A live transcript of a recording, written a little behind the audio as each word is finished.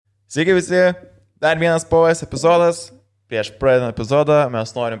Sveiki visi, dar vienas POS epizodas. Prieš pradedant epizodą mes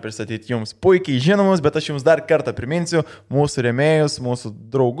norim pristatyti jums puikiai žinomus, bet aš jums dar kartą priminsiu mūsų rėmėjus, mūsų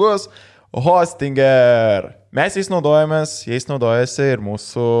draugus, Hostinger. Mes jais naudojamės, jais naudojasi ir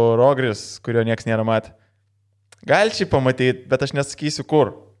mūsų Rogris, kurio nieks nėra matę. Gal šį pamatyti, bet aš nesakysiu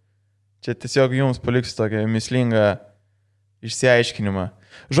kur. Čia tiesiog jums paliksiu tokią mislingą išsiaiškinimą.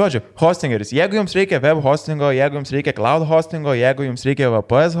 Žodžiu, hostingeris. Jeigu jums reikia web hostingo, jeigu jums reikia cloud hostingo, jeigu jums reikia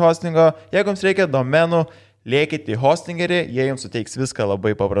VPS hostingo, jeigu jums reikia domenų, lėkite į hostingerį, jie jums suteiks viską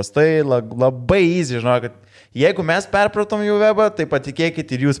labai paprastai, labai easy, žinokit. Jeigu mes perpratom jų webą, tai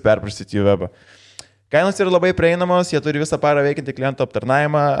patikėkit ir jūs perprasit jų webą. Kainos yra labai prieinamos, jie turi visą parą veikiantį klientų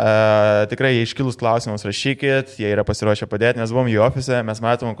aptarnavimą, tikrai iškilus klausimus rašykit, jie yra pasiruošę padėti, nes buvom jų ofise, mes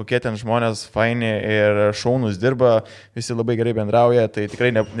matom, kokie ten žmonės faini ir šaunus dirba, visi labai gerai bendrauja, tai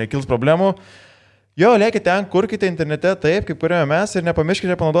tikrai nekils problemų. Jo, lėkite ten, kurkite internete taip, kaip kuriame mes ir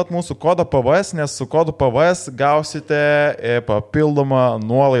nepamirškite panaudoti mūsų kodo PVS, nes su kodu PVS gausite papildomą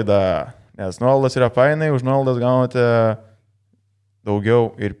nuolaidą, nes nuolaidas yra fainai, už nuolaidas gaunate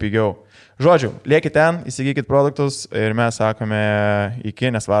daugiau ir pigiau. Žodžiu, lėkite ten, įsigykit produktus ir mes sakome iki,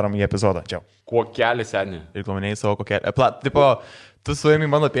 nes varom į epizodą. Čia. Kokelį senį. Ir glamonėjai savo kokelį. Tipo, tu suėmė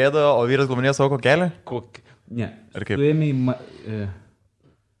mano pėdą, o vyras glamonėjo savo kokelį? Ne. Ar kaip? Suėmė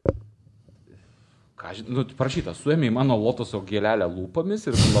parašyta, suėmė mano lotoso gėlelę lūpomis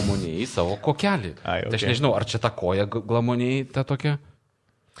ir glamonėjai savo kokelį. Okay. Tai aš nežinau, ar čia ta koja glamonėjai ta tokia?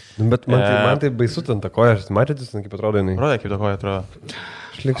 Nu, bet man tai baisu ten ta koja, aš matėte, kaip atrodo jinai. Rodė, kaip ta koja atrodo.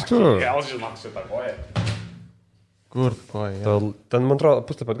 Šlikstu. Gal žinok su ta koja. Kur koja? Ten, man atrodo,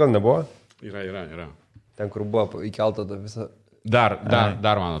 puslapį atgal nebuvo. Yra. Ten, kur buvo įkelta ta visa. Dar man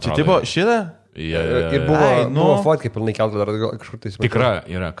atrodo. Čia tipo šitą? Ir buvo fotkai pilnai kelta dar kažkur tai. Tikra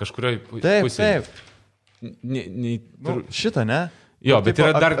yra, kažkurioje pusėje. Taip. Šitą, ne? Jo, bet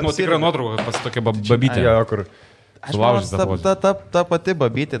yra dar tikra nuotrauka pas tokia babytė. Jo, kur. Aš manau, ta pati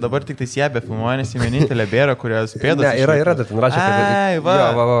babytė, dabar tik tai siebė filmuoja, nes vienintelė bėra, kurios pėdos. Ne, yra, ten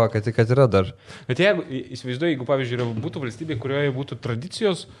rašė, kad yra dar. Bet jeigu, įsivaizduoju, jeigu, pavyzdžiui, būtų valstybė, kurioje būtų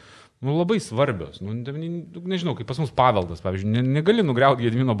tradicijos, labai svarbios. Nežinau, kaip pas mus paveldas, pavyzdžiui, negali nugriauti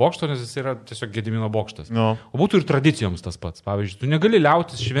Gedimino bokšto, nes jis yra tiesiog Gedimino bokštas. No. O būtų ir tradicijoms tas pats. Pavyzdžiui, tu negali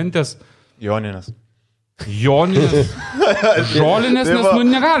liautis šventės Joninės, žolinės, nes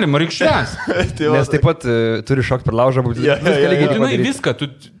negalima reikšvės. Nes taip pat turi šokti per laužą, būti viską, tu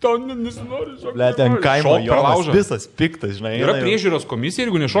nesinori šokti. Ble, ten kaimo Jonas, visas piktas, žinai. Yra priežiūros komisija,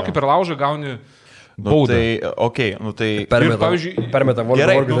 jeigu nešoki per laužą, gauni baudą. Tai permeta volį.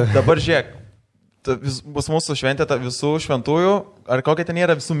 Gerai, dabar žiūrėk, bus mūsų šventė visų šventųjų, ar kokia ten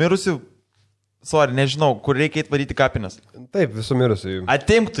yra visų mirusių? Sorry, nežinau, kur reikia įvaryti kapinas. Taip, visų mirusių.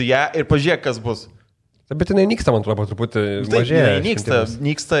 Atimk tu ją ir pažiūrėk, kas bus. Bet jinai nyksta, man atrodo, truputį mažėja.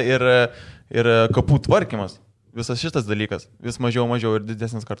 Nyksta ir kapų tvarkymas. Visas šitas dalykas. Vis mažiau ir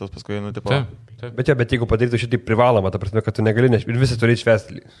didesnis kartos paskui nutipo. Taip. Bet jeigu padarytų šitai privaloma, ta prasme, kad tu negali ir visi turi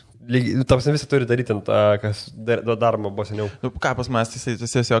švęsti. Visi turi daryti tą, kas daroma buvo seniau. Ką pas mes,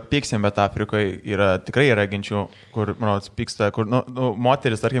 tiesiog pyksim, bet Afrikoje tikrai yra ginčių, kur, manau, pyksta, kur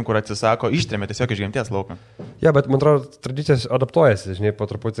moteris, tarkim, kur atsisako, ištrėmė tiesiog iš genties lauką. Ja, bet man atrodo, tradicijos adaptuojasi, žinai, po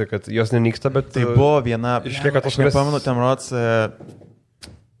truputį, kad jos nenyksta, bet... Tai buvo viena... Išlieka tos, kurias... Nepamenu, ten rods...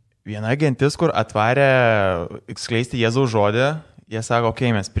 Viena gentis, kur atvarė skleisti Jėzaus žodį, jie sako, okei,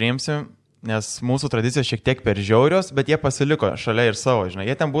 mes priimsim, nes mūsų tradicijos šiek tiek per žiaurios, bet jie pasiliko šalia ir savo, žinai.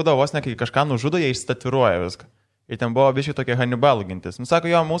 Jie ten būdavo vos ne, kai kažką nužudo, jie išstatiruoja viską. Ir ten buvo biškai tokia Hanibalų gentis. Sako,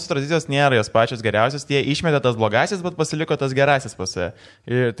 jo, mūsų tradicijos nėra jos pačios geriausios, jie išmetė tas blogasis, bet pasiliko tas gerasis pas save.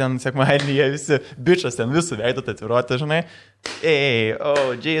 Ir ten, sekmadienį, jie visi bičas ten visų veido tatuiruoti, žinai. Hey,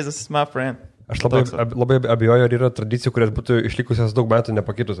 oh, Jesus is my friend. Aš labai abejoju, ar yra tradicijų, kurias būtų išlikusios daug metų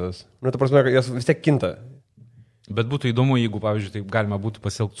nepakitusios. Ta prasme, jos vis tiek kinta. Bet būtų įdomu, jeigu, pavyzdžiui, taip galima būtų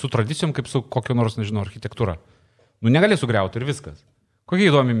pasielgti su tradicijom, kaip su kokio nors, nežinau, architektūra. Negali sugriauti ir viskas. Kokia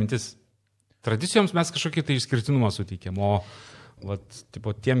įdomi mintis. Tradicijoms mes kažkokį tai išskirtinumą suteikėm, o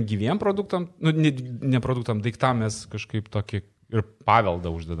tipo, tiem gyviem produktam, ne produktam, daiktam mes kažkaip tokį ir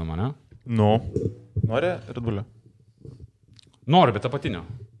paveldą uždedam, ne? Nori Redbulio? Noriu, bet apatinio.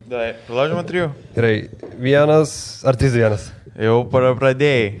 Dai, pralaužimą 3. Gerai, 1 ar 3-1? Jau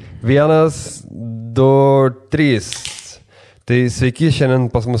pradėjai. 1, 2, 3. Tai sveiki, šiandien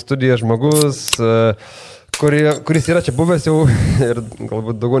pas mus studijoje žmogus, kuris yra čia buvęs jau ir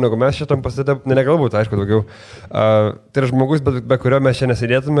galbūt daugiau negu mes šitam pasidėm, negalbūt, aišku, daugiau. Tai yra žmogus, be kurio mes čia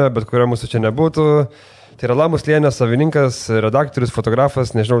nesėdėtume, bet kurio mūsų čia nebūtų. Tai yra Lamų slėnio savininkas, redaktorius,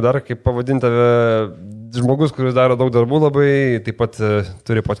 fotografas, nežinau dar kaip pavadinti tave, žmogus, kuris daro daug darbų labai, taip pat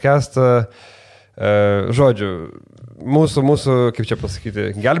turi podcastą, Žodžiu, mūsų, kaip čia pasakyti,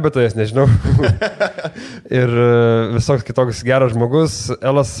 gelbėtojas, nežinau. Ir visoks kitoks geras žmogus,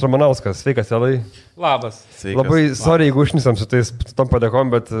 Elas Ramanauskas. Sveikas, Elai. Labas. Sveikas. Labai sorry, jeigu užnisam su tom padėkom,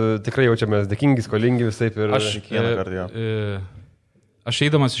 bet tikrai jaučiamės dėkingi, skolingi visaip. Ir... Aš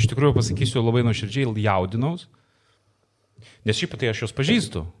eidamas iš tikrųjų pasakysiu labai nuoširdžiai jaudinaus, nes šiaip tai aš jūs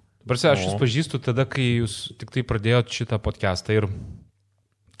pažįstu. Aš jūs pažįstu tada, kai jūs tik tai pradėjot šitą podcastą ir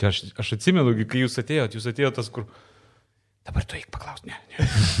aš atsimenu, kai jūs atėjot tas, kur... Dabar tu eik paklausti, ne.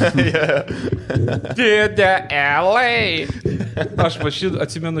 Dėdė Elai. Aš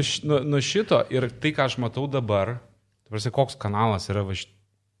atsimenu nuo šito ir tai, ką aš matau dabar, koks kanalas yra,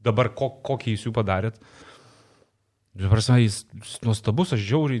 dabar kokį jūs jų padarėt. Jis nuostabus, aš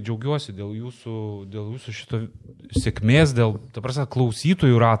žiauriai džiaugiuosi dėl jūsų šito sėkmės, dėl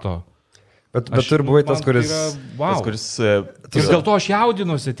klausytojų rato. Bet tu ir buvai tas, kuris... Wow. Ir dėl to aš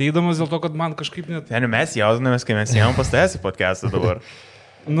jaudinuosi, ateidamas dėl to, kad man kažkaip net... Mes jaudinamės, kai mes jam pastęsi podcastą dabar.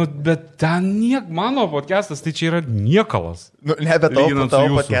 Bet ten mano podcastas, tai čia yra niekalas. Ne, bet tavo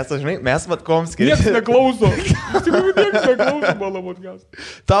podcastas, žinai, mes kom skiriasi. Niekas neklauso. Niekas neklauso mano podcastą.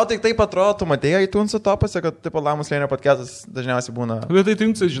 Tau tik taip atrodo, tu matėjai iTunes'o topose, kad taip Lamus Lėnio podcastas dažniausiai būna. Bet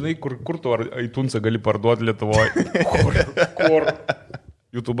iTunes'ai, žinai, kur tu iTunes'ą gali parduoti Lietuvoje. Kur?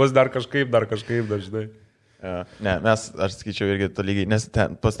 YouTube'as dar kažkaip, dažnai. Ne, aš sakyčiau irgi to lygiai, nes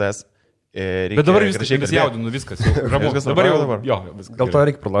ten pas tavęs reikia... Bet dabar viskas jaudinu, viskas. Dabar jau. Dėl to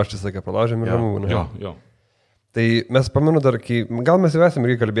reikia pralaužti, sakė, pralaužėm ir ramu. Jo. Tai mes pamenu dar, gal mes jau esame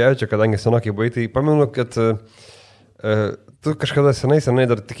irgi kalbėję čia, kadangi senokai buvai, tai pamenu, kad tu kažkada senai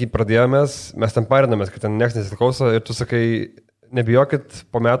dar tik pradėjomės, mes ten parinamės, kad ten niekas nesiklauso ir tu sakai, nebijokit,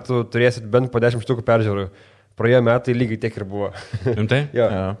 po metų turėsit bent po 10 štukų peržiūrų. Praėjo metai lygiai tiek ir buvo. Rimtai? Jo.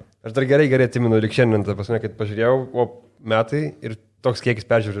 Aš dar gerai atsimenu, lyg šiandien, ta prasme, kad pažiūrėjau, o metai ir toks kiekis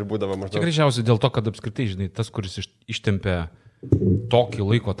peržiūrų ir būdavo maždaug. Čia greičiausiai dėl to, kad apskritai, žinai, tas, kuris ištempė tokį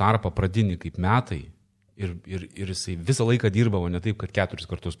laiko tarpą pradinį kaip metai ir jisai visą laiką dirbavo, ne taip, kad 4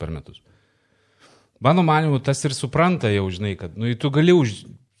 kartus per metus. Mano manimu, tas ir supranta jau, žinai, kad tu gali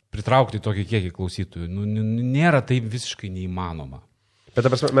pritraukti tokį kiekį klausytojų. Nėra taip visiškai neįmanoma. Bet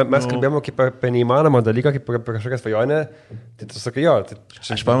mes kalbėjome kaip apie neįmanomą dalyką, kaip apie kažkokią svajonę, tai tu sakai jo.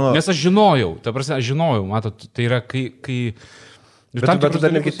 Aš pamenu. Nes aš žinojau, matot, tai yra kai... Bet tu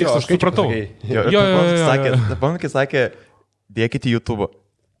dar netgi tikslus supratau. Pamenu, kai sakė, dėkit į YouTube,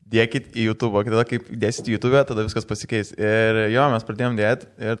 tada kaip dėsit į YouTube, tada viskas pasikeis. Ir jo, mes pradėjom dėti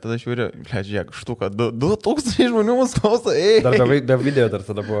ir tada žiūriu, žiūrėk, štuka, 2000 žmonių mus klauso, Dar be video dar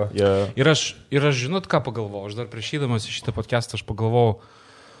tada buvo. Yeah. Ir aš žinot, ką pagalvojau, aš dar prieš eidamas į šitą podcastą aš pagalvojau,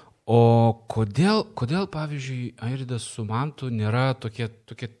 o kodėl, pavyzdžiui, Airidas su Mantu nėra tokie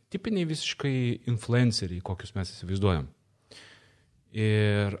tipiniai visiškai influenceriai, kokius mes įsivaizduojam.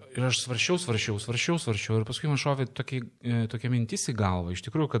 Ir aš svarsčiau ir paskui man šovė tokia mintis į galvą. Iš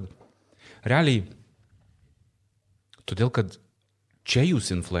tikrųjų, kad realiai, todėl, kad čia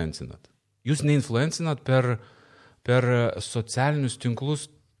jūs influencinat. Jūs neinfluencinat per socialinius tinklus,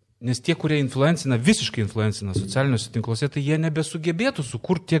 nes tie, kurie visiškai influencina socialiniuose tinkluose, tai jie nebesugebėtų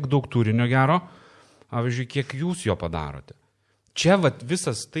sukurti tiek daug turinio gero, pavyzdžiui, kiek jūs jo padarote. Čia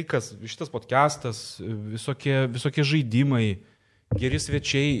visas tai, kas šitas podcastas, visokie žaidimai, geri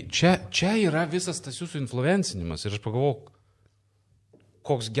svečiai, čia yra visas tas jūsų influencinimas. Ir aš pagalvojau,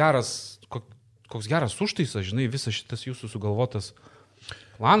 koks geras užtaisas, žinai, visas šitas jūsų sugalvotas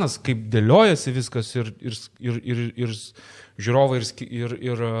planas, kaip dėliojasi viskas ir žiūrovai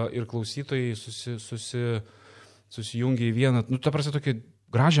ir klausytojai susijungia į vieną. Ta prasme, tokia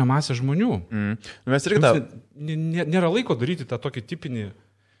gražią masę žmonių. Mes irgi nėra laiko daryti tą tokį tipinį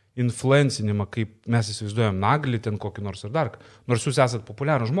influencinimą, kaip mes įsivaizduojam Naglį, ten kokį nors ar dar, nors jūs esat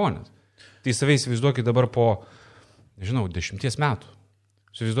populiarų žmonės. Tai save įsivaizduokit dabar po, 10 metų.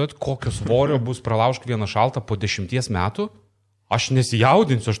 Įsivaizduojat, kokio svorio bus pralaužk vieną šaltą po 10 metų? Aš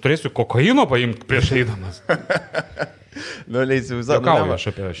nesijaudinsiu, aš turėsiu kokaino paimti prieš eidamas. Juokauju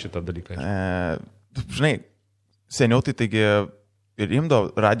aš apie šitą dalyką. Žinai, seniau taigi ir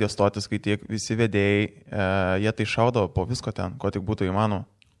imdavo radio stotis, kai tiek visi vedėjai, jie tai šaudavo po visko ten, ko tik būtų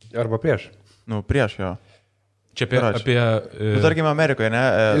įmanoma. Arba prieš. Prieš jo. Čia apie... tarkime, Amerikoje, ne?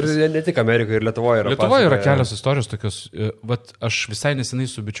 Ir ne tik Amerikoje, ir Lietuvoje yra. Lietuvoje yra kelios istorijos tokios. Aš visai nesenai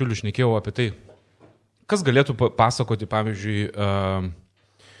su bičiuliu šnekėjau apie tai, kas galėtų pasakoti, pavyzdžiui,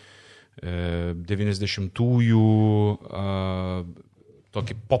 90-ųjų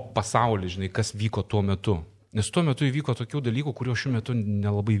tokį pop pasaulį, žinai, kas vyko tuo metu. Nes tuo metu įvyko tokių dalykų, kurio šiuo metu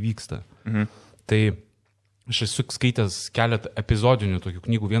nelabai vyksta. Tai aš esu skaitęs keletą epizodinių tokių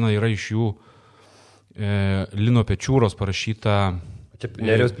knygų. Viena yra iš jų Lino Pečiūros parašyta Čia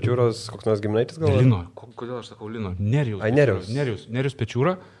Nerijos Pečiūros koks nors giminaitis gal? Lino. Kodėl aš sakau Lino? Nerijus. Nerijus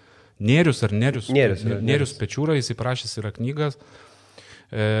Pečiūra. Nerijus Pečiūra, jis įprašęs yra knygas.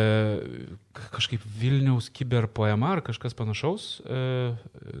 Kažkaip Vilniaus kiberpoema ar kažkas panašaus.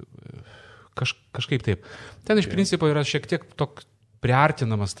 Kažkaip taip. Ten iš principo yra šiek tiek toks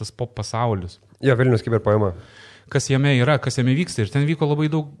priartinamas tas pop pasaulis. Jo, Vilniaus kiberpoema. Kas jame yra, kas jame vyksta. Ir ten vyko labai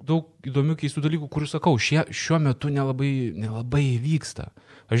daug įdomių keistų dalykų, kurių sakau, šiuo metu nelabai vyksta.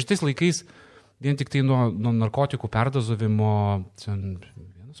 Aš tais laikais vien tik tai nuo narkotikų perdozavimo,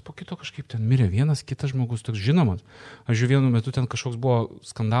 vienas po kito kažkaip ten mirė, vienas kitas žmogus toks žinomas. Aš vienu metu ten kažkoks buvo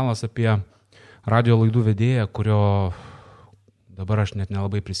skandalas apie radio laidų vedėją, kurio dabar aš net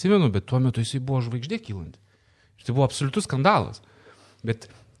nelabai prisimenu, bet tuo metu jisai buvo žvaigždė kylanti. Ir tai buvo absoliutus skandalas. Bet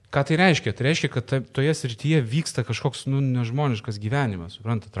ką tai reiškia? Tai reiškia, kad toje srityje vyksta kažkoks nežmoniškas gyvenimas.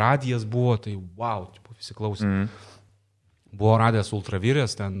 Suprantat, radijas buvo, tai wow, visi klausė. Buvo radijas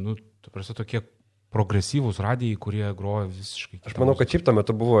ultravyrės, ten, tokie progresyvūs radijai, kurie groja visiškai. Aš manau, kad šiaip tuo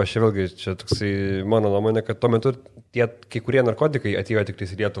metu buvo, aš vėlgi, čia toksai mano nuomonė, kad tuo metu kai kurie narkotikai atėjo tik į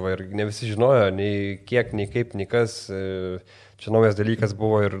Lietuvą ir ne visi žinojo, nei kiek, nei kaip, nei kas. Čia naujas dalykas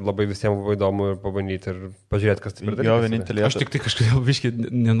buvo ir labai visiems buvo įdomu ir pabandyti ir pažiūrėti, kas tai per dalykas. Aš tik tai kažkodėl viškai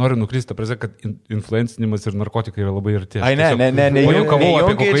nenoriu nuklysti, prasė, kad influencinimas ir narkotikai yra labai arti. Ai, ne,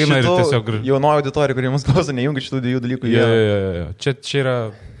 tiesiog jaunoji auditorija, kurie mums klauso, nejungi šitų dviejų dalykų. Čia yra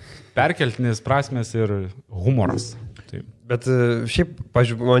perkeltinės prasmės ir humoras. Taip. Bet šiaip,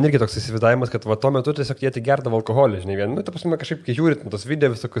 pažiūrėjau, man irgi toks įsivaizdavimas, kad tuo metu tiesiog jie tik gerdavo alkoholį, žinai, vien, ta prasme, kažkaip, kai žiūrit, tos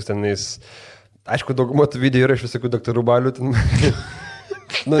video visokius tenais. Aišku, daugumą tų video yra iš visokių daktarų balių.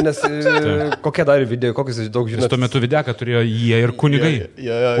 Nes kokie dar video, kokius daug žinot. Tuo metu videką turėjo jie ir kunigai.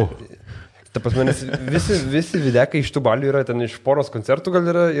 Ta prasme, nes visi videkai iš tų balių yra, ten iš poros koncertų gal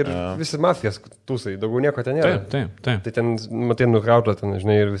yra ir visi mafijos tūsai, daugiau nieko ten nėra. Taip. Tai ten, matai, nukrauta, ten,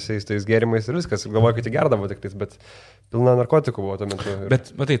 žinai, ir visais tais gėrimais ir viskas. Galvoju, kad jie gerdavo tik tais, bet pilna narkotikų buvo tuo metu.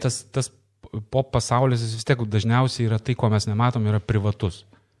 Bet, matai, tas pop pasaulis vis tiek dažniausiai yra tai, ko mes nematom, yra privatus.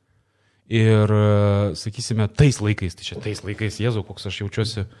 Ir, sakysime, tais laikais, Jėzau, koks aš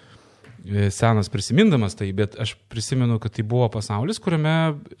jaučiuosi senas prisimindamas tai, bet aš prisimenu, kad tai buvo pasaulis,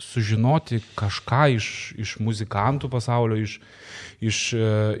 kuriame sužinoti kažką iš muzikantų pasaulio,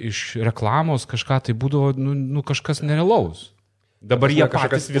 iš reklamos, kažką tai būdavo, kažkas nerealaus. Dabar jie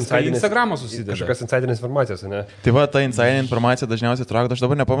patys viską į Instagramą susideda. Kažkas insiderinės informacijos, ne? Tai va, ta insiderinė informacija dažniausiai traukia. Aš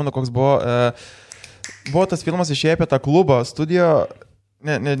dabar nepamenu, koks buvo. Buvo tas filmas išėję apie tą klubą, studijo.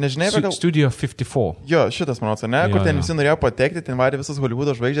 Nežinai, gal... Studio 54. Jo, šitas, manau, ne? Kur ten visi norėjo patekti, ten varė visas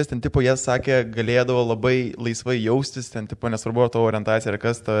Hollywoodo žvaigždės, ten tipo jie sakė, galėdavo labai laisvai jaustis, ten tipo nesvarbu tavo orientacija ir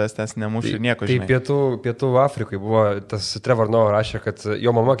kas tavęs ten nemušė, nieko žinai. Tai pietų Afrikai buvo, tas Trevor Noah rašė, kad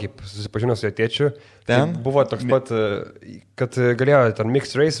jo mama, kaip susipažino su jo tėčiu, ten buvo toks pat, kad galėjo ten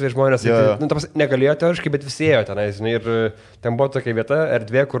mixed race žmonės, negalėjo teoriškai, bet visi ėjo tenais, ir ten buvo tokia vieta,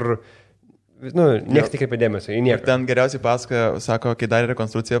 erdvė, kur nieks nekreipė dėmesio į nieką. Ten geriausiai pasakoja, sako, kai darė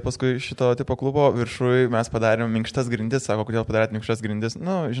rekonstrukciją paskui šito tipo klubo, viršui mes padarėm minkštas grindis, sako, kodėl padarėt minkštas grindis,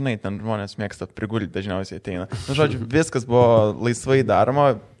 žinai, ten žmonės mėgsta prigulti, dažniausiai ateina. Žodžiu, viskas buvo laisvai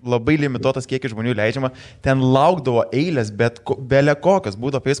daroma, labai limituotas kiekis žmonių leidžiama, ten laukdavo eilės, bet belė kokios,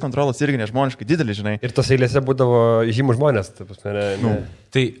 būdavo face kontrolas irgi nežmoniškai didelis, žinai. Ir tos eilėse būdavo žymų žmonės,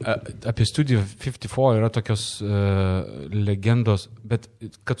 Tai apie Studio 54 yra tokios legendos, bet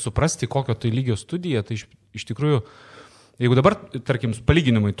kad suprasti, kokio tai lygio studija, tai iš tikrųjų, jeigu dabar, tarkim,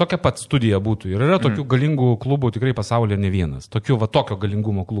 palyginimai, tokia pat studija būtų ir yra tokių galingų klubų tikrai pasaulyje ne vienas, tokio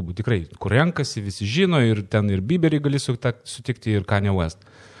galingumo klubų tikrai, kur renkasi, visi žino ir ten ir Bieberį gali sutikti ir Kanye West.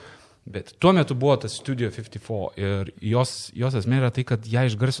 Bet tuo metu buvo tas Studio 54 ir jos esmė yra tai, kad ją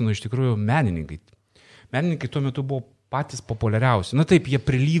išgarsino iš tikrųjų menininkai. Menininkai tuo metu buvo patys populiariausi. Taip, jie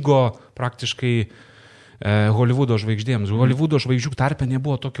prilygo praktiškai Hollywoodo žvaigždėms. Hollywoodo žvaigždžių tarpe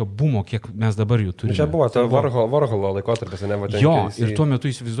nebuvo tokio bumo, kiek mes dabar jų turime. Čia buvo ta Warholo laikotarpis, ne? Jo, ir tuo metu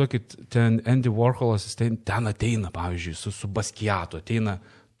įsivaizduokit, ten Andy Warholas ten ateina, pavyzdžiui, su Basquiatu, ateina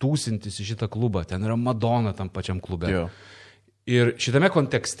tūsintis į šitą klubą, ten yra Madonna tam pačiam klube. Jo. Ir šitame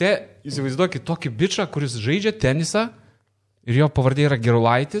kontekste įsivaizduokit tokį bičą, kuris žaidžia tenisą ir jo pavardė yra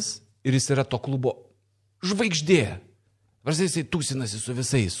Gerulaitis ir jis yra to klubo žvaigždė. Varsai jisai tūsinasi su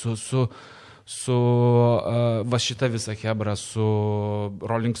visais, su va šita visa hebra, su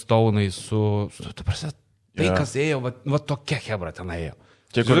Rolling Stone'ais, tai kas ėjo, va tokia hebra ten ėjo.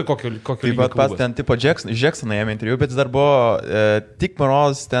 Čia kokio taip pat pas ten tipo Jacksoną ėmė interviu, bet jis dar buvo tik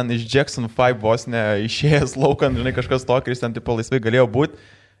Moroz ten iš Jackson 5 vos ne išėjęs laukan, žinai, kažkas tokio, jis ten tipo laisvai galėjo būti.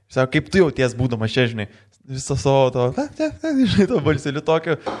 Sako, kaip tu jauties būdamas čia, žinai, visą savo to, žinai, to balseliu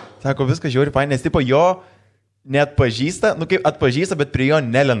tokio. Sako, viskas žiauri fain, nes tipo jo net pažįsta, nu kaip atpažįsta, bet prie jo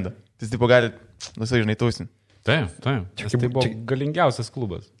nelenda. Tai tipo gali, žinai, tausin. Taip. Tai buvo galingiausias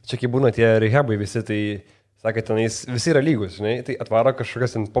klubas. Čia kai būna tie rehabai visi, tai sakė, tenais visi yra lygus, žinai, tai atvaro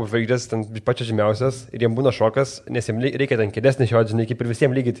kažkokias ten pop žvaigždės, ten pačios žymiausias ir jiems būna šokas, nes jiems reikia ten kėdės nešioti, žinai, kaip ir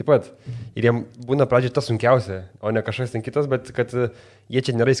visiems lygiai taip pat. Ir jiems būna pradžiai tas sunkiausia, o ne kažkas ten kitas, bet kad jie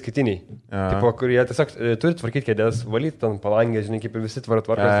čia nėra įskaitiniai. Tipo, kur jie tiesiog turi tvarkyti kėdės, valyti ten palangę, žinai, kaip ir visi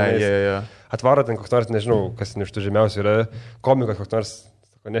tvarkas. Atvaro ten koks nors, nežinau, kas iš tų žymiausių yra, komikas koks nors.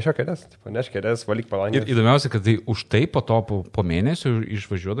 Nešio kėdės, valyk palangę. Ir įdomiausia, kad tai už tai po to po mėnesio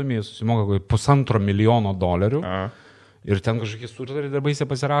išvažiuodami jie susimoka $1,5 milijono. Ir ten kažkokie sutartį darbai jie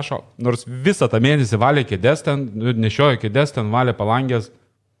pasirašo. Nors visą tą mėnesį valė kėdės ten, nešiojo kėdės ten, valė palangės.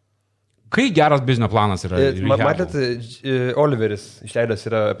 Kai geras biznio planas yra. Matėt, Oliveris išleidęs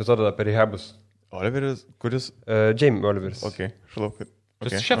yra epizodą apie rehabus. Oliveris, kuris? Jamie Oliveris. Ok, šalau, kad.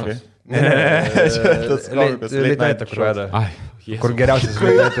 Tas šefas. Tas komikas. Late Night, kur veda. Ai, kur geriausias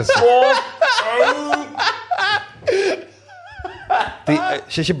Late Tai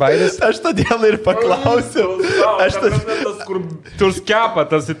 6 bairis. Aš todėl ir paklausiau. Aš tas, kur turs kepa,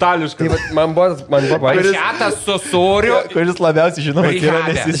 tas itališkas. Tai man buvo bairis. Pačiatas su sūriu. Kuris labiausiai žinoma yra,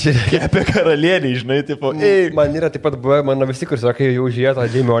 nes jis kepė karalienį, žinai, tipo, Man yra taip pat buvo, mano visi, kur sakai, jau žiūrėjo tą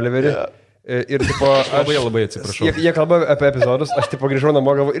Jamie Oliverį. Ir tipo, labai atsiprašau. Jie kalba apie epizodus, aš tipo grįžau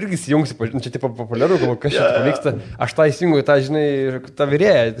namo, galvoju, irgi įsijungsi, čia tipo populiaru, galvoju, kas čia pavyksta. Aš tą įsijungiu, tą, žinai, tą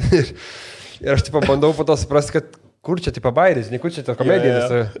vyrėją. Ir aš tipo bandau po to suprasti, kad kur čia tipo bairis, ne kur čia ta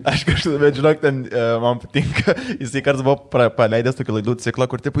komedija. Aš kažkaip, bet žinok, ten man patinka, jisai kartais buvo paleidęs tokį laidų ciklą,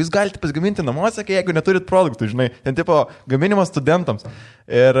 kur tipo, jūs galite pasigaminti namuose, jeigu neturit produktų, žinai, ten tipo gaminimas studentams.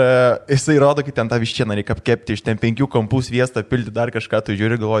 Ir jisai rodo, kad ten tą vištieną reikia apkepti, iš ten 5 kampų sviestą, pilti dar kažką, tu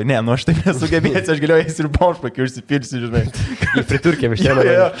žiūri, galvoji, ne, nu aš taip nesugebėsiu, aš galėjau eis ir bomžpakį užsipilsiu, žinai. Į friturkę vištieną.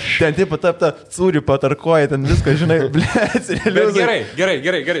 Ten tipo tapta sūrių patarkoja, ten viską, žinai, blėts.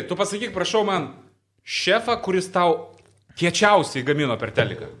 Gerai, tu pasakyk, prašau man. Šefą, kuris tau kiečiausiai gamino per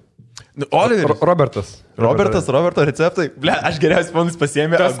teliką. Roberto receptai. Ble, aš geriausiai panus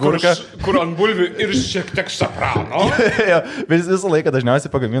pasiėmė agurką. Kur ant bulvių ir šiek tiek šafrano. Bet jis visą laiką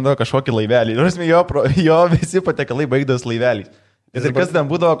dažniausiai pagamindavo kažkokį laivelį. Jo visi patiekalai baigdavos laivelį. Ir kas ten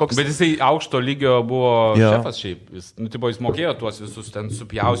būdavo koks... Bet jisai aukšto lygio buvo šefas šiaip. Jis mokėjo tuos visus ten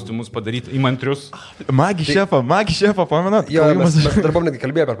supjaustymus padaryti įmantrius. Magi šefą, pamenat? Jo, mes dar buvom netgi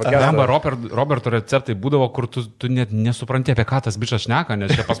kalbėję per podcastą. Roberto receptai būdavo, kur tu net nesupranti, apie ką tas bičas šneka,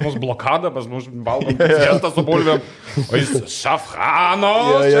 nes čia pas mus blokada, pas mus valgom sviestą su bulvėm, o jis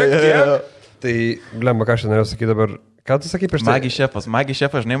šafrano šiek tiek. Tai, blemba, ką aš norėjau sakyti dabar... Ką tu sakai prieš tai? Magi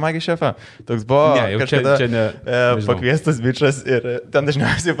šefas, žinai, Magi šefą. Toks buvo kažkada pakviestas bičas ir ten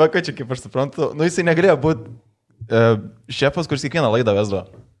dažniausiai pakviečia, kaip aš suprantu. Nu, jisai negalėjo būti šefas, kuris kiekvieną laidą vesdavo.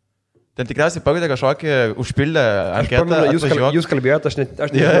 Ten tikriausiai pakvietė kažkokį užpildę anketą. Jūs kalbėjote, aš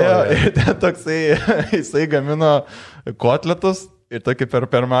nežinau. Ir ten toksai, jisai gamino kotletus. Ir tokį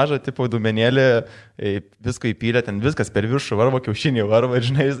per mažą, tipo, dumenėlį, visko įpylė, ten viskas per viršų varvo, kiaušinį varvo,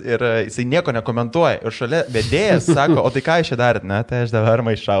 žinai, ir jisai nieko nekomentuoja. Ir šalia vedėjas sako, o tai ką iš čia darėt? Na, tai aš dabar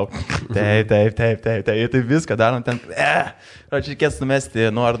maišau. Taip. Ir tai viską darom ten, čia reikės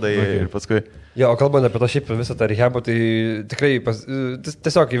numesti nuordai ir paskui. Jo, o kalbant apie tą šiaip visą tą rehabą, tai tikrai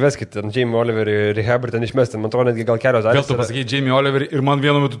tiesiog įveskit ten Jamie Oliverį rehabą ir ten išmesti. Man atrodo, netgi gal kelios dalys. Vėl tu pasakai Jamie Oliverį ir man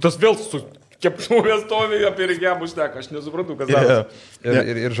vienu metu tas vėl su kepšnuvės stovi apie rehabų šneka. Aš nesuprantu, kas darosi.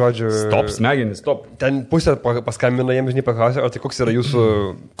 Ir žodžiu... Stop, smegenis, stop. Ten pusė paskambina jiems, žinai, paklausė, o tai kokia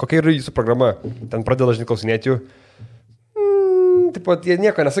yra jūsų programa. Ten pradeda, žinai, klausinėti jų. Tipo, jie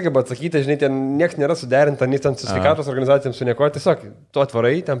nieko nesugeba atsakyti, žinai, ten nieks nėra suderinta, nei ten su sveikatos organizacijom, su nieko. Tiesiog tu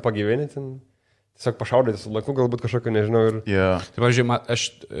atvarai, ten pagyveni, ten tiesiog pašaudai su laiku, galbūt kažkokio, nežinau. Ir... Tai, pavyzdžiui,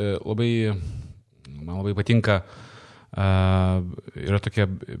 man labai patinka, yra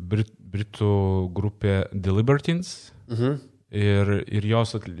tokia britų grupė The Libertines ir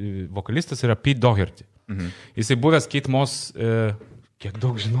jos vokalistas yra Pete Doherty. Jisai buvęs Kate Moss, kiek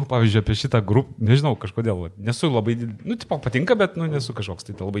daug žinau, pavyzdžiui, apie šitą grupę, nežinau kažkodėl, nesu labai, tipo patinka, bet nesu kažkoks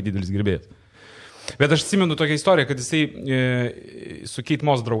tai labai didelis gerbėjas. Bet aš atsimenu tokią istoriją, kad jisai su Kate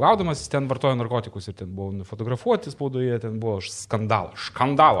Moss draugaudamas, jis ten vartojo narkotikus ir ten buvo nufotografuoti spaudoje, ten buvo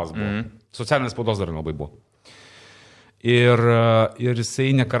skandalas buvo. Socialinės spaudos dar labai buvo. Ir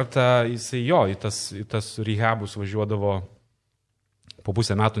jisai nekartą, į tas rehabus važiuodavo po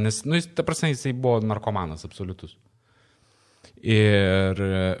pusę metų, nes, ta prasme, jisai buvo narkomanas absoliutus. Ir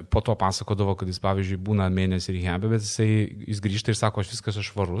po to pasakodavo, kad jis, pavyzdžiui, būna mėnesį rehabė, bet jis grįžta ir sako, aš viskas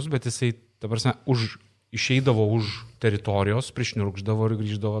švarus, bet jisai, ta prasme, išeidavo už teritorijos, prišnirkždavo ir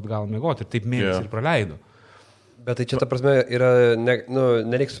grįždavo atgal miegoti. Ir taip mėnesį ir praleido. Bet tai čia, ta prasme, yra,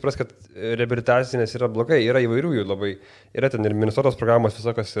 nereikia suprasti, kad reabilitacinės yra blogai, yra įvairių jų labai. Yra ten ir Minnesotos programos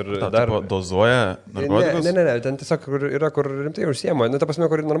visokios ir dar... Tipo, dozuoja narkotikus? Ne, ten tiesiog kur rimtai užsiema, ta prasme,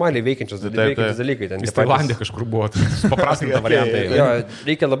 kur normaliai veikiančios dalykai. Į Tailandę kažkur buvo, paprastinta variantai. Jo,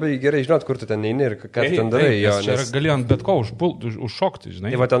 reikia labai gerai žinot, kur tu ten eini ir ką tu ten darai. Čia gali ant bet ko užšokti,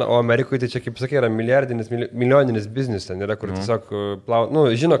 žinai. O Amerikoje tai čia, kaip sakai, yra milijoninis biznis ten yra, kur tiesiog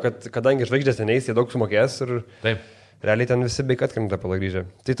žino, kad kadangi žvaigždės ten eis, jie daug sumokės ir... Taip. Realiai ten visi beik atkrenta palagrįžę.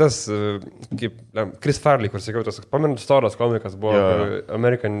 Tai tas, kaip Chris Farley, kur sakiau, tas, pamenu, storas komikas buvo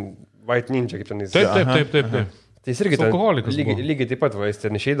American White Ninja, kaip ten jis. Taip. Tai jis irgi ten lygiai taip pat, jis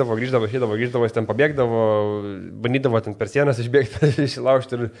ten išeidavo, grįždavo, jis ten pabėgdavo, bandydavo ten per sienas išbėgti,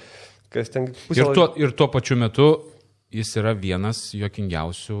 išlaužti ir kas ten pusė. Ir tuo pačiu metu jis yra vienas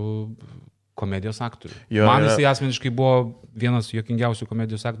juokingiausių komedijos aktorių. Man jisai asmeniškai buvo vienas juokingiausių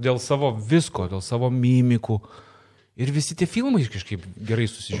komedijos aktorių dėl savo visko, dėl savo mimikų. Ir visi tie filmai kažkaip gerai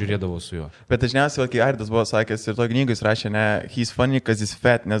susižiūrėdavo su juo. Bet dažniausiai, kai Ardas buvo sakęs, ir to knygui jis rašė, ne, he's funny, cause he's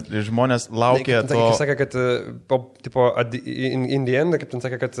fat, nes žmonės laukia to... Jis sakė, kad, tipo, in the end, kaip ten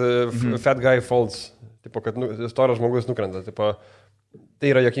sakė, kad fat guy falls, tipo, kad storas žmogus nukrenta, tipo... Tai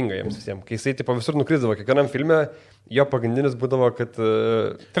yra jokinga jiems visiems. Kai jisai tipo, visur nukrisdavo, kiekvienam filme, jo pagrindinis būdavo, kad...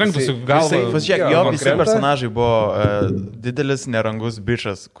 Trenktųsi galvą. Jo visi personažai buvo didelis, nerangus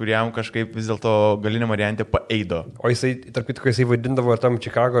bičas, kuriam kažkaip vis dėlto galinė variantė paeido. O jisai, tarp kitko, jisai vaidindavo ir tam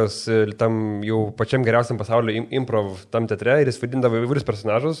Čikagos, tam jau pačiam geriausiam pasaulio improv tam teatre ir jis vaidindavo įvairius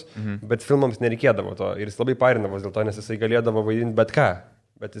personažus, bet filmams nereikėdavo to. Ir jis labai pairindavo dėl to, nes jisai galėdavo vaidinti bet ką.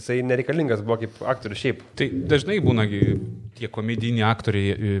 Bet jisai nereikalingas buvo kaip aktorius šiaip. Tai dažnai būna tie komediniai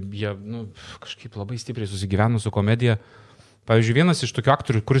aktoriai, jie kažkaip labai stipriai susigyveno su komedija. Pavyzdžiui, vienas iš tokių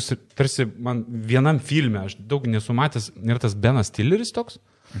aktorių, kuris tarsi man vienam filme, aš daug nesu matęs, yra tas Benas Stilleris toks,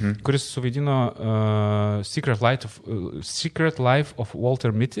 kuris suvaidino Secret Life of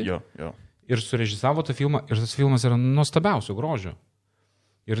Walter Mitty. Jo. Ir surežisavo tą filmą, ir tas filmas yra nuostabiausio grožio.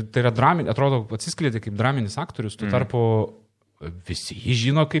 Ir tai yra atrodo, atsiskleidė kaip draminis aktorius, tuo tarpu visi jį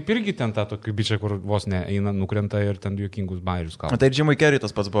žino kaip irgi ten tą tokį bičią, kur vos neina, nukrenta ir ten juokingus bairius kalba. Tai Jimui Carrey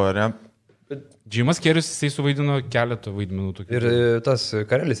tas pats buvo, ne? Jimas Carrey'is, jisai suvaidino keletą vaidmenų tokių. Ir tas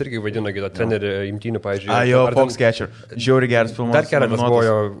Karelis irgi vaidino kitą trenerį imtynių, pavyzdžiui. Jo, Foxcatcher. Žiauri geras filmas. Dar keletas buvo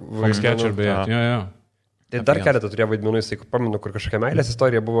jo Foxcatcher, beje. Jo. Tai dar keletą turėjo vaidmenų, jisai pamenu, kur kažkokia meilės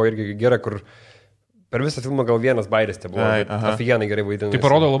istorija buvo irgi gera, kur per visą filmą gal vienas bairis te buvo, afigenai gerai vaidina. Tai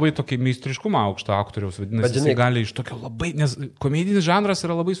parodo labai tokį meistriškumą aukštą aktoriaus, vadinasi, jisai gali iš tokio labai, nes komedinis žanras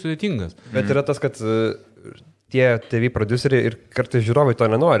yra labai sudėtingas. Bet yra tas, kad tie TV produceriai ir kartais žiūrovai to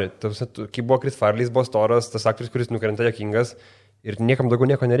nenori. Kai buvo Chris Farley, buvo storas, tas aktorius, kuris nukrenta juokingas ir niekam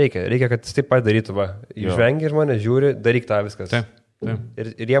daugiau nieko nereikia. Reikia, kad jis taip pat darytų, va. Išvengia žmonės, žiūri, daryk tą viskas. Taip.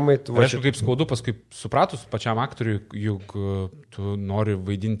 Ir jėmai tu... Aišku, kaip skaudu, paskui supratus pačiam aktoriui, juk tu nori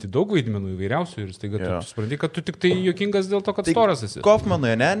vaidinti daug vaidmenų įvairiausių ir staiga tu supranti, kad tu tik tai juokingas dėl to, kad storas esi.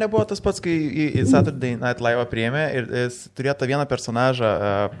 Kaufmanui, nebuvo tas pats, kai į Saturday Night Live priėmė ir jis turėjo tą vieną personažą,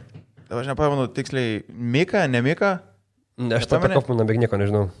 aš nepamenu tiksliai, Mika, ne Mika? Aš tą apie Kaufmaną beveik nieko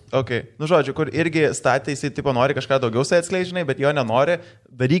nežinau. Ok, žodžiu, kur irgi statė, jisai tipo nori kažką daugiau atskleidžiai, bet jo nenori,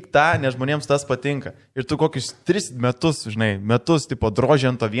 daryk tą, nes žmonėms tas patinka. Ir tu kokius 3 metus, tipo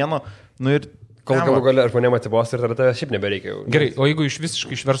drožiant to vieno, ir... Kol galų gale žmonėms atsibos ir tada tavęs šiaip nebereikia. Gerai, o jeigu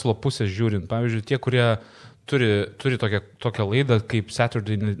visiškai iš verslo pusės žiūrint, pavyzdžiui, tie, kurie turi tokią laidą kaip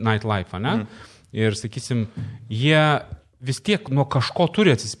Saturday Night Live, ne? Ir, sakysim, jie vis tiek nuo kažko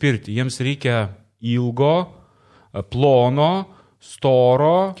turi atsispirti, jiems reikia ilgo, plono,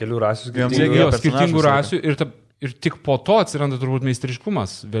 storo, kelių rasių, skirtingų rasių ir tik po to atsiranda turbūt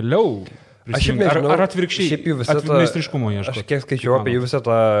meistriškumas. Vėliau. Ar atvirkščiai? Šiaip jų visą tą meistriškumo ieško. Aš kiek skaičiau apie jų visą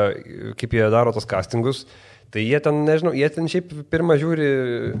tą, kaip jie daro tos castingus, tai jie ten, nežinau, jie ten šiaip pirmą žiūri,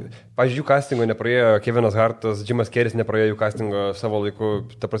 pavyzdžiui, jų castingo nepraėjo Kevinas Hartas, Jimas Carrey'is nepraėjo jų castingo savo laiku.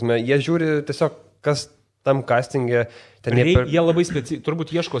 Ta prasme, jie žiūri tiesiog, kas tam castingė. Jie labai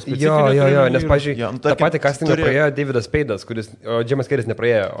turbūt ieško specifinio. Jo, nes, pavyzdžiui, tą patį castingą praėjo Davidas Speidas, o Jimas Carrey'is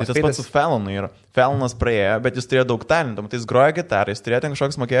nepraėjo. Tai tas pats su Fallonu yra. Fallonas praėjo, bet jis turėjo daug talento, tai jis groja gitarą, jis turėjo ten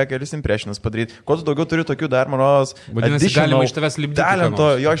kažkoks mokėjo kelis impressionus padaryti. Kuo tu daugiau turi tokių dar, manos, vadinasi, galima iš tavęs lipdyti. Talento,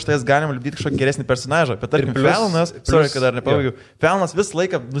 jo, iš tavęs galima lipdyti kažkokį geresnį personažą. Bet tarkim, Fallonas, kad dar nepabaigiu, Fallonas visą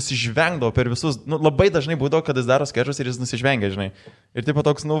laiką nusižvengdavo per visus, labai dažnai būdavo, kad jis daro skečus ir jis nusižvengia, žinai. Ir taip pat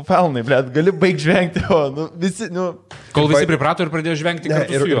toks, Fallonai, blėt, gali baig žvengti, visi, Kol visi priprato ir pradėjo žvengti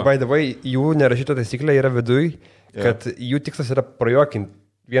kartu su juo. Ir by the way, jų nerašyta taisyklė yra viduj, kad jų tikslas yra prajuokinti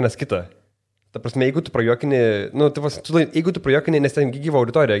vienas kitą. Ta prasme, jeigu tu prajuokini, jeigu tu prajuokini, nes ten gyva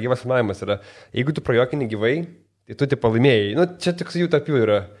auditorija, gyvas filmavimas yra, jeigu tu prajuokini gyvai, tai tu tik laimėjai. Čia tik jų tarp jų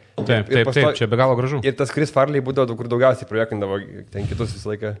yra. Taip, čia be galo gražu. Ir tas Chris Farley būdavo, kur daugiausiai projektindavo, ten kitus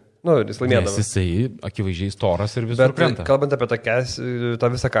visą laiką. Nu, jis laimėdavo. Nes jisai akivaizdžiai storas ir visur krenta. Kalbant apie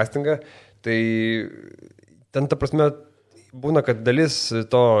tą visą castingą, tai ten ta prasme būna, kad dalis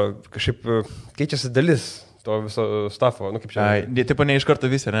to kažkaip keičiasi dalis to viso stafo, kaip čia. Tipo ne iš karto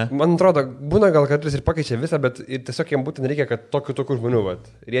visą, ne? Man atrodo, būna gal kartais ir pakeičia visą, bet tiesiog jiems būtent reikia, kad tokių žmonių,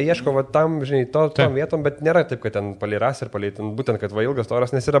 vat. Ir jie ieško tam, žinai, tom vietom, bet nėra taip, kad ten palei ras ir palei ten, būtent, kad va ilgas toras,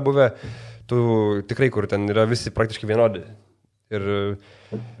 nes yra buvę tų tikrai, kur ten yra visi praktiškai vienodi. Ir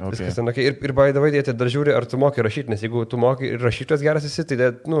viskas ten, okay. Ir baidavai, jie dar žiūri, ar tu moki rašyti, nes jeigu tu moki ir rašytojas geras esi,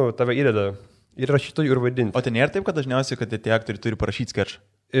 tai tave įdeda ir rašytojų, ir vaidinti. O ten nėra taip, kad dažniausiai, kad tie aktoriai turi parašyti sketch?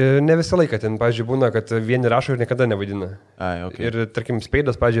 Ne visą laiką, ten, pavyzdžiui, būna, kad vieni rašo ir niekada nevaidina. Okay. Ir, tarkim,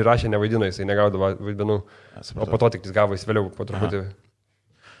 Speidas, pavyzdžiui, rašė, nevaidino, jisai negaudavo vaidmenų, o po to tik jis gavo, jis vėliau po truputį.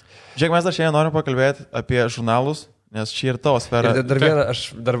 Žiūrėk, mes dar šiandien norim pakalbėti apie žurnalus, nes čia ir tavo sfera. Ir dar vieną, aš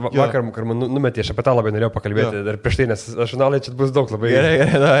dar vakar, kai man numetė, aš apie tą labai norėjau pakalbėti, dar prieš tai, nes žurnalai čia bus daug labai.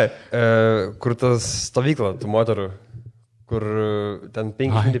 Gerai. Kur tas stovykla, tų moterų, kur ten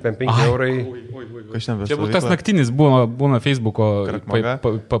 505 eurai. Čia buvo tas naktinis, būna Facebooko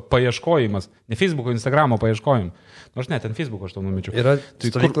paieškojimas. Ne Facebooko, Instagramo paieškojimas. Nors ne, ten Facebooko aš to numečiau. Yra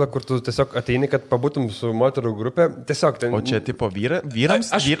stovykla, kur tu tiesiog ateini, kad pabūtum su moterų grupė. Tiesiog ten. O čia tipo vyrams?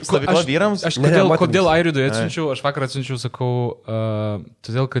 Stovykla vyrams? Aš kodėl Airidui atsiunčiau, aš vakar atsiunčiau, sakau,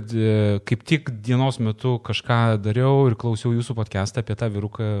 todėl, kad kaip tik dienos metu kažką dariau ir klausiau jūsų podcastą apie tą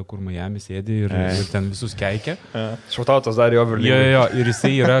vyruką, kur Miami sėdi ir ten visus keikia. Šautautas darė overlay. Jo, ir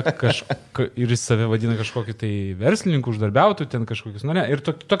jisai yra ir jis save vadina kažkokį tai verslininkų, uždarbiautų ten kažkokius, nu ne, ir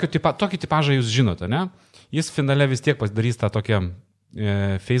tokį tipažą jūs žinote, ne? Jis finale vis tiek pasidarys tą tokią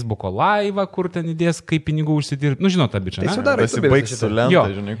Facebooko laivą, kur ten įdės, kaip pinigų užsidirbti. Nu, žinot tą bičą, ne? Tai pasibaigs su lenta,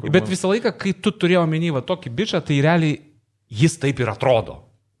 žinai. Bet visą laiką, kai tu turėjai omeny va tokį bičą, tai realiai jis taip ir atrodo.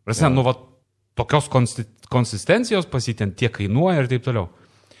 Prasme, nu, va, tokios konsistencijos pasitient tiek kainuoja ir taip toliau.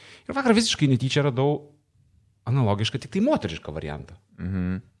 Ir vakar visiškai netyčia radau analogišką, tik tai moterišką variantą.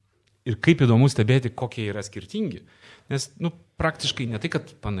 Mhm. Ir kaip įdomu stebėti, kokie yra skirtingi. Nes, nu, praktiškai ne tai,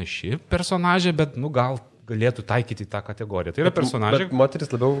 kad panaši personažė, bet, nu, gal galėtų taikyti tą kategoriją. Tai yra personažė. Bet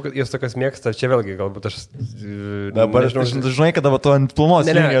moteris labiau, jos tokias mėgsta, čia vėlgi, galbūt aš... Dabar žinai, kad tu ant plumos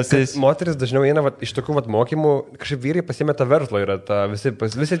linijos esi. Moteris dažniau eina iš tokių mokymų, kažkaip vyrai pasimeta verslo, yra visi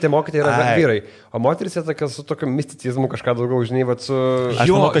tie mokytojai yra vyrai. O moteris yra tokia su tokiu misticizmu, kažką daugiau, žinai, su...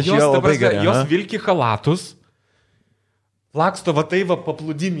 Aš manau, kad jos vilki halatus, laksto va tai va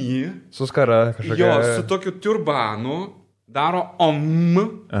paplūdimį. Su skara kažkokia. Jo, su tokiu turbanu. Daro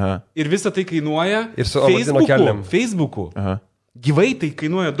ir visą tai kainuoja ir su Facebook'u. Gyvai tai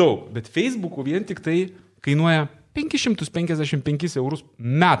kainuoja daug, bet Facebook'u vien tik tai kainuoja 555 eurus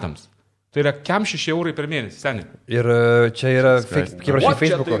metams. Tai yra 6 eurai per mėnesį, seniai. Ir čia yra, kaip rašai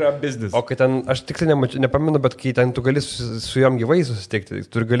Facebook'o. Tai yra biznis. O kai ten, aš tiksliai nepamenu, bet kai ten tu gali su jom gyvai susitikti,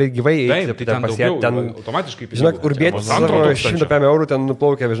 tu gali gyvai eiti, tai ten daugiau, ten automatiškai pinigų. Žinok, urbėtis savo 100 eurų ten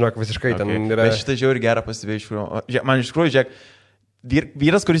nuplaukia, žinok, visiškai ten yra. Bet šitą žiauriai gerą pasiveičiu. Man iš tikrųjų, žiūrėk,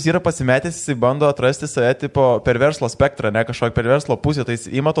 vyras, kuris yra pasimetęs, jis bando atrasti save tipo, per verslo spektrą, ne kažkokį per verslo pusę, tai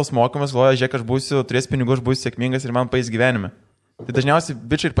jis ima tos mokymus, galvoja, žiūrėk, aš turėsiu pinigų, aš būsiu sėkmingas ir man paės gyvenime. Tai dažniausiai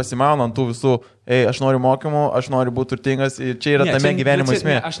bičiai pasimauna ant tų visų, aš noriu mokymų, aš noriu būti turtingas ir čia yra tame gyvenimo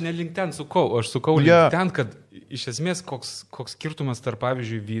esmė. Aš ne link ten sukau, aš sukau link ten, kad iš esmės koks skirtumas tarp,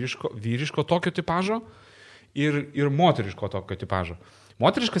 pavyzdžiui, vyriško tokio tipažo ir moteriško tokio tipažo.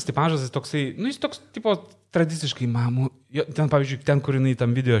 Moteriškas tipažas jis toksai, nu jis toks tipo tradiciškai mamų, ten pavyzdžiui, ten kur jinai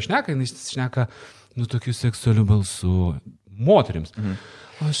tam video šneka, jinai šneka, nu tokiu seksualiu balsu moterims.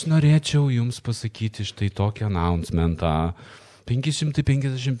 Aš norėčiau jums pasakyti štai tokį announcementą.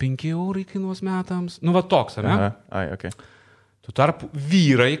 555 eurai kainuos metams. Nu, va toks, ne? Okay. Tu tarp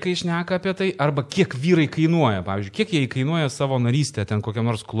vyrai, kai šneka apie tai, arba kiek vyrai kainuoja, pavyzdžiui, kiek jie kainuoja savo narystę ten kokiam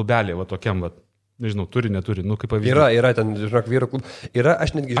nors klubelį, va tokiam, va, nežinau, turi, neturi, nu kaip pavyzdžiui. Yra ten, žinok, vyrų klub. Yra,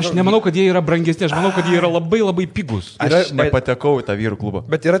 aš netgi žinau. Aš nemanau, kad jie yra brangesni, aš manau, kad jie yra labai labai pigus. Aš nepatekau į tą vyrų klubą.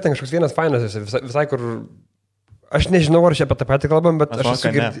 Bet yra ten kažkoks vienas fainas, visai kur... Aš nežinau, ar čia apie tą patį kalbam, bet aš esu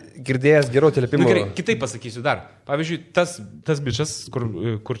girdėjęs gerų atsiliepimų. Gerai, kitaip pasakysiu dar. Pavyzdžiui, tas bičas,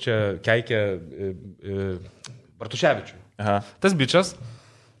 kur čia keikia Bartuševičių. Tas bičas...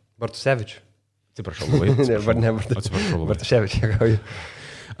 Bartuševičių. Atsiprašau labai. Atsiprašau. Bartuševičių, gauju.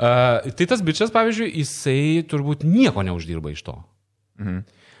 Tai tas bičas, pavyzdžiui, jisai turbūt nieko neuždirba iš to.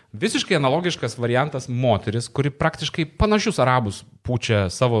 Visiškai analogiškas variantas moteris, kuri praktiškai panašius arabus pučia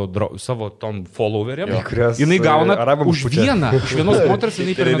savo tom followeriam. Jinai gauna už vieną, iš vienos moters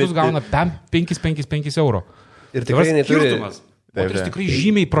jinai per metus gauna 5 eurų. Ir tikrai jinai turi... Moteris tikrai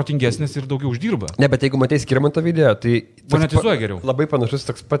žymiai protingesnės ir daugiau uždirba. Ne, bet jeigu matai Skirmanto video, tai... Monetizuoja geriau. Labai panašus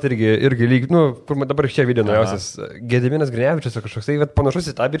toks pat irgi lyg, kur dabar šia video naujausias. Gediminas Grinevičius kažkoks, tai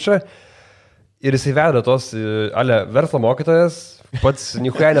panašus į tą bičą. Ir jisai veda tos, verslo mokytojas, pats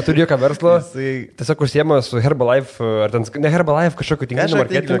nichuja neturi jokio verslo, tiesiog užsiema su Herbalife, ar ten, ne Herbalife, kažkokiu tinkliniu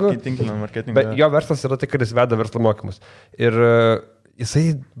marketingu, bet jo verslas yra tai, kad jis veda verslo mokymus. Ir jisai,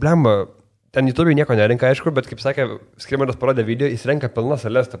 blemba, ten YouTube'ai nieko nerenka, aišku, bet kaip sakė, Skirmantas parodė video, jis renka pilnas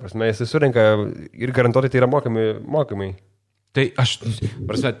sales, ta prasme, jisai surenka ir garantuotai tai yra mokymai. Tai aš,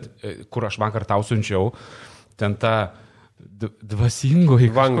 prasme, kur aš vakar tau siunčiau, ten ta... dvasingoji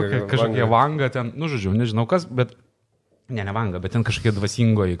kažkokia vanga ten, žodžiu, nežinau kas, bet, ne vanga, bet ten kažkokia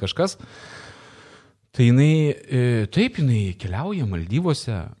dvasingoji kažkas, tai jinai keliauja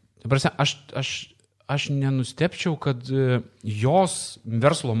Maldyvose. Aš nenustepčiau, kad jos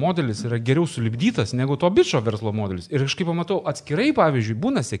verslo modelis yra geriau sulibdytas negu to bičo verslo modelis. Ir kažkaip pamatau, atskirai, pavyzdžiui,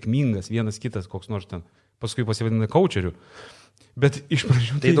 būna sėkmingas vienas kitas, koks nors ten, paskui pasivadina kaučeriu. Bet iš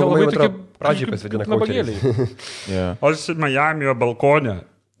pradžių tai labai tokie pradžiai pasivadina kaučeriai. Aš Miamio balkone.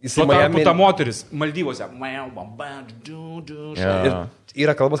 Tuo tarpu ta moteris Maldyvose.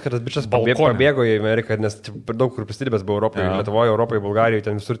 Yra kalbas, kad tas bičas pabėgo į Ameriką, nes per daug kur prisidėbęs buvo Europoje, Lietuvoje, Europoje, Bulgarijoje,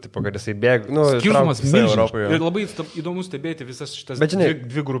 ten visur, tipo, kad jisai bėgo. Skirtumas milžiniškas. Ir labai įdomu stebėti visas šitas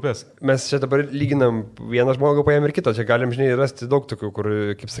dvi grupės. Mes čia dabar lyginam vieną žmogų paėm ir kito, čia galim, žinai, rasti daug tokių, kur,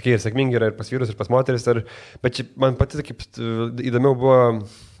 kaip sakė, ir sėkmingi yra ir pas vyrus, ir pas moteris, bet man pati kaip įdomiau buvo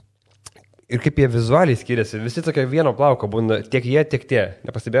ir kaip jie vizualiai skiriasi. Visi tokie vieno plauko būna, tiek jie, tiek tie.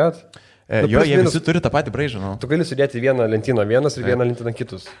 Nepastebėjot? Jie visi turi tą patį braižą. Tu gali sudėti vieną lentyną vienas ir vieną lentyną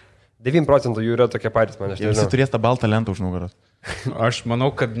kitus. 9% jų yra tokie patys, man aš nežinau. Visi turės tą baltą lentą už nugaros. Aš manau,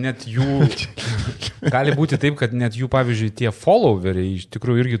 kad net jų... gali būti taip, kad net jų, pavyzdžiui, tie followeriai iš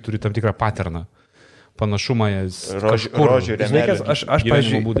tikrųjų irgi turi tam tikrą paterną. Panašumą rožių remelių. Aš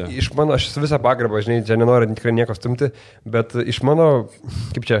pavyzdžiui, aš su visą pagarbą, žinai, čia nenoriu tikrai nieko stumti, bet iš mano,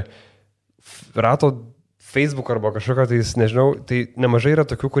 kaip čia, rato Facebook arba kažkokio, tai nežinau, tai nemažai yra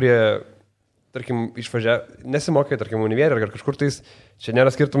tokių, kurie, tarkim, nesimokė, tarkim, univerį ar kažkur tais, čia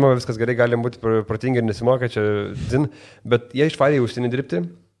nėra skirtumo, viskas gerai, galim būti protingi ir nesimokė, čia dzin, bet jie išvarė į užsienį dirbti,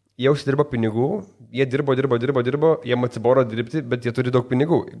 jie užsidirbo pinigų, jie dirbo, jiem atsiboro dirbti, bet jie turi daug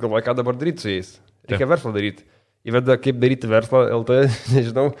pinigų, galvoja, ką dabar daryti su jais, reikia verslą daryti, įveda, kaip daryti verslą, LT,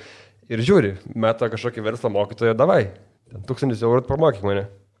 nežinau, ir žiūri, meta kažkokį verslą mokytoją, davai, 1000 eurų pamokyk mane.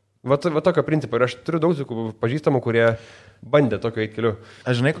 Va tokio principo ir aš turiu daug pažįstamų, kurie bandė tokio keliu.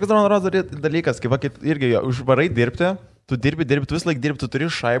 Aš žinai, koks man rodo dalykas, kaip irgi užvarai dirbti, tu dirbi, tu vis laik dirbi, tu turi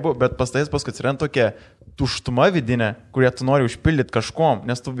šaibų, bet paskui atsiranda tokia tuštuma vidinė, kurią tu nori užpildyti kažkom,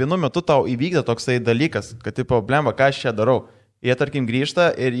 nes tu vienu metu tau įvyksta toksai dalykas, kad tipo, blemba, ką aš čia darau. Jie, tarkim,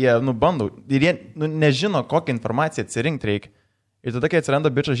 grįžta ir jie, bando, ir jie nežino, kokią informaciją atsirinkti reikia. Ir tada, kai atsiranda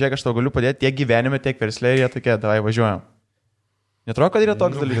bičas, žiūrėk, aš tau galiu padėti tiek gyvenime, tiek verslė, ir jie tokie, davai važiuojam. Netrodo, kad yra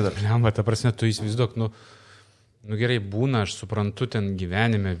toks dalykas. Blemba, ta prasme, tu įsivaizduok, gerai būna, aš suprantu ten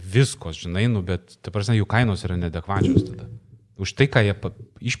gyvenime viskos, žinai, bet ta prasme, jų kainos yra neadekvačios tada. Už tai, ką jie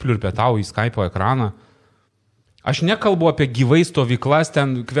išpliurpė tau į Skype'o ekraną. Aš nekalbu apie gyvai stovyklas,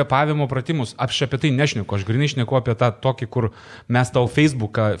 ten kvėpavimo pratimus, aš apie tai nešneku, aš grinai šneku apie tą tokį, kur mes tau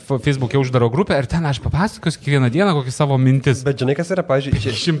Facebook'e uždaro grupę ir ten aš papasakosiu kiekvieną dieną kokį savo mintis. Bet žinai, kas yra,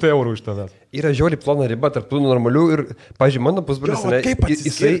 pavyzdžiui, 100 eurų už tavęs. Yra žiauriai plona riba tarp tų normalių ir, pavyzdžiui, mano pusbrolis,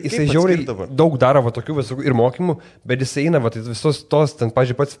 jisai žiauriai daug daro tokių visų ir mokymų, bet jisai eina visos tos, ten,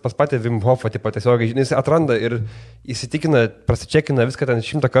 pavyzdžiui, pas patį Wim Hofą, tiesiog, jis atranda ir įsitikina, prasičekina viską ten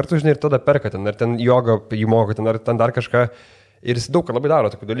 100 kartų, žinai, ir tada perka ten, ar ten jogą jį moko, ten, ar ten dar kažką. Ir jis daug labai daro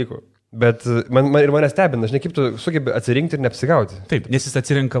tokių dalykų. Bet mane stebina, žinai, kaip tu sugebi atsirinkti ir neapsigauti. Taip, nes jis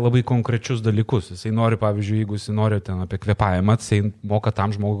atsirenka labai konkrečius dalykus. Jisai nori, pavyzdžiui, jeigu jis nori ten apie kvėpavimą, jisai moka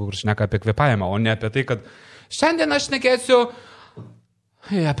tam žmogui, kur šneka apie kvėpavimą, o ne apie tai, kad šiandien aš šnekėsiu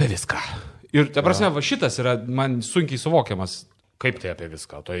apie viską. Ir, ta prasme, va šitas yra man sunkiai suvokiamas, kaip tai apie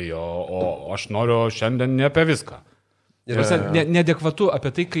viską. Tai, o aš noriu šiandien ne apie viską. Neadekvatu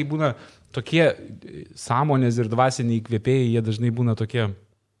apie tai, kai būna tokie sąmonės ir dvasiniai kvėpėjai, jie dažnai būna tokie,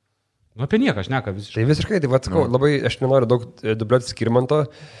 apie nieką šneka visiškai. Tai visiškai, tai sakau, labai aš nenoriu daug dubliuoti Skirmanto,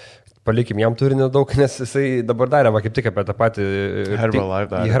 palikim jam turinį daug, nes jisai dabar darė, kaip tik apie tą patį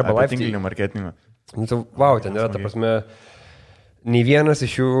Herbalife tinklinį marketingą. Wow, ten yra, ta prasme, nei vienas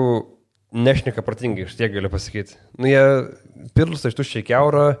iš jų nešneka protingai, aš tiek galiu pasakyti. Jie pirlusta iš tuščiai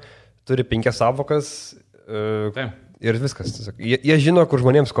keurą, turi 5 savokas ir viskas. Jie žino, kur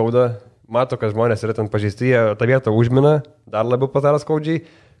žmonėms skauda, mato, kad žmonės yra ten pažeisti, jie tą vietą užmina, dar labiau padaro skaudžiai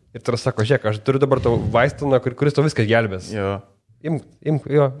ir tada sako, žiūrėk, aš turiu dabar tau vaistiną, kuris tau viskas gelbės. Jo. Imk,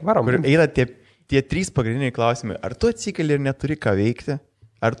 jo, varom. Kur eina tie tie 3 pagrindiniai klausimai. Ar tu atsikeli ir neturi ką veikti?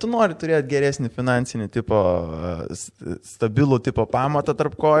 Ar tu nori turėti geresnį finansinį tipo, stabilų tipo pamatą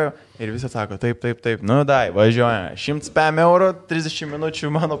tarp kojų? Ir visi sako, taip. Nu, dai, važiuoja. 100 €, 30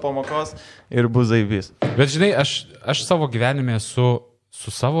 minučių mano pamokos ir bus zaibys. Bet žinai, aš savo gyvenime su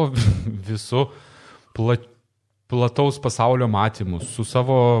savo visu plataus pasaulio matymu, su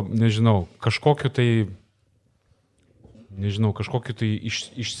savo, nežinau, kažkokiu tai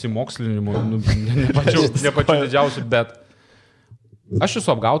išsimokslinimu, ne pačiu didžiausiu, bet aš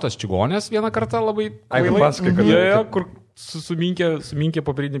esu apgautas čigonės vieną kartą labai kvailai, kur suminkė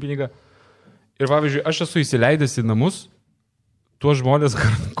popierinį pinigą. Ir pavyzdžiui, aš esu įsileidęs į namus tuos žmonės,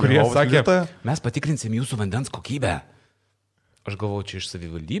 kurie sakė, mes patikrinsim jūsų vandens kokybę. Aš galvoju, čia iš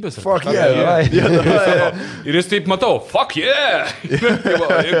savivaldybės. Fuck yeah! Ir jis taip matau, fuck yeah!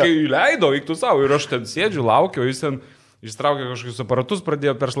 Kai leido, eiktų savo. Ir aš ten sėdžiu, laukiu, jis ten ištraukė kažkokius aparatus,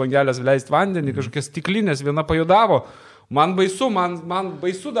 pradėjo per šlangelės leisti vandenį, kažkokias stiklinės, viena pajudavo. Man baisu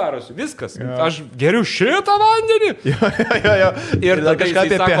darosi, viskas. Aš geriu šitą vandenį. Ir tada kažką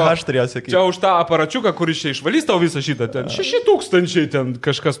apie pH turėjo sakyti. Čia už tą aparačiuką, kuris čia išvalys tau visą šitą, ten 6,000 ten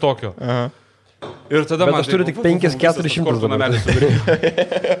kažkas tokio. Ir tada bet aš turiu tik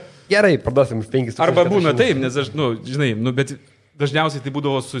 5-400. Gerai, parduosim už 5. Arba būna taip, nes aš, žinai, bet dažniausiai tai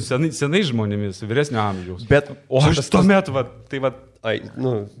būdavo su senai žmonėmis, su vyresnio amžiaus. O aš tuomet, bet tai,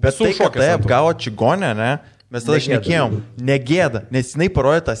 kad tai apgavo čigonę, ne? Mes tada šnekėjom, negėda, nes jinai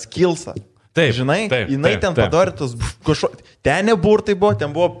parodė tą skilsą. Taip, žinai, jinai ten padarė tas kažko, ten neburtai buvo,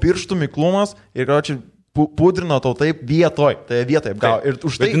 ten buvo pirštų miklumas ir čia pudrino tau taip vietoje apgavo. Ir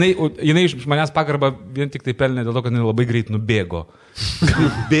už tai... Jinai iš manęs pagarbą vien tik tai pelnė dėl to, kad jinai labai greit nubėgo.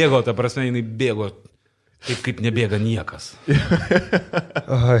 Bėgo, ta prasme, jinai bėgo taip, kaip nebėga niekas.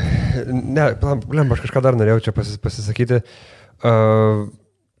 Aš kažką dar norėjau čia pasisakyti.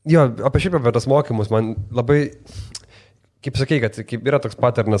 Jo, apie tas mokymus man labai, kaip sakai, kad yra toks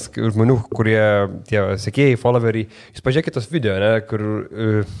paternas žmonių, kurie tie sekėjai, followeriai, jūs pažiūrėkite tos video, ne, kur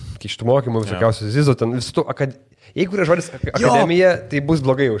kištų mokymų, visokiausios zizo, ten visų tų, jeigu yra žodis akademija, tai bus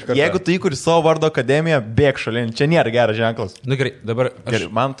blogai už kartą. Jeigu tu įkuri savo vardo akademiją, bėk šalin, čia nėra geras ženklas. Na gerai, dabar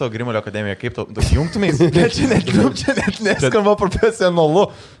man to Grimalio akademija, kaip tu jungtumės, čia net neskamba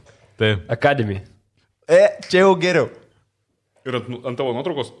profesionalu. Taip. Akademija. Čia jau geriau. Ir ant tavo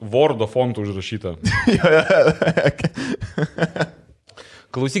nuotraukos Wordo fontų užrašyta.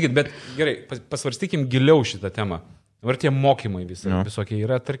 Klausykit, bet gerai, pasvarstykim giliau šitą temą. Dabar tie mokymai visokie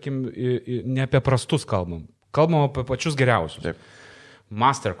yra, tarkim, ne apie prastus kalbam. Kalbam apie pačius geriausius. Taip.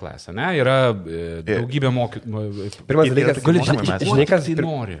 Masterclass, ne? Yra daugybė mokymų. Pirmas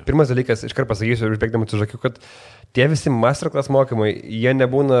dalykas, iškart pasakysiu, užbėgdamas už akių, kad tie visi masterclass mokymai, jie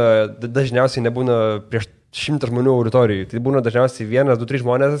dažniausiai nebūna prieš 100 žmonių auditorijų. Tai būna dažniausiai 1, 2, 3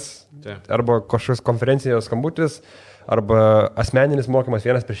 žmonės, arba kažkoks konferencijos skambutis, arba asmeninis mokymas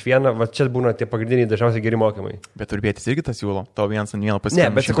 1:1. Va čia būna tie pagrindiniai dažniausiai geri mokymai. Bet turbėtis irgi tas siūlo, tau 1:1 pasiekti. Ne,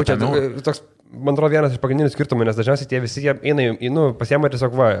 bet sakau, čia toks, man atrodo, vienas iš pagrindinių skirtumų, nes dažniausiai tie visi eina, pasiema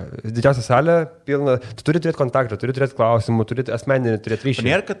tiesiog, didžiausia salė, pilna, tu turi turėti kontaktą, turi turėti klausimų, turi asmeninį, turėti ryšį.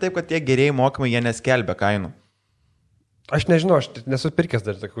 Nėra, kad taip, kad tie gerieji mokymai, jie neskelbia kainų. Aš nežinau, aš nesu pirkęs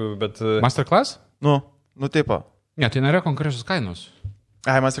dar tokių, bet... Masterclass? Nu taip. Ne, tai nėra konkrečios kainos.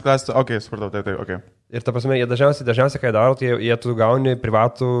 Masterclass, supratau, tai. Ir ta prasme, jie dažniausiai, kai daro, tai jie tu gauni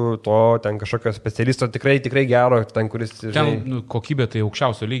privatų to, ten kažkokio specialisto, tikrai gero, ten, kuris... Ten kokybė tai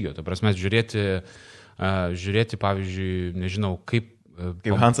aukščiausio lygio, ta prasme, žiūrėti, pavyzdžiui, nežinau, kaip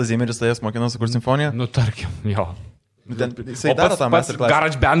Hansas Zimmeris tais mokinosi kur simfoniją? Tarkim, jo. Jisai daro tą masterclass.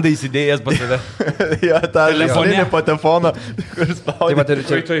 Garage bandą įsidėjęs pas tave. Jo, tą telefoninį patefoną, kuris spaudė.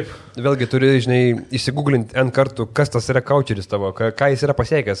 Taip. Vėlgi turi, žinai, įsigūglinti N kartų, kas tas yra coucheris tavo, ką jis yra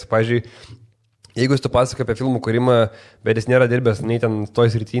pasiekęs. Pavyzdžiui, jeigu tu pasakai apie filmų kūrimą, bet jis nėra dirbęs, nei ten toj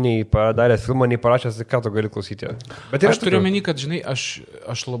srityniai padaręs filmą, nei parašęs, ką tu gali klausyti. Bet aš turiu omeny, kad, žinai,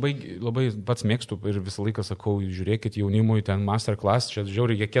 aš labai pats mėgstu ir visą laiką sakau, žiūrėkit jaunimui ten masterclass, čia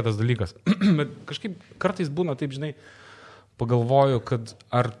žiauriai kietas dalykas. Bet kažkaip kartais būna taip, žinai, pagalvoju, kad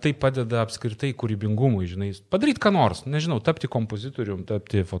ar tai padeda apskritai kūrybingumui, žinai, padaryti ką nors, nežinau, tapti kompozitorium,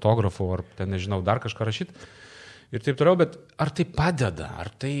 tapti fotografu, ar ten, nežinau, dar kažką rašyti. Ir taip toliau, bet ar tai padeda,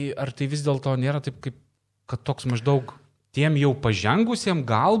 ar tai vis dėlto nėra taip, kaip, kad toks maždaug tiem jau pažengusiem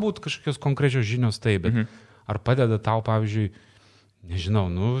galbūt kažkokios konkrečios žinios taip, bet ar padeda tau, pavyzdžiui, nežinau,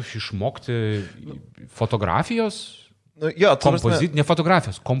 išmokti fotografijos? Ne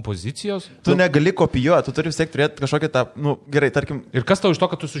fotografijos, kompozicijos. Tu negali kopijuoti, tu turi vis tiek turėti kažkokią tą, gerai, tarkim. Ir kas tau iš to,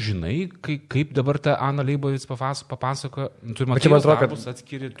 kad tu sužinai, kaip dabar ta Ana Leibovitz papasakoja, tu matai, kad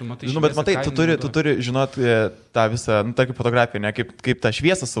atskiri, tu matai. Bet matai, tu turi žinoti tą visą, tarkim, fotografiją, ne, kaip tą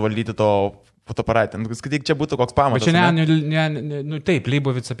šviesą suvaldyti to fotoaparatė. Skaityk, čia būtų koks pamatas. Bet čia taip,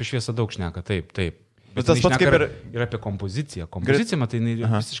 Leibovitz apie šviesą daug šneka, taip. Bet tas pats kaip ir apie kompoziciją. Kompozicija, matai,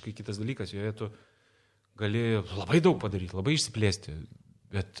 visiškai kitas dalykas, joje tu gali labai daug padaryti, labai išsiplėsti.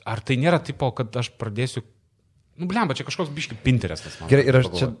 Bet ar tai nėra tipo, kad aš pradėsiu... Blemba, čia kažkoks biški Pinterestas. Gerai, ir aš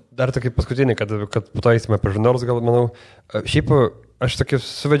čia dar tokį paskutinį, kad po to eisime apie žurnalus, gal manau. Šiaip aš tokį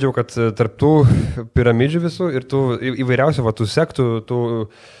suvedžiau, kad tarp tų piramidžių visų ir tų įvairiausių tų sektų,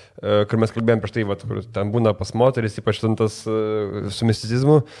 kur mes kalbėjom prieš tai, kur ten būna pas moteris, ypač tas su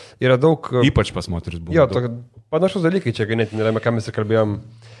misticizmu, yra daug... Ypač pas moteris būna. Jo, panašus dalykai čia ganėtinai yra, ką mes ir kalbėjom,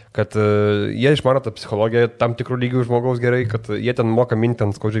 kad jie išmano tą psichologiją tam tikrų lygių žmogaus gerai, kad jie ten moka minti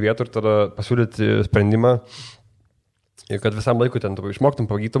ant skaudžių vietų ir tada pasiūlyti sprendimą. Ir kad visam laikui ten išmoktum,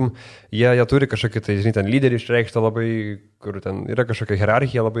 pagytum, jie turi kažkokį, tai, žinai, ten lyderį išreikštą labai, kur ten yra kažkokia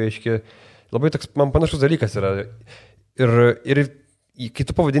hierarchija labai aiški. Labai toks, man panašus dalykas yra. Ir kai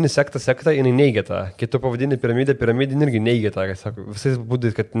tu pavadini sektą, jinai neigia tą. Kai tu pavadini piramidin irgi neigia tą, sako, visais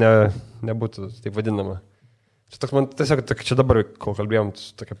būdais, kad nebūtų taip vadinama. Čia toks man tiesiog, čia dabar, kol kalbėjom,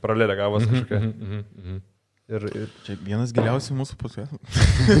 tokia paralelė gavos kažkokia. Ir... Čia vienas giliausių mūsų pusių.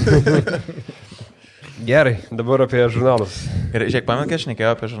 Gerai, dabar apie žurnalus. Ir žiūrėk, pamenu, kai aš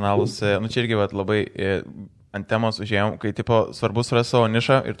šnekėjau apie žurnalus, čia irgi labai ant temos užėjom, kai tipo svarbu surasti savo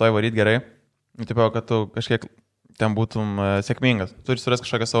nišą ir to įvaryti gerai, tipo, kad tu kažkiek ten būtum sėkmingas. Turi surasti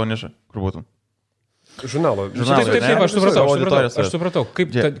kažkokią savo nišą, kur būtum. Žurnalo. Taip, aš supratau,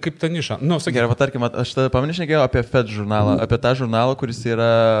 kaip ta niša. Gerai, tarkim, aš tada pamenu šnekėjau apie FED žurnalą, apie tą žurnalą, kuris yra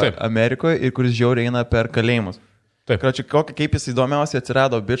Amerikoje ir kuris žiauriai eina per kalėjimus. Taip. Kaip jis įdomiausiai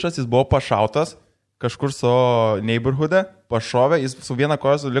atsirado bičas, jis buvo pašautas kažkur savo neighborhoode, pašovė, jis su viena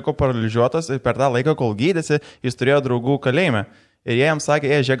koja liko paralyžiuotas ir per tą laiką, kol gydėsi, jis turėjo draugų kalėjime. Ir jie jam sakė,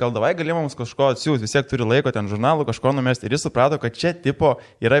 žiūrėk, gal davai gali mums kažko atsiųsti, vis tiek turi laiko ten žurnalų, kažko numesti. Ir jis suprato, kad čia tipo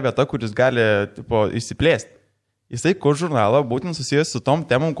yra vieta, kuris gali tipo išsiplėsti. Jisai kur žurnalą būtent susijęs su tom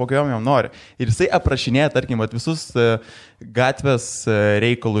temom, kokiom jam nori. Ir jisai aprašinėja, tarkim, visus gatvės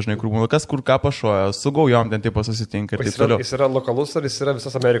reikalus, žinai, kur būna, kas kur ką pašoja, su gaujom ten tipo susitinka ir taip toliau. Jis yra lokalus ar jis yra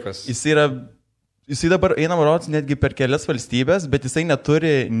visos Amerikos? Jisai dabar eina rodots netgi per kelias valstybės, bet jisai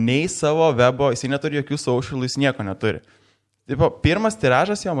neturi nei savo webo, jisai neturi jokių socialų, jis nieko neturi. Taip, pirmas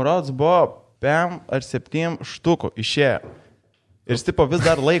tiražas jam rodots buvo 5 ar 7 štukų išėjo. Ir jis tipo vis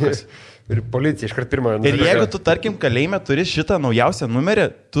dar laikosi. Ir policija iškart pirmą. Ir jeigu tu, tarkim, kalėjime turi šitą naujausią numerį,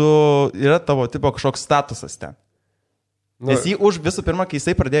 tu yra tavo tipo kažkoks statusas ten. Nes jį visų pirma, kai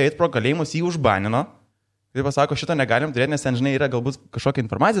jisai pradėjo eiti pro kalėjimus, jį užbanino. Ir pasako, šito negalim turėti, nes ten, žinai, yra galbūt kažkokia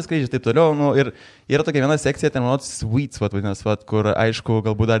informacija skleidžia ir taip toliau. Ir yra tokia viena sekcija, ten, manau, sweets, kur, aišku,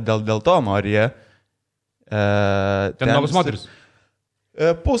 galbūt dar dėl to nori jie. Ten nuogos moteris?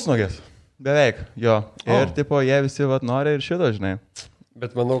 Pusnuogės. Beveik, jo. Ir, tipo, jie visi nori ir šito, žinai.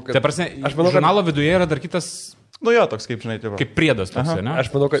 Bet manau, kad... Tai prasme, žurnalo viduje yra dar kitas... Toks, kaip, žinai, tipo. Kaip priedas toks, ne? Aš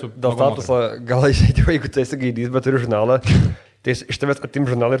manau, kad dėl statuso gal išeiti, jeigu tu esi gaidys, bet turi žurnalą. Tai iš tavęs atim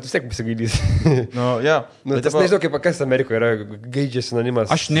žurnalą ir tu siek pasigaidys. Bet aš nežinau, kaip kas Amerikoje yra gaidžias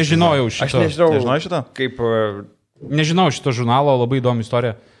sinonimas. Aš nežinojau šito. Aš nežinau šito. Kaip... Nežinau šito žurnalo, labai įdomi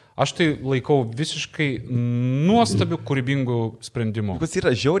istorija. Aš tai laikau visiškai nuostabiu, kūrybingu sprendimu. Kas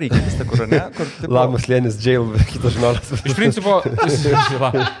yra žiauriai keista, kur ne? Lamus Lėnis jail, kitas žurnalas. Iš principo,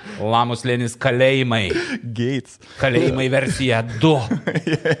 Lamus Lėnis kalėjimai. Gates. Kalėjimai versija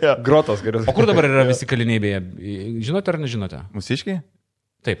 2. Grotos geriau. O kur dabar yra visi kaliniai beje? Žinote ar nežinote? Mūsiškiai?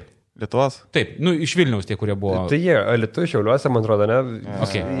 Taip. Lietuvos? Taip, iš Vilniaus tie, kurie buvo. Tai jie, Lietuvos Šiauliuose, man atrodo, ne?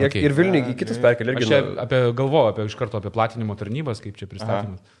 Okay. Ir Vilniui į kitus perkelį. Aš čia galvoju iš karto apie platinimo tarnybas, kaip čia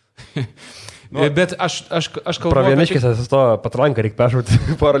pristatymas. Bet aš kalbu... Pravieniškis esi to patranką, reikia peršauti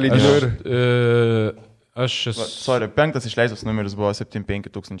porą lydinių ir... Aš esu... Sorry, 5 išleistas numeris buvo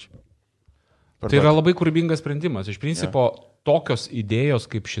 75 000. Tai yra labai kūrybingas sprendimas. Iš principo, tokios idėjos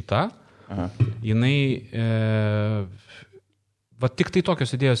kaip šita, jinai... tik tai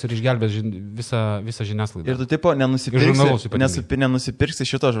tokios idėjos ir išgelbės visą žiniasklaidą. Ir tu tipo nenusipirksi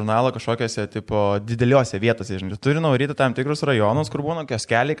šito žurnalo kažkokiose tipo dideliuose vietose. Žinai. Turi nuvaryti tam tikrus rajonus, kur būna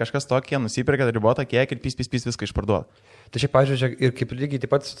kioskeliai, kažkas tokie, nusipirka ribotą kiekį ir pys viską išparduoda. Tai čia, pažiūrėjau, ir kaip lygiai taip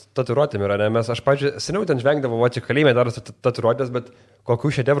pat tatuiruotėm yra, ne? Aš, pažiūrėjau, seniau ten žvengdavau, čia kalėjime darosi tatuiruotės, bet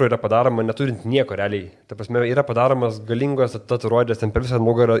kokių šedevrų yra padaroma, neturint nieko realiai. Ta prasme, yra padaromas galingos tatuiruotės, ten per visą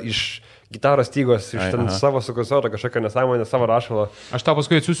nugarą iš gitaros stygos, iš ten savo sukursuoto kažkokią nesąmonę, savo rašalą. Aš tau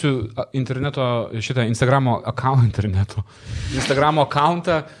paskui atsiųsiu Instagramo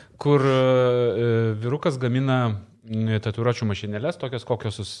accountą, kur vyrukas gamina tatuiruočių mašinėlės, tokios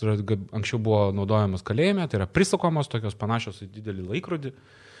kokios anksčiau buvo naudojamos kalėjime, tai yra prisukamos, tokios panašios į didelį laikrodį.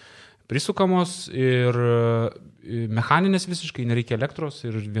 prisukamos ir mechaninės visiškai, nereikia elektros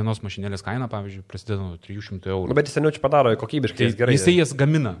ir vienos mašinėlės kaina, pavyzdžiui, prasideda nuo 300 eurų. Bet jis seniau čia padaro kokybiškai, gerai. Jisai jas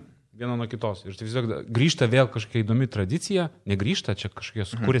gamina viena nuo kitos ir tai vis grįžta vėl kažkokia įdomi tradicija, negrįžta, čia kažkokia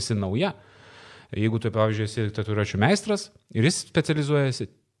sukūrėsi nauja. Jeigu tu, pavyzdžiui, esi tatuiruočių meistras ir jis specializuojasi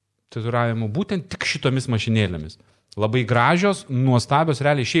tatuiravimu būtent tik šitomis mašinėlėmis. Labai gražios, nuostabios,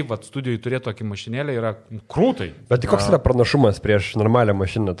 realiai šiaip studijoje turėti tokį mašinėlę yra krūtai. Bet koks yra pranašumas prieš normalią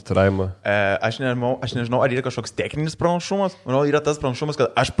mašiną tatuiravimą? Aš nežinau, ar yra kažkoks techninis pranašumas. Manau, yra tas pranašumas,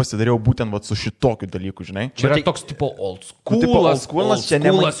 kad aš pasidariau būtent su šitokiu dalyku, žinai. Čia yra toks tipo old schoolas, čia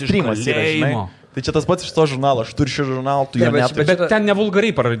ne mainstreamas yra, žinai. Tai čia tas pats iš to žurnalo, aš turiu šį žurnalą, tu jo neturi. Bet ten ne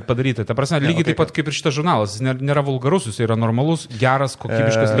vulgariai padaryta, ta prasme, lygiai taip pat kaip ir šitas žurnalas, jis nėra vulgarus, jis yra normalus, geras,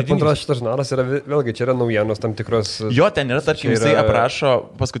 kokybiškas leidinys. Man atrodo, šitas žurnalas yra, vėlgi, čia yra naujienos tam tikros. Jo, ten yra, tarkim, jisai aprašo,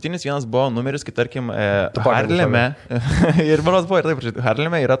 paskutinis vienas buvo numeris, kai, tarkim, Harleme, ir manos buvo ir taip,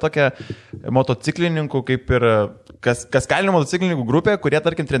 Harleme yra tokia motociklininkų, kaip ir kaskalinių motociklininkų grupė, kurie,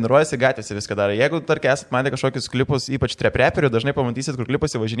 tarkim, treniruojasi gatvėse viską daro. Jeigu, tarkim, esat matę kažkokius klipus, ypač trep-reperių, dažnai pamatysit, kur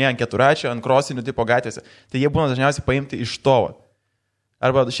klipuose važinėja ant keturačio, ant krosinių tipo gatvėse. Tai jie būna dažniausiai paimti iš to.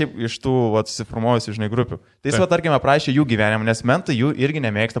 Arba šiaip iš tų susiformuojusių, žinai, grupių. Tai jis, tarkim, aprašė jų gyvenimą, nes mentai jų irgi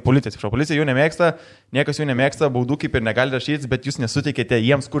nemėgsta, policija jų nemėgsta, niekas jų nemėgsta, baudų kaip ir negali rašyti, bet jūs nesuteikėte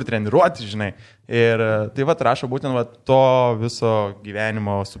jiems kur treniruoti, žinai. Ir tai rašo būtent to viso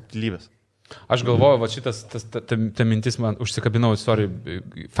gyvenimo subtilybės. Aš galvoju, ta mintis man užsikabinau, sorry,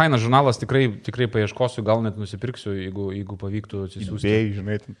 fainas žurnalas, tikrai paieškosiu, gal net nusipirksiu, jeigu pavyktų atsisiųsti. Įbėjai,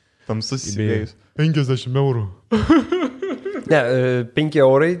 žinai, tamsus įbėjus. 50 eurų. Ne, 5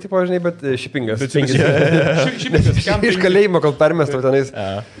 eurai, tipo, žinai, bet šipingas. Iš kalėjimo, kol permestau tenais.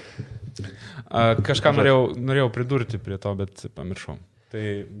 Kažką norėjau pridurti prie to, bet pamiršau. Tai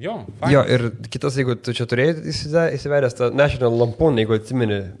jo, fainas. Jo, ir kitas, jeigu tu čia turėjai įsivedęs tą National Lampoon, jeigu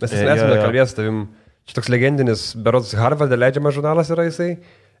atsimeni, mes esame kalbėjęs tavim, čia toks legendinis, berods Harvardą leidžiamas žurnalas yra jisai,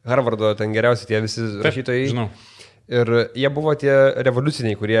 Harvardo ten geriausi tie visi rašytojai. Žinau. Ir jie buvo tie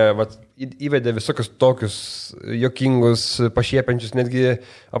revoliuciniai, kurie įvedė visokius tokius jokingus, pašiepiančius, netgi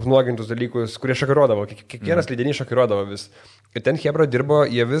apnuogintus dalykus, kurie šokiruodavo, kiekvienas leidinys šokiruodavo vis. Ir ten Hebra dirbo,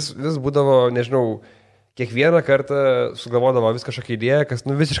 jie vis būdavo, nežinau, kiekvieną kartą sugalvodavo vis kažkokią idėją, kas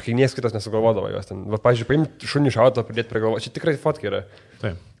visiškai nieks kitas nesugalvodavo jos ten. Pavyzdžiui, paimti šunį šautą, pridėti prie galvo. Čia tikrai fotkai yra.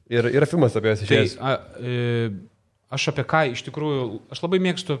 Taip. Ir yra filmas apie jas išėjęs. Aš apie ką, iš tikrųjų, aš labai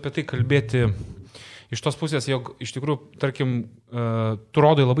mėgstu apie tai kalbėti iš tos pusės, jog iš tikrųjų, tarkim, tu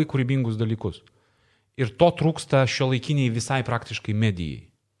rodai labai kūrybingus dalykus. Ir to trūksta šiuolaikiniai visai praktiškai medijai.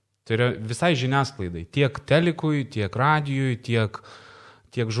 Tai yra visai žiniasklaidai. Tiek telikui, tiek radijui,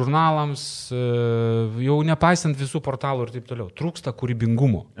 tiek žurnalams, jau nepaisant visų portalų ir taip toliau. Trūksta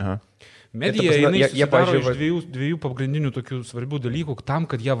kūrybingumo. Aha. Medija, jinai susidaro iš dviejų pagrindinių tokių svarbių dalykų tam,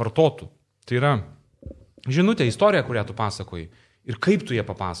 kad jie vartotų. Tai yra žinutė, istorija, kurią tu pasakoji ir kaip tu ją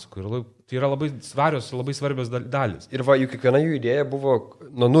papasakoji. Tai yra labai svarbios dalis. Ir jų kiekviena jų idėja buvo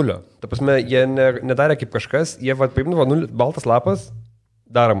nuo nulio. Ta prasme, jie nedarė kaip kažkas, jie paimdavo baltas lapas,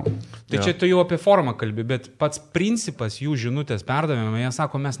 darom. Tai čia tu jau apie formą kalbi, bet pats principas jų žinutės perdavimo, jie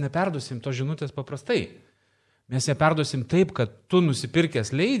sako, mes neperduosim to žinutės paprastai. Mes ją perduosim taip, kad tu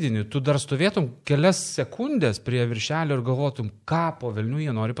nusipirkęs leidinį, tu dar stovėtum kelias sekundės prie viršelio ir galvotum, ką po velnių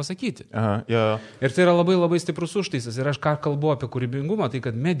jie nori pasakyti. Aha, ja. Ir tai yra labai labai stiprus užtaisas. Ir aš ką kalbu apie kūrybingumą, tai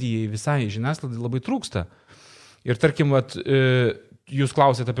kad medijai visai žiniasklaidai labai trūksta. Ir tarkim, jūs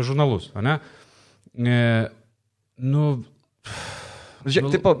klausėte apie žurnalus, ne?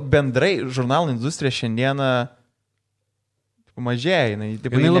 Žiūrėk, tipo, bendrai žurnalų industrija šiandieną mažėja.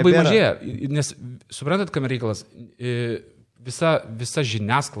 Jinai labai mažėja, nes suprantat, kam reikalas, visa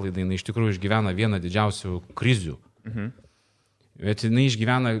žiniasklaida jinai iš tikrųjų išgyvena vieną didžiausių krizių. Bet jinai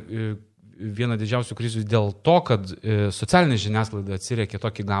išgyvena vieną didžiausių krizių dėl to, kad socialinė žiniasklaida atsiriekė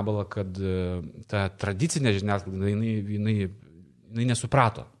tokį gabalą, kad ta tradicinė žiniasklaida jinai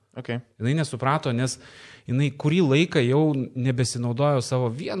nesuprato. Okay. Jinai nesuprato, nes jinai kurį laiką jau nebesinaudojo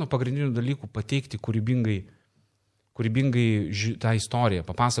savo vienu pagrindiniu dalyku pateikti kūrybingai tą istoriją,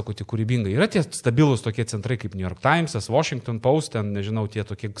 papasakoti kūrybingai. Yra tie stabilus tokie centrai kaip New York Times'as, Washington Post, ten, nežinau, tie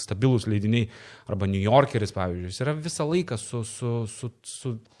tokie stabilus leidiniai, arba New Yorkeris, pavyzdžiui. Jis yra visą laiką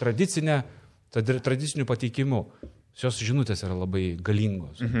su tradiciniu pateikimu. Šios žinutės yra labai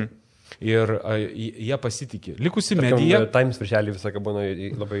galingos. Ir jie pasitikė. Likusi medija... Times viršelį visą būna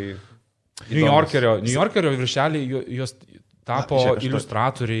labai... New Yorkerio viršelį jos tapo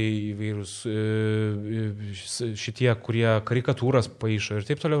iliustratoriai įvairūs šitie, kurie karikatūras paišo ir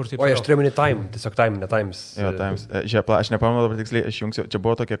taip toliau. O, aš turiu minį Time, tiesiog Time, ne Times. Jo, Times. Žiūrėk, aš nepamenu dabar tiksliai, aš jungsiu, čia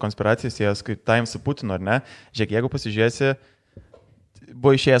buvo tokia konspiracija, siejas, kai Times su Putinu, ar ne? Žiūrėk, jeigu pasižiūrėsi,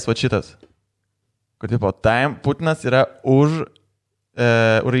 buvo išėjęs va šitas. Kur, tipo, Time Putinas yra už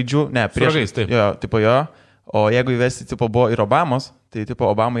raidžių, ne, prieš. Suragais, taip. Jo, tipo jo. O jeigu įvesti, tipo, buvo ir Obamos, tai, tipo,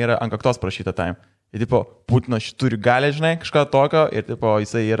 Obama yra ant kaktos prašyta Time. Ir, tipo, Putinas turi galę, žinai, kažką tokio ir, tipo,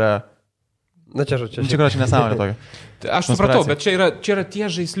 jisai yra... Na, čia nesąmonė tokia. Aš supratau, bet čia yra tie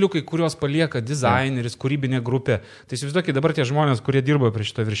žaisliukai, kuriuos palieka dizaineris, kūrybinė grupė. Tai įsivaizduokit, dabar tie žmonės, kurie dirbo prie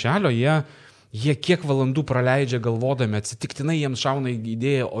šito viršelio, jie kiek valandų praleidžia galvodami, atsitiktinai jiems šauna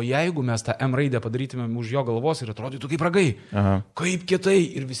idėja, o jeigu mes tą M raidę padarytumėm už jo galvos ir atrodytų kaip ragai, kaip kietai,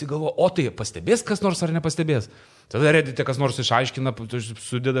 ir visi galvo, o tai pastebės kas nors ar nepastebės. Tada Reddite kas nors išaiškina,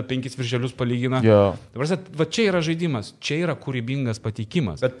 sudeda 5 viršelius, palygina. Dabar, va čia yra žaidimas, čia yra kūrybingas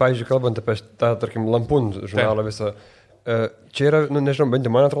pateikimas. Bet, pavyzdžiui, kalbant apie tą, tarkim, Lampun žurnalą visą, čia yra, nu, nežinau,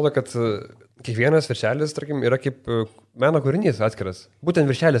 bent man atrodo, kad kiekvienas viršelis, tarkim, yra kaip meno kūrinys atskiras. Būtent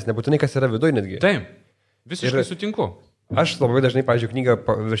viršelis, nebūtinai kas yra viduje netgi. Taip, visiškai sutinku. Aš labai dažnai, pavyzdžiui, knygą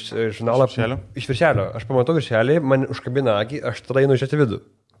žurnalą iš viršelio. Aš pamatau viršelį, man užkabina akį, aš tada einu žiūrėti vidų.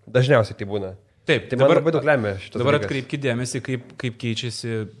 Dažniausiai tai būna. Taip, tai man labai daug lemia šitas. Dabar atkreipkite dėmesį, kaip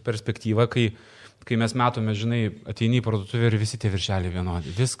keičiasi perspektyva, kai mes matome, žinai, ateini į parduotuvę ir visi tie viršeliai vienodi.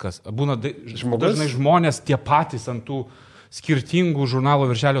 Viskas. Būna dažnai žmonės tie patys ant tų skirtingų žurnalo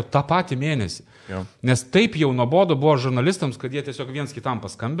viršelio tą patį mėnesį. Jo. Nes taip jau nuobodu buvo žurnalistams, kad jie tiesiog viens kitam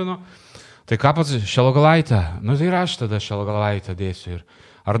paskambino. Tai ką pats Šelogalaitė? Nu tai ir aš tada Šelogalaitę dėsiu.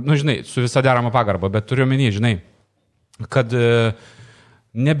 Ar, nu žinai, su visa derama pagarba, bet turiu omeny, žinai, kad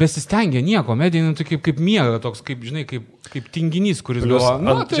nebesistengia nieko, medijai tai kaip miega, toks kaip, žinai, kaip tinginys, kuris galvoja,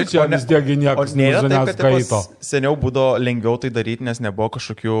 nu, tai čia vis dėgi niekas neskaito. Seniau būdavo lengviau tai daryti, nes nebuvo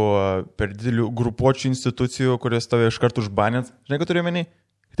kažkokių per didelių grupuočių institucijų, kurios tave iš karto užbanėt. Žinai, ką turiu menį?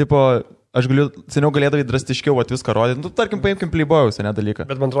 Tipo, seniau galėdavai drastiškiau viską rodyti. Nu, tarkim, paimkim Playboy'us, ne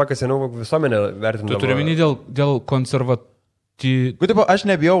dalyką. Bet man atrodo, kad seniau visuomenė vertindavo. Tu turi menį dėl konservatyvių. Tipo, aš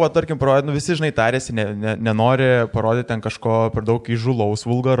nebijau, tarkim, parodyti, visi, žinai, tarėsi, nenori parodyti ten kažko per daug įžulaus,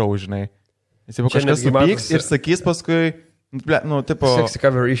 vulgaraus, žinai. Jis jau kažkas supyks ir sakys paskui, nu, tipo... Sexy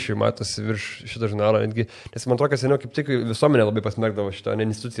cover issue matosi virš šito žurnalo, netgi, nes man atrodo, kad seniau kaip tik visuomenė labai pasmerkdavo šito, ne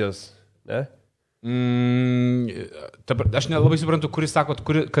institucijos, ne? Aš nelabai suprantu, kuris sakot,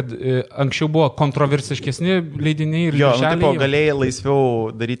 kad anksčiau buvo kontroversiškesni leidiniai ir viršeliai. Jo, nu, tipo, galėjai laisviau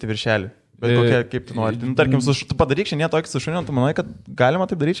daryti viršelį. Bet kokia, kaip tu nori. Nu, tarkim, tu padaryk šiandien tokį su šuniu, tu manai, kad galima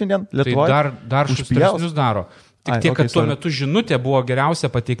taip daryti šiandien Lietuvoje? Tai dar šustresnius daro. Tik tiek, kad tuo metu žinutė buvo geriausia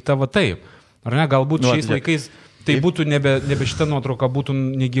pateikta va taip. Ar ne, galbūt šiais laikais tai būtų nebe šita nuotrauka, būtų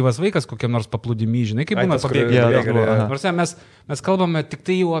negyvas vaikas kokiam nors paplūdimy, žinai, kaip būna pabėgėliai. Mes kalbame tik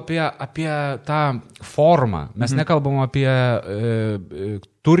tai jau apie tą formą. Mes nekalbam apie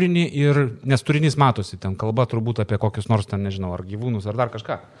turinį nes turinys matosi, ten kalba turbūt apie kokius nors ten, nežinau, ar gyvūnus, ar dar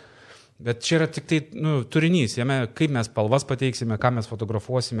kažką. Bet čia yra tik tai turinys, jame kaip mes spalvas pateiksime, ką mes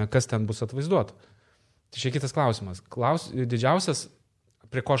fotografuosime, kas ten bus atvaizduota. Tai čia kitas klausimas. Didžiausias,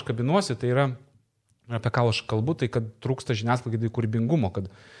 prie ko aš kabinuosi, tai yra, apie ką aš kalbu, tai kad trūksta žiniasklaidai kūrybingumo, kad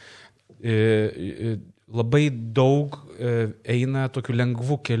labai daug eina tokiu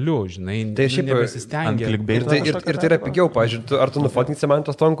lengvu keliu, žinai, tai nebesistengia. Ir tai yra pigiau, pažiūrėjau, ar tu nufotinsi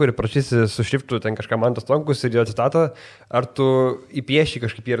Mantos Tonkų ir prašysi su šriftu ten kažką Mantos Tonkus ir jo citatą, ar tu įpieši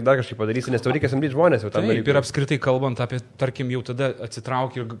kažkaip ir dar kažkaip padarysi, nes tau reikia samdyti žmonės jau tam dalykui. Taip, ir apskritai kalbant apie, tarkim, jau tada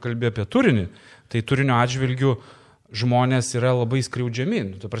atsitrauki ir kalbė apie turinį, tai turinio atžvilgių žmonės yra labai skriaudžiami.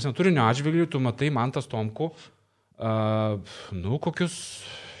 Tu prasme, turinio atžvilgių tu matai Mantas Tomkų, kokius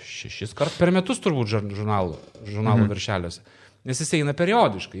 6 kart per metus turbūt žurnalo viršeliuose. Nes jis eina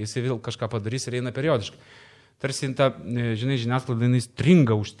periodiškai, jis vėl kažką padarys ir eina periodiškai. Tarsi, žinai,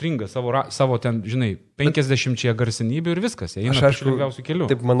 žiniasklaida užstringa savo ten, žinai, 50 garsenybių ir viskas. Jie eina pačiu lengviausiu keliu.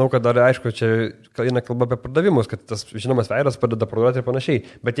 Taip, manau, kad dar aišku, čia eina kalba apie pardavimus, kad tas žinomas veidas padeda parduoti ir panašiai.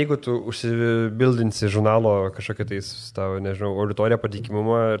 Bet jeigu tu užsibildinsi žurnalo kažkokią tais, tavo, nežinau, auditoriją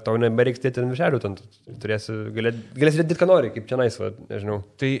patikimumą ir tau nebereiks dėti ant viršelių, ten galėsi dėti, ką nori, kaip čia nais, nežinau.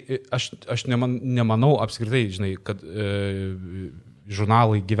 Tai aš nemanau apskritai, žinai, kad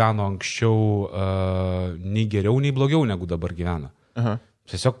žurnalai gyveno anksčiau nei geriau, nei blogiau negu dabar gyvena. Aha.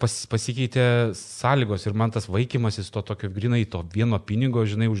 Tiesiog pasikeitė sąlygos ir man tas vaikymasis to tokio grinai, to vieno pinigo,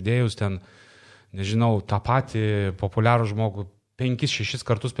 žinai, uždėjus ten, nežinau, tą patį populiarų žmogų 5-6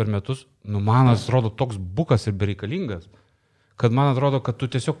 kartus per metus, man atrodo toks bukas ir bereikalingas, kad man atrodo, kad tu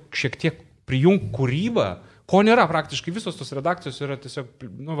tiesiog šiek tiek prijung kūrybą, ko nėra praktiškai, visos tos redakcijos yra tiesiog,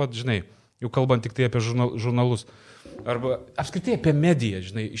 žinai, jau kalbant tik tai apie žurnalus. Arba apskritai apie mediją,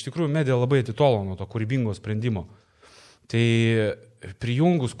 žinai, iš tikrųjų medija labai atitolo nuo to kūrybingo sprendimo. Tai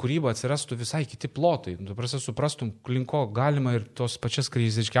prijungus kūrybą atsirastų visai kiti plotai. Tu prasme suprastum, linko galima ir tos pačias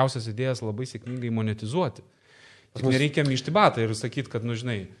kriziškiausias idėjas labai sėkmingai monetizuoti. Nereikia myšti batą ir sakyti, kad, nu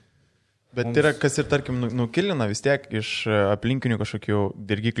žinai. Bet yra, kas ir, tarkim, nukilina vis tiek iš aplinkinių kažkokių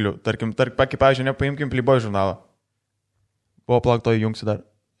dirgiklių. Tarkim, pavyzdžiui, nepaimkim Playboy žurnalą. Buvo plakto įjungsiu dar.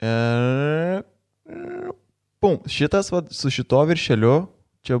 Pum, šitas su šito viršeliu,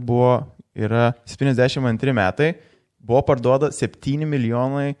 čia yra 72 metai, buvo parduoda 7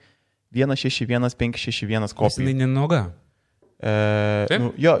 milijonai 161,561 kopijų. Jis nenoga.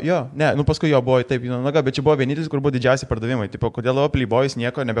 Paskui jo buvo taip, bet čia buvo vienintelis, kur buvo didžiausi pardavimai. Tipo, kodėl Playboy's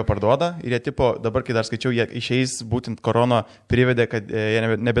nieko nebeparduoda ir jie, tipo, dabar, kai dar skaičiau, jie išeis, būtent korona privedė, kad jie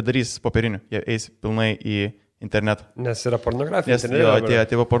nebedarys popierinių, jie eis pilnai į internetą. Nes yra pornografija. Nes jo,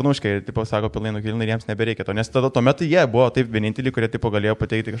 atėjo pornuškai ir, tipo, sako, pilnai nukilina ir jiems nebereikia to. Nes tada tuo metu jie buvo taip vieninteliai, kurie, tipo, galėjo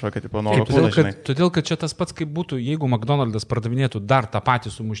pateikti kažkokią, tipo, nuogo kūną, žinai. Todėl, kad čia tas pats, kaip būtų, jeigu McDonald's pardavinėtų dar tą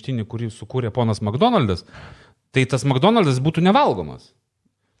patį sumuštinį, kurį sukūrė ponas McDonald's, tai tas McDonald's būtų nevalgomas.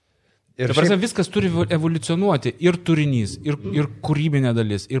 Ir viskas turi evoliucionuoti. Ir turinys, ir kūrybinė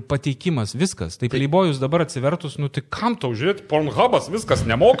dalis, ir pateikimas, viskas. Tai Playboy'us dabar atsivertus, nu tai kam tau žiūrėti, Pornhubas, viskas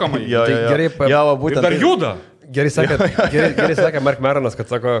nemokamai. Ir dar juda. Gerai sakė Mark Maronas, kad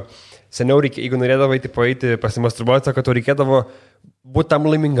sako, seniau jeigu norėdavai eiti pasimasturbuoti, sako, tau reikėdavo būti tam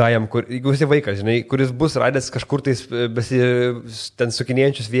laimingajam, jeigu esi vaikas, žinai, kuris bus radęs kažkur tais ten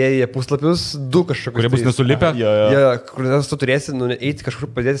sukinėjančius vėjai puslapius, du kažkokius. Kurie bus nesulipę? Kur tu turėsi eiti kažkur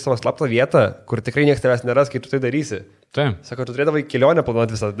padėti savo slaptą vietą, kur tikrai niekas tavęs neras, kai tu tai darysi. Taip. Sako, tu turėdavai kelionę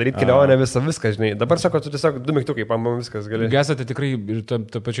planuoti visą, daryti kelionę viską, žinai. Dabar sako, tu tiesiog 2 mygtukai, viskas gali. Esate tikrai ir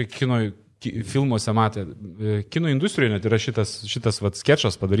ta pačia filmuose matė. Kino industrijoje net yra šitas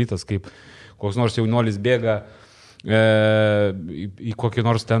skečas padarytas, kaip koks nors jaunuolis bėga į kokį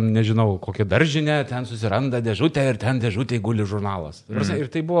nors ten, nežinau, kokią daržinę, ten susiranda dėžutę ir ten dėžutėje guli žurnalas. Ir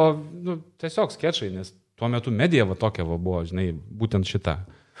tai buvo tiesiog skečai, nes tuo metu medija tokia buvo, žinai, būtent šita.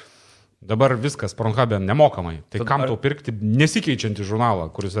 Dabar viskas Pornhub'e nemokamai. Tai kam tau pirkti nesikeičiantį žurnalą,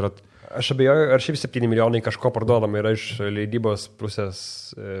 kuris yra... Aš abejoju, ar šiaip 7 milijonai kažko parduodama yra iš leidybos pusės.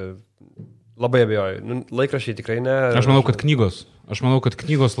 Labai abejoju. Laikraščiai tikrai ne. Aš manau, kad knygos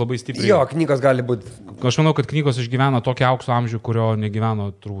labai stipriai. Jo, knygos gali būti. Aš manau, kad knygos išgyvena tokį aukso amžių, kurio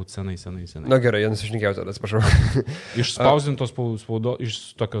negyveno turbūt senai. Na gerai, Janis išnikėjau tada, atsiprašau. Iš spausdintos spaudos, iš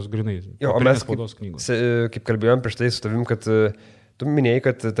tokios grinai. Jo, o mes kaip kalbėjom prieš tai su tavim, kad tu minėjai,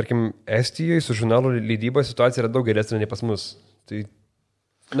 kad, tarkim, Estijoje su žurnalų leidyba situacija yra daug geresnė nei pas mus. Tai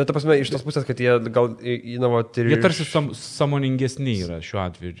na, ta prasme, iš tos pusės, kad jie gal inovatyvi. Jie tarsi sąmoningesni yra šiuo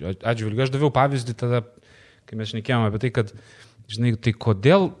atžvilgiu. Aš daviau pavyzdį tada, kai mes šnekėjome apie tai, kad, žinai, tai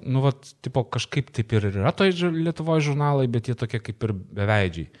kodėl, kažkaip taip ir yra toje Lietuvoje žurnalai, bet jie tokie kaip ir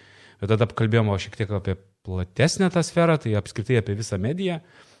beveidžiai. Bet tada kalbėjome šiek tiek apie platesnę tą sferą, tai apskritai apie visą mediją.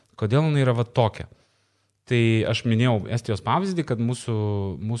 Kodėl jinai yra tokia? Tai aš minėjau Estijos pavyzdį, kad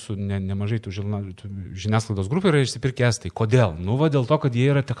mūsų nemažai tų žiniasklaidos grupų yra išsipirkę estai. Kodėl? Dėl to, kad jie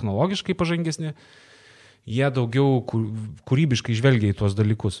yra technologiškai pažangesni, jie daugiau kūrybiškai žvelgia į tuos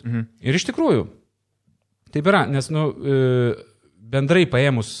dalykus. Mhm. Ir iš tikrųjų, taip yra, nes bendrai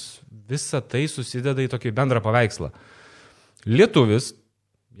paėmus visą tai susideda į tokį bendrą paveikslą. Lietuvis,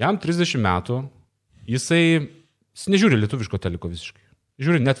 jam 30 metų, jis nežiūri lietuviško teliko visiškai.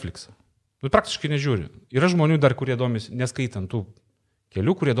 Žiūri Netflixą. Praktiškai nežiūri. Yra žmonių dar, kurie domisi, neskaitant tų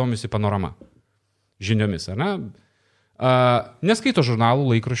kelių, kurie domisi Panorama žiniomis, ar ne? Neskaito žurnalų,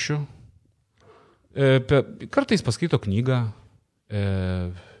 laikraščių, kartais paskaito knygą,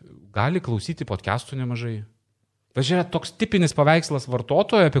 gali klausyti podcastų nemažai. Pažiūrėk, toks tipinis paveikslas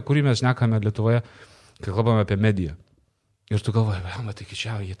vartotojo, apie kurį mes šnekame Lietuvoje, kai kalbame apie mediją. Ir tu galvoji,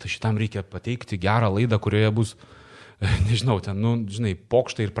 tai šitam reikia pateikti gerą laidą, kurioje bus, nežinau, ten, žinai,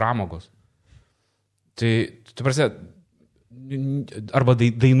 pokštai ir pramogos. Tai prasme, arba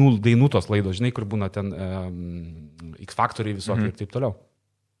dainų tos laidos, žinai, kur būna ten X faktoriai visokie ir taip toliau.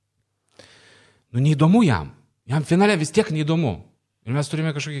 Neįdomu jam. Jam finale vis tiek neįdomu. Ir mes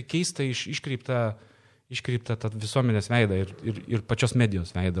turime kažkokį keistą iškreiptą tą visuomenės veidą ir pačios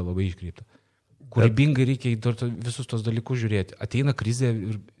medijos veidą labai iškreiptą. Kūrybingai reikia visus tos dalykus žiūrėti. Ateina krizė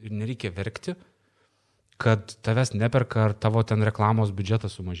ir nereikia verkti, kad tavęs neperka ar tavo ten reklamos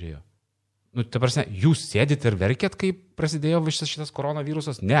biudžetas sumažėjo. Ta prasme, jūs sėdite ir verkėt, kai prasidėjo šitas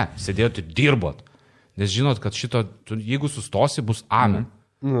koronavirusas? Ne, sėdėjot ir dirbot. Nes žinot, kad jeigu sustosi, bus amen.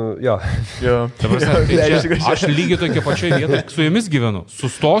 Jo. Ta prasme, aš lygiai tokia pačioje vietoje su jumis gyvenu.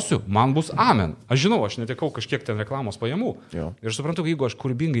 Sustosiu, man bus amen. Aš žinau, aš netekau kažkiek ten reklamos pajamų. Jo. Ir suprantu, jeigu aš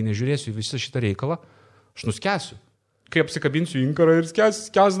kūrybingai nežiūrėsiu visą šitą reikalą, aš nuskęsiu. Kai apsikabinsiu inkarą ir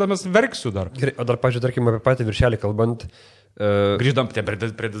skęsdamas verksiu dar. Gerai, o dar, pažiūrėjau, tarkim, apie patį viršelį kalbant, Grįždam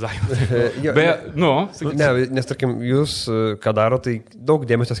prie dizaino. Beje, sakysim. nes tarkim, jūs, ką daro, tai daug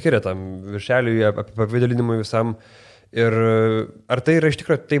dėmesio skiria tam viršeliui, apipavydalinimui visam. Ir ar tai yra iš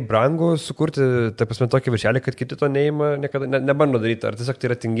tikrųjų taip brangu sukurti, taip pasme, tokį viršelį, kad kiti to neima, niekada nebando daryti, ar tiesiog tai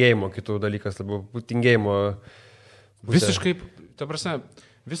yra tingėjimo kitų dalykas, labiau tingėjimo. Visiškai, ta prasme,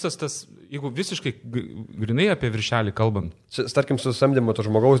 visas tas, jeigu visiškai grinai apie viršelį kalbant. Tarkim, su samdymu to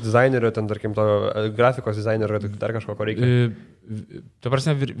žmogaus dizainerio, ten, tarkim, to grafikos dizainerio, dar kažko reikia. Ta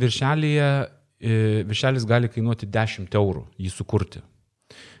prasme, viršelis gali kainuoti 10 eurų jį sukurti.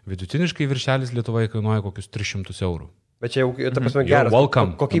 Vidutiniškai viršelis Lietuvoje kainuoja kokius 300 eurų. Bet čia jau, ta prasme, geras.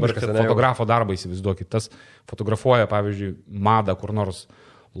 Welcome. Kokybiškas. Fotografo darbą įsivaizduokit. Tas fotografuoja, pavyzdžiui, madą kur nors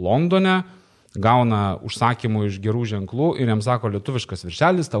Londone, gauna užsakymų iš gerų ženklų ir jam sako, lietuviškas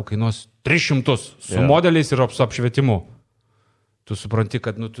viršelis tau kainuos 300 su modeliais ir su apšvietimu. Tu supranti,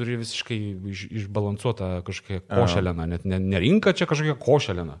 kad turi visiškai išbalansuotą kažkokią košeleną, net ne rinką, čia kažkokią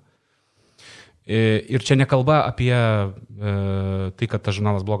košeleną. Ir čia nekalba apie tai, kad tas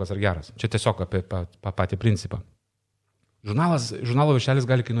žurnalas blogas ar geras. Čia tiesiog apie patį principą. Žurnalo viršelis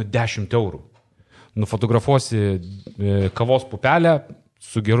gali kainuoti 10 eurų. Nufotografuosi kavos pupelę,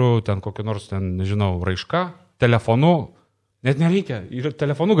 su geru ten kokiu nors, ten, nežinau, raiška, telefonu, net nereikia, ir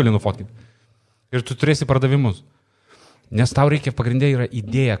telefonu gali nufotkinti. Ir tu turėsi pardavimus. Nes tau reikia pagrindė yra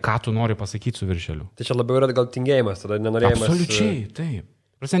idėja, ką tu nori pasakyti su viršeliu. Tai čia labiau yra gal tingėjimas, tada nenorėjimas. Absoliučiai, taip.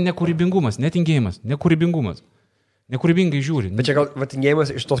 Prasme, nekūrybingumas, netingėjimas, nekūrybingumas. Nekūrybingai žiūri. Bet čia gal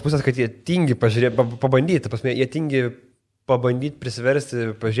tingėjimas iš tos pusės, kad jie tingi pabandyti, prasme, jie tingi pabandyti prisiversti,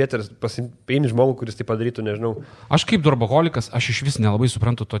 pažiūrėti ir paimti žmogų, kuris tai padarytų, nežinau. Aš kaip darbaholikas, aš iš vis nelabai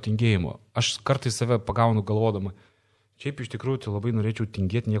suprantu to tingėjimo. Aš kartais save pagaunu galvodama, šiaip iš tikrųjų tai labai norėčiau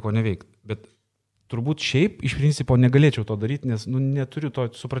tingėti, nieko neveikti. Bet turbūt šiaip iš principo negalėčiau to daryti, nes neturiu to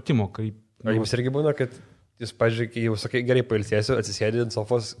supratimo. Kaip, Ar jums irgi būna, kad jūs, pažiūrėk, jau sakai, gerai pailsėsiu, atsisėdė ant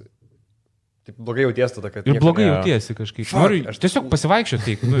sofos, taip blogai jautiesi tada, kad... Ir blogai jautiesi kažkaip. Noriu tiesiog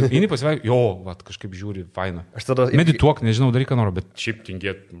pasivaikščioti, eini pasivaikščioti, kažkaip žiūri, faina. Aš tada... Medituok, nežinau, daryk ką noriu, bet šiaip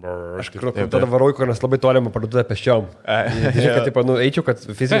tingėti. Aš tada varau, kur nes labai tolimą parduotuvę peščiom. Žiūrėk, kad eičiau, kad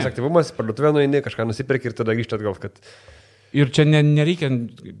fizinis aktyvumas, parduotuvė nueini, kažką nusipirki ir tada grįžti atgal, kad... Ir čia nereikia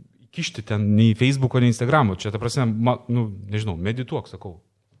kišti ten nei Facebooko, nei Instagramo. Čia, ta prasme, nežinau, medituok, sakau.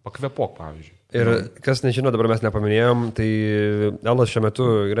 Pakvepok, pavyzdžiui. Ir kas nežino, dabar mes nepaminėjom, tai Elas šiuo metu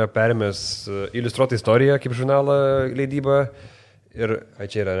yra perėmęs Iliustruotą istoriją kaip žurnalą leidybą. Ir,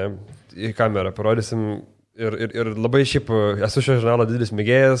 čia yra, ne, į kamerą parodysim. Ir labai šiaip esu šio žurnalo didelis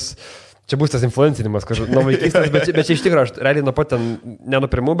mėgėjas. Čia bus tas influencinimas, nuo vaikystės, bet čia iš tikrųjų aš realiai nuo pat ten,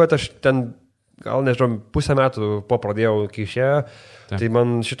 nenuprimų, bet aš ten gal, nežinau, pusę metų po pradėjau kišę. Tai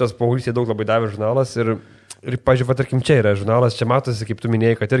man šitas paauglystėje daug labai davė žurnalas ir pažiūrėjau, tarkim, čia yra žurnalas, čia matosi, kaip tu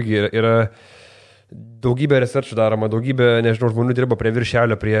minėjai, kad irgi yra daugybė researchų daroma, daugybė, nežinau, žmonių dirba prie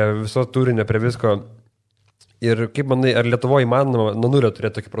viršelio, prie viso turinio, prie visko. Ir kaip manai, ar Lietuvoje įmanoma nuo nulio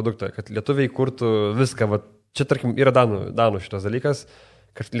turėti tokį produktą, kad lietuviai kurtų viską, va, čia, tarkim, yra danų šitas dalykas,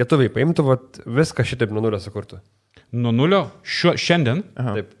 kad lietuviai paimtų va, viską šitaip nuo nulio sukurtų. Nuo nulio šiandien?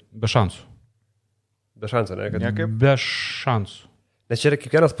 Taip. Be šansų. Be šansų, ne? Kad... Be šansų. Nes čia yra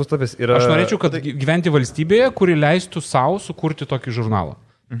kiekvienas puslapis yra... Aš norėčiau, kad gyventi valstybėje, kuri leistų savo sukurti tokį žurnalą.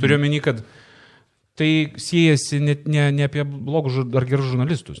 Turiu omeny, kad tai siejasi ne apie blogus ar gerus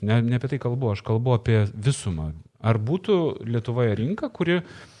žurnalistus, ne apie tai kalbu, aš kalbu apie visumą. Ar būtų Lietuvoje rinka, kuri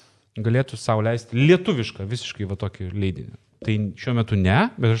galėtų savo leisti lietuvišką visiškai va tokį leidinį? Tai šiuo metu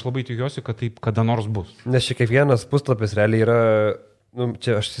ne, bet aš labai tikiuosi, kad taip kada nors bus. Nes čia kiekvienas puslapis realiai yra...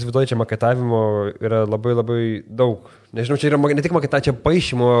 čia, aš įsivaizduoju, čia maketavimo yra labai labai daug. Nežinau, čia yra ne tik maketavimo, čia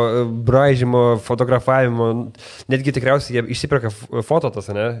paišymo, braižymo, fotografavimo, netgi tikriausiai jie išsiperka fototas,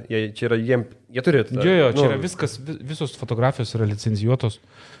 ne? Čia yra jie turi... Jo, čia yra viskas, visos fotografijos yra licencijuotos,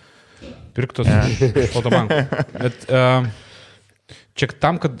 pirktos iš fotobanko. Bet čia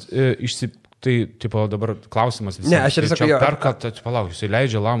tam, kad tai, tipo, dabar klausimas visai. Ne, aš ir sakau, perka, palauk, jisai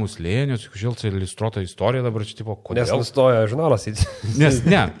leidžia Lamų slėnius, žiltai iliustruota istorija, dabar čia, tipo, kodėl? Nes nustoja žurnalas. Nes,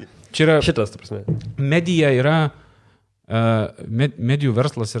 ne, čia yra... Šitas, ta prasme. Medija yra, medijų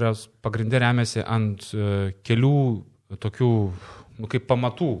verslas yra pagrindė remiasi ant kelių tokių, kaip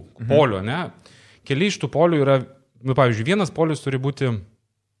pamatų, polių, ne? Keli iš tų polių yra, pavyzdžiui, vienas polius turi būti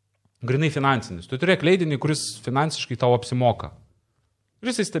grinai finansinis. Tu turėk leidinį, kuris finansiškai tau apsimoka. Ir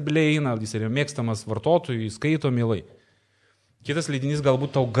jisai stabiliai eina, jis yra mėgstamas vartotojui, skaito mielai. Kitas leidinys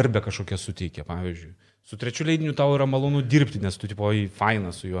galbūt tau garbę kažkokią suteikia, pavyzdžiui. Su trečiu leidiniu tau yra malonu dirbti, nes tu tipo faina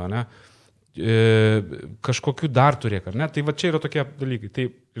su juo, ne? Kažkokiu dar turėk, ar ne? Tai va čia yra tokie dalykai. Tai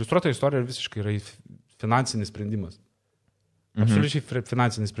Iliustruota istorija visiškai yra finansinis sprendimas. Absoliučiai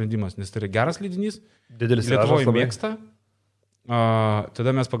finansinis sprendimas, nes tai yra geras leidinys. Didelis Lietuvoje mėgsta.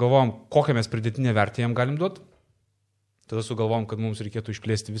 tada mes pagalvojom, kokią mes pridėtinę vertę jam galim duoti. Tada sugalvom, kad mums reikėtų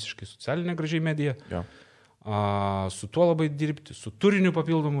išplėsti visiškai socialinę gražiai mediją. Jo. Su tuo labai dirbti, su turiniu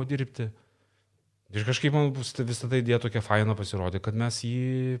papildomu dirbti. Ir kažkaip man visą tai idėja tokia faina pasirodė, kad mes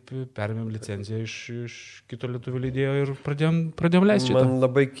jį perėmėm licenciją iš kito lietuvių leidėjo ir pradėjom leisti. Man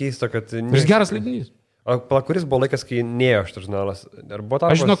labai keista, kad... Jis geras leidinys. O kuris buvo laikas, kai nėjo šitas žurnalas? Ar buvo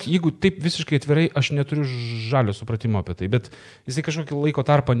tarpas? Aš žinok, jeigu taip visiškai atvirai, aš neturiu žalio supratimo apie tai, bet jisai kažkokį laiko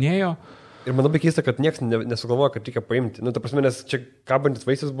tarpą nėjo. Ir man labai keista, kad niekas nesugalvoja, kad reikia paimti. Nu, ta prasme, nes čia kabantis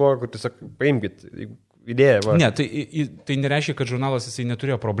vaisius buvo, kur tiesiog paimkit idėją. Va. Ne, tai nereiškia, kad žurnalas jisai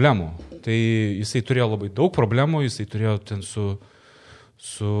neturėjo problemų. Tai jisai turėjo labai daug problemų, jisai turėjo ten su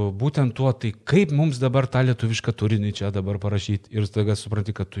būtent tuo, tai kaip mums dabar tą lietuvišką turinį čia dabar parašyti. Ir staiga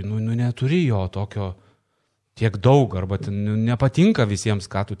supranti, kad tu neturi jo tokio tiek daug, arba ten nepatinka visiems,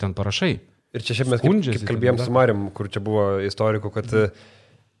 ką tu ten parašai. Ir čia šiaip mes kaip kalbėjom su Marium, kur čia buvo istorikų, kad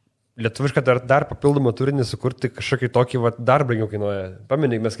lietuvišką dar papildomą turinį sukurti kažkokį tokį dar brangiau kainuoja.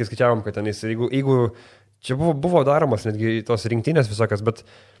 Pamenai, mes kai skaičiavom, kad ten jeigu čia buvo daromas netgi tos rinktinės visokios, bet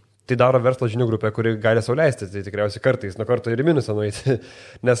tai daro verslo žinių grupė, kuri gali sau leisti, tai tikriausiai kartais, nuo karto ir minusą nueiti,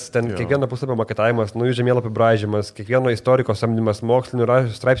 nes ten kiekvieno puslapio maketavimas, naujų žemėlapių braižymas, kiekvieno istoriko samdymas, mokslinių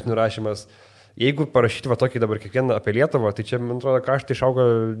straipsnių rašymas. Jeigu parašyti va tokį dabar kiekvieną apie Lietuvą, tai čia, man atrodo, kaštai išauga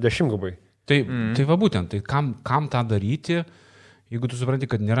 10-gubai. Tai va būtent, tai kam tą daryti, jeigu tu supranti,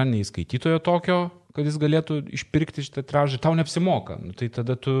 kad nėra nei skaitytojo tokio, kad jis galėtų išpirkti šitą tiražą, tau neapsimoka. Tai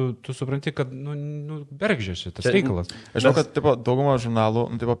tada tu supranti, kad bergždžia šitas reikalas. Aš žinau, kad dauguma žurnalų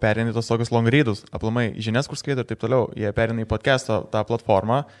perėmė tos tokius long readus, aplamai žinias, kur skaito ir taip toliau. Jie perėmė į podcast'o tą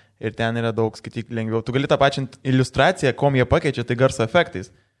platformą ir ten yra daug skaityti lengviau. Tu gali tą pačią iliustraciją, kom jie pakeičia, tai garso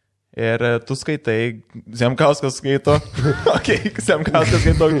efektais. Ir tu skaitai, Zemkauskas skaito, Zemkauskas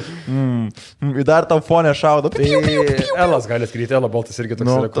skaito, ir dar tau fonė šaudo. Tai Elas gali skaityti, Ela Baltas irgi toks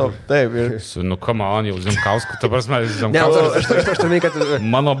yra. Taip, ir... Come on, jau Zemkauskas, ta prasme, Zemkauskas. Aš turiu, kad...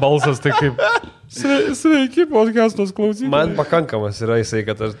 Mano balsas tai kaip... Sveiki, podcastos klausytojai. Man pakankamas yra jisai,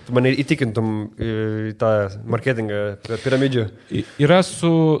 kad mane įtikintum į tą marketingą piramidžių. Yra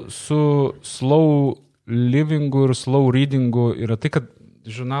su slow livingu ir slow readingu yra tai, kad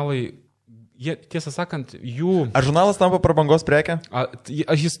žurnalai, jie, tiesą sakant, jų... Ar žurnalas tampa prabangos prekė?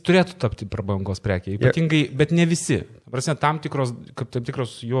 Jis turėtų tapti prabangos prekė, ypatingai, bet ne visi. Prasme, tam tikros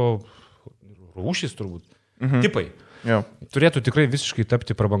jo rūšys turbūt, tipai, turėtų tikrai visiškai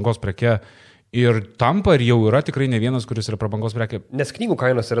tapti prabangos prekė. Ir tampa ir jau yra tikrai ne vienas, kuris yra prabangos prekė. Nes knygų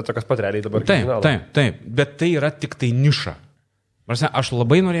kainos yra tokios pat realiai dabar. Taip, bet tai yra tik tai niša. Prasme, aš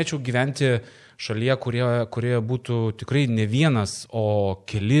labai norėčiau gyventi šalyje, kurie būtų tikrai ne vienas, o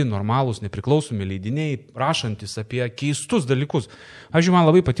keli normalūs, nepriklausomi leidiniai, rašantis apie keistus dalykus. Aš man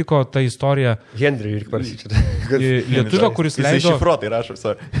labai patiko ta istorija. Henry ir parašyti. Lietuvio, kuris leido... Šifruotai rašo,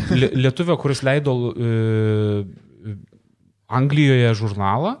 sorry. Lietuvio, kuris leido Anglijoje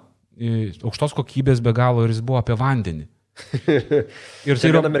žurnalą, aukštos kokybės be galo, ir jis buvo apie vandenį. Ir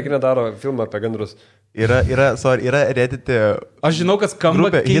tai viena mergina daro filmą apie gandrus. Yra Reddit. Aš žinau, kad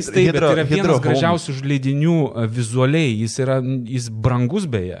skamba keistai, bet yra vienas gražiausių leidinių vizualiai. Jis brangus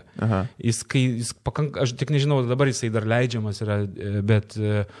beje. Aš tik nežinau, dabar jisai dar leidžiamas yra, bet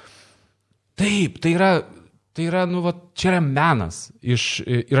taip, tai yra, čia yra menas. Ir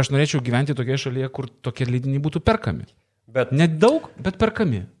aš norėčiau gyventi tokioje šalyje, kur tokie leidiniai būtų perkami. Nedaug, bet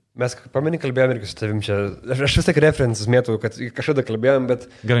perkami. Mes, pamenį, kalbėjom irgi su tavim čia. Aš vis tiek references mėtų, kad kažkada kalbėjom, bet...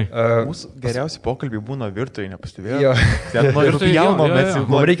 Gerai. Mūsų geriausi pokalbiai būna virtuvėje, nepastebėjau. Jo.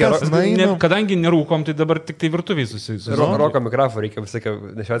 Kadangi nerūkom, tai dabar tik tai virtuvėje susijusiu. Roko mikrofą reikia visą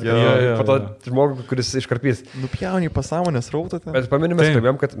laiką nešioti. Po to žmogų, kuris iškarpys. Nupjauni pasąmonės rautatą. Bet pamenį, mes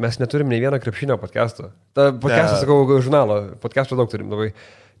kalbėjom, kad mes neturim nei vieno krepšinio podcast'o. Ta podcast'o, sakau, žurnalo. Podcast'o daug turim labai.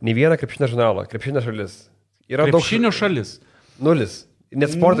 Nei vieną krepšinio žurnalą. Krepšinio šalis. Krepšinio šalis. Nulis. Net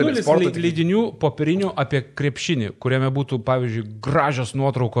sporto leidinių popierinių apie krepšinį, kuriame būtų, pavyzdžiui, gražios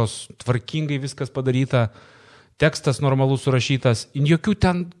nuotraukos, tvarkingai viskas padaryta, tekstas normalus surašytas, jokių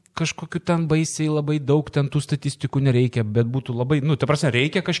ten kažkokių ten baisiai labai daug, ten tų statistikų nereikia, bet būtų labai, ta prasme,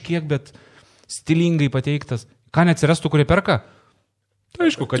 reikia kažkiek, bet stilingai pateiktas. Ką neatsirastų, kurie perka? Tai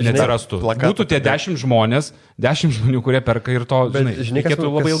aišku, kad neatsirastų. Būtų tie 10 žmonių, kurie perka ir to,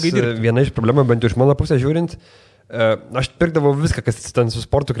 reikėtų labai ilgai dirbti. Viena iš problemų, bent jau iš mano pusės žiūrint, aš pirkdavau viską, kas ten su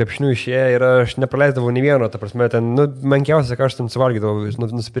sporto krepšiniu išėjo ir aš nepraleisdavau nei vieno, ta prasme, ten, menkiausia, ką aš ten suvalgydavau,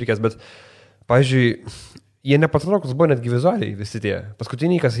 nusipirkęs, bet, pavyzdžiui, jie nepatraukus buvo netgi vizualiai visi tie.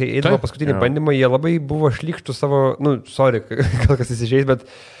 Paskutiniai, kas eidavo paskutinį bandymą, jie labai buvo šlykštų savo, sorry, gal kas įsižeis, bet,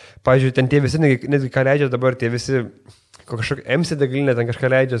 pavyzdžiui, ten tie visi, netgi ką leidžia dabar, tie visi kažkokia MC degalinė ten kažką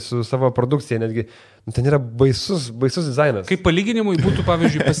leidžia su savo produkcija, netgi, nu, ten yra baisus dizainas. Kaip palyginimui būtų,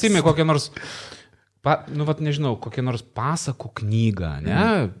 pavyzdžiui, pasimė kokią nors, nežinau, kokią nors pasakų knygą, ne?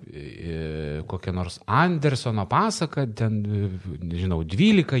 Kokią nors Andersono pasaką, ten, nežinau,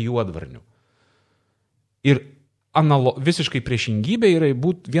 12 juodvarnių. Ir visiškai priešingybė yra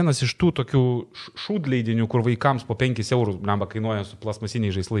būt vienas iš tų tokių šūdleidinių, kur vaikams po 5 eurų kainuoja su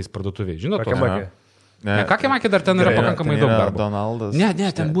plasmasiniais žaislais parduotuvėje. Žinot, Ne, kakė dar ten yra pakankamai daug darbo. Donaldas. Ne,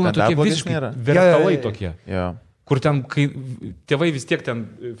 ten būna tokie visiškai vertalai tokie. Kur ten, kai tėvai vis tiek ten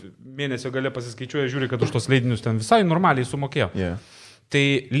mėnesio gale pasiskaičiuoja, žiūri, kad už tos leidinius ten visai normaliai sumokėjo. Tai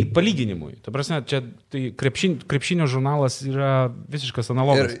palyginimui, ta prasme, čia tai krepšinio žurnalas yra visiškas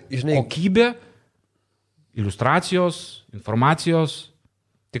analogas. Kokybė, iliustracijos, informacijos.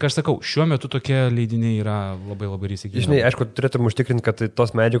 Tik aš sakau, šiuo metu tokie leidiniai yra labai labai įsigilinę. Žinai, aišku, turėtum užtikrinti, kad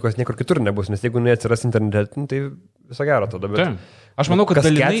tos medžiagos niekur kitur nebus, nes jeigu neatsiras internete, tai viso gero tada. Bet... Aš manau, kad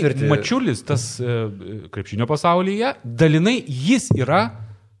dalinai Mačiulis, tas krepšinio pasaulyje, dalinai jis yra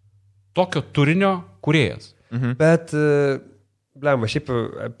tokio turinio kūrėjas. Bet, blema, šiaip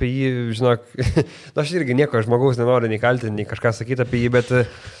apie jį, žinok, aš irgi nieko žmogaus nenoriu nei kaltinti, nei kažką sakyti apie jį, bet...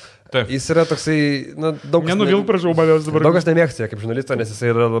 Taip. Jis yra toksai, daug... Nenuvilk, prašau, manęs dabar. Daug kas nemėgsta kaip žurnalisto, nes jis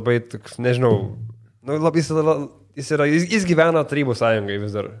yra labai, nežinau, jis gyvena Tarybų sąjungai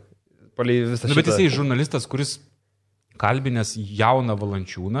vis dar. Bet jisai žurnalistas, kuris kalbinęs jauną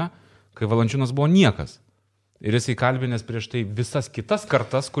Valančiūną, kai Valančiūnas buvo niekas. Ir jisai kalbinęs prieš tai visas kitas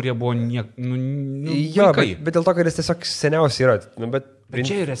kartas, kurie buvo vaikai. Bet dėl to, kad jis tiesiog seniausiai yra. Bet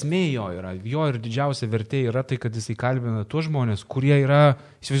čia ir esmė jo yra. Jo ir didžiausia vertė yra tai, kad jisai kalbina tuos žmonės, kurie yra,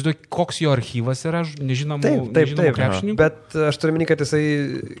 įsivaizduoju, koks jo archyvas yra, nežinomų krepšininkų. Bet aš turiu minėti, kad jisai...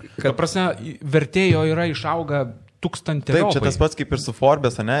 Ta prasme, vertė jo yra išauga 1000. Taip, čia tas pats kaip ir su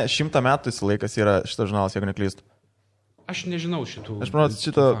Forbes, ne? 100 metų jis laikas yra šitas žurnalas, jeigu neklystu. Aš nežinau šitų. Aš manau,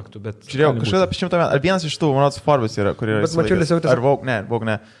 faktų, bet... Žiūrėjau, kažkada apie 100 metų. Ar vienas iš tų, manau, Forbes yra, kur yra... Bet Mačiulis jau... Ar Vogue,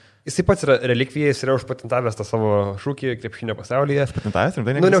 ne. Jisai pats yra relikvija, jis yra užpatentavęs tą savo šūkį krepšinio pasaulyje. Užpatentavęs?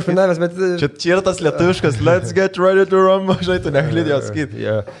 Neužpatentavęs, bet... Čia yra tas lietuviškas, let's get ready to run, mažai tu negalėdėjau sakyti.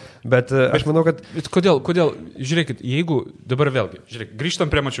 Bet aš manau, kad... Kodėl, žiūrėkit, jeigu, dabar vėlgi, grįžtam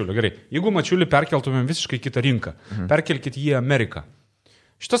prie Mačiulio, gerai. Jeigu Mačiulį perkeltumėm visiškai kitą rinką, perkelkit jį į Ameriką.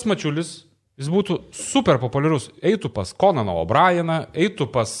 Šitas Mačiulis, jis būtų super populiarus, eitų pas Conaną O'Brieną, eitų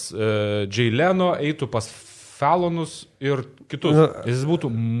pas Jay Leno, eitų pas Fallonus ir kitus. Jis būtų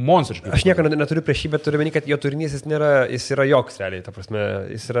monstriškai. Aš nieko neturiu prieš jį, bet turiu meni, kad jo turinys jis yra joks realiai, ta prasme,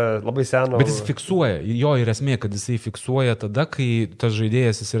 jis yra labai seno. Bet jis fiksuoja, jo ir esmė, kad jisai fiksuoja tada, kai tas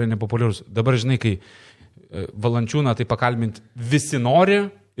žaidėjas jis yra nepopuliarus. Dabar žinai, kai Valančiūną tai pakalbinti visi nori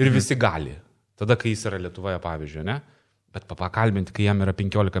ir visi gali. Tada, kai jis yra Lietuvoje, pavyzdžiui, ne? Bet pakalbinti, kai jam yra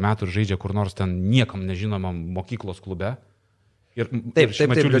 15 metų ir žaidžia kur nors ten niekam nežinomam mokyklos klube. Ir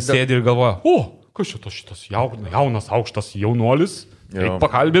Mačiulis sėdi ir galvoja, kas šitas jaunas, aukštas jaunuolis, reikia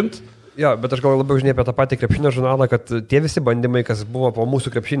pakalbinti. Jo, bet aš gal labiau žinai apie tą patį krepšinio žurnalą, kad tie visi bandymai, kas buvo po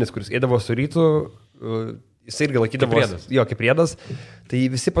mūsų krepšinis, kuris eidavo su rytu, jis irgi laikydavo kaip priedas, tai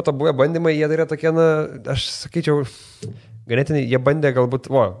visi po to buvę bandymai, jie yra tokie, aš sakyčiau, ganėtinai, jie bandė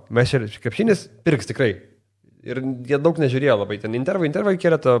galbūt, mes čia krepšinis pirks tikrai. Ir jie daug nežiūrėjo labai. Ten intervai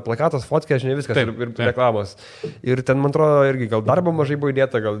kėlė plakatas, fotkė, žinai, viskas ir reklamos. Ir ten, man atrodo, irgi gal darbo mažai buvo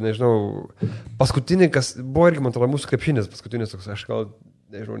įdėta, gal, nežinau, paskutinį, kas buvo irgi, man atrodo, mūsų krepšinis paskutinis toks, aš gal,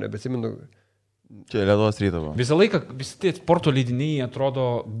 nežinau, nebesimenu. Čia Lietuvos ryto buvo. Visą laiką visi tie sporto leidiniai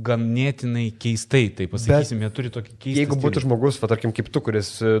atrodo ganėtinai keistai, tai pasakysim, jie turi tokį keistą. Jeigu būtų žmogus, tarkim, kaip tu, kuris,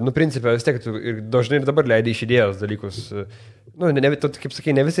 principė, vis tiek, ir dažnai ir dabar leidai iš idėjos dalykus. Kaip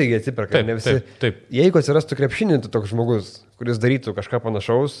sakai, ne visi jie atsiperka, ne visi. Taip. Jeigu atsirastų krepšinį, toks žmogus, kuris darytų kažką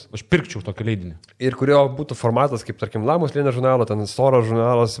panašaus. Aš pirkčiau tokį leidinį. Ir kurio būtų formatas, kaip, tarkim, Lamos Lėno žurnalo, ten Storas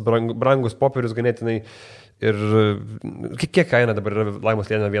žurnalas, brangus popierius ganėtinai. Ir kiek kaina dabar yra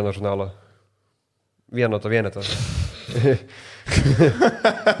Lamos Lėno vieno žurnalo? Vieno to vieneto.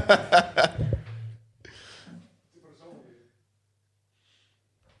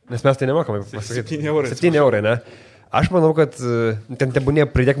 Nes mes tai nemokame pasakyti. 7 eurai, ne? Aš manau, kad ten tebūnė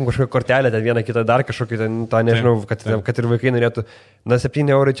pridėkim kažkokią kortelę, ten vieną kitą dar kažkokį, ten tą nežinau, kad ir vaikai norėtų.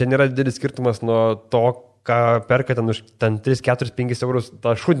 7 eurai čia nėra didelis skirtumas nuo to, ką perka ten už 3, 4, 5 eurus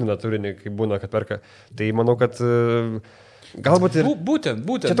tą šudiną turinį, kai būna, kad perka. Tai manau, kad galbūt ir... Būtent.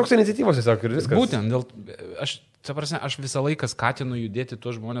 Čia toks iniciatyvos tiesiog ir viskas. Būtent. Aš visą laiką skatinu judėti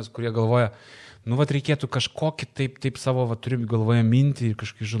tuos žmonės, kurie galvoja, reikėtų kažkokį taip savo, turim galvoje mintį ir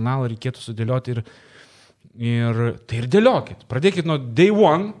kažkokį žurnalą reikėtų sudėlioti ir tai ir dėliokit. Pradėkit nuo day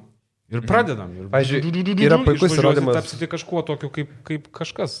one Ir pradedam. Ir Pavyzdžiui, yra puikus įrodymas. Tapsite kažkuo tokiu kaip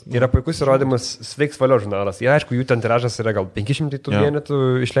kažkas. Yra puikus įrodymas Sveiks valio žurnalas. Jie, aišku, jų ten tiražas yra gal 500 tų vienetų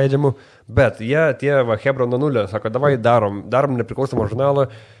išleidžiamų, bet jie, tie Hebra nuo nulio, sako, davai darom nepriklausomą žurnalą,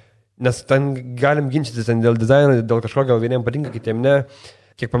 nes ten galim ginčytis ten dėl dizaino, dėl kažko gal vieniem patinka, kitiem ne.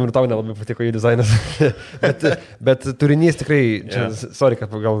 Kiek paminu, tau nelabai patiko jų dizainas. bet turinys tikrai, sorry, kad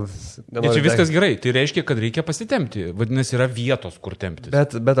gal... Čia viskas gerai, tai reiškia, kad reikia pasitempti. Vadinasi, yra vietos, kur temptis.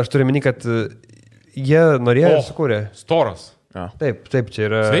 Bet aš turiu minį, kad jie norėjo ir sukūrė. Storas. Ja. Taip, čia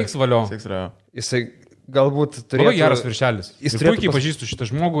yra... Sveiks valio. Jisai galbūt turėtų... Labai geras viršelis. Jis puikiai pažįstu šitą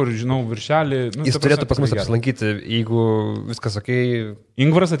žmogų ir žinau viršelį. Jis turėtų pas mus apsilankyti, jeigu viskas ok.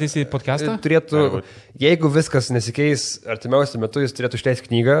 Ingvaras ateis į podcastą? Turėtų, jeigu viskas nesikeis artimiausiu metu, jis turėtų išleisti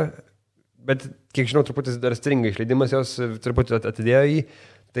knygą, bet kiek žinau, truputį dar stringa išleidimas jos, truputį atidėjo jį,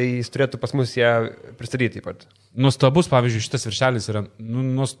 tai jis turėtų pas mus ją pristatyti taip pat. Nuostabus, pavyzdžiui, šitas viršelis yra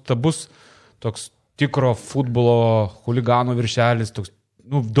nuostabus toks tikro futbolo huligano viršelis, toks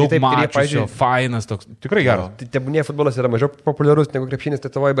daug mačiusio, fainas, toks, tikrai geras. Tebūnie futbolas yra mažiau populiarus negu krepšinis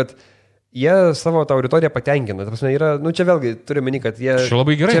Lietuvoje, bet jie savo tą auditoriją patenkina. Ta prasme, yra, čia vėlgi turiu meni, kad jie... Čia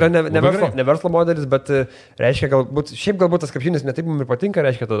labai gerai. Čia yra ne verslo modelis, bet reiškia, galbūt tas krepšinis netaip mums ir patinka,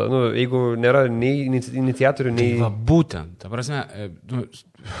 reiškia tada, jeigu nėra nei iniciatorių, nei... Tai būtent, ta prasme,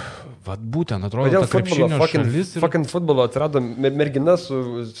 būtent, atrodo, ta krepšinio šalis... Fucking futbolo atsirado mergina,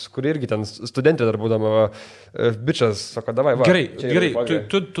 kuri irgi ten studentė dar būdama, bičas, sako, davai, va. Gerai,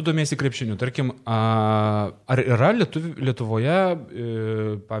 tu domiesi krepšiniu, tarkim, ar yra Lietuvoje,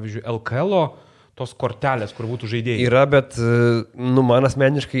 pavyzdžiui, LKL-o tos kortelės, kur būtų žaidėjai? Yra, bet, man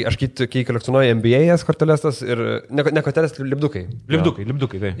asmeniškai, aš kai kolekcionuoju NBA kortelės tas ir, ne kortelės, lipdukai.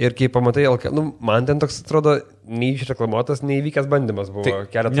 Lipdukai, tai. Ir kai pamatai LKL, man ten toks, atrodo, nei išreklamuotas, nei įvykęs bandymas buvo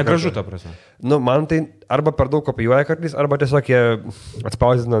keletą. Negražu ta prasme. Man tai arba per daug kopijuoja kartais, arba tiesiog jie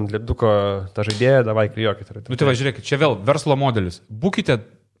atspausdinant lipduko tą žaidėją, davai klijuokit. Tai va, žiūrėkit, čia vėl verslo modelis. Būkite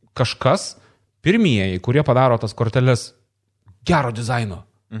kažkas, pirmieji, kurie padaro tas korteles gero dizaino.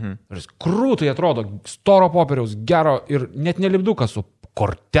 Krūtai atrodo, storo popieriaus, gero ir net nelipdukas, su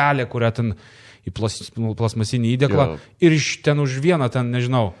kortelė, kurią ten į plasmasinį įdėklą ir iš ten už vieną, ten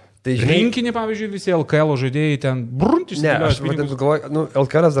nežinau, tai rinkinį, pavyzdžiui, visi LKL žaidėjai ten brunti išsidėlioja. Ne, aš vadinu, galvoju,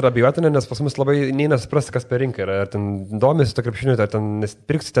 LKL dar abijotinė, nes pas mus labai neina suprasti, kas per rinką yra. Ar ten domisi to krepšiniu, ar ten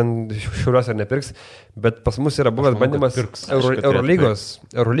pirks, ten šiuriuos ar nepirks, bet pas mus yra buvęs bandymas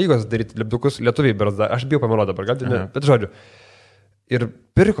Eurolygos daryti lipdukus lietuviai, aš bijau pameluoti dabar, bet žodžiu. Ir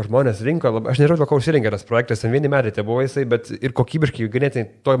pirko žmonės rinko, aš nežinau, ko užsirinkė tas projektas, ten vieni metai tai buvo jisai, bet ir kokybiškai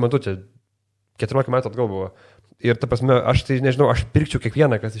ganėtinai toj metu, čia 14 metų atgal buvo. Ir ta prasme, aš tai nežinau, aš pirkčiau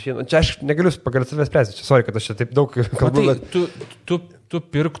kiekvieną, kas išeina. Čia aš negaliu pagal savęs spręsti, čia sorry, kad aš čia taip daug kalbu. Bet... Tu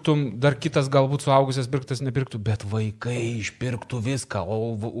pirktum, dar kitas galbūt suaugusias pirktas nepirktų, bet vaikai išpirktų viską,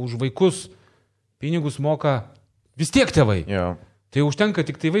 o už vaikus pinigus moka vis tiek tėvai. Yeah. Tai užtenka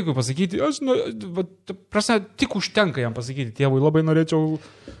tik tai vaikui pasakyti, tik užtenka jam pasakyti, tėvui labai norėčiau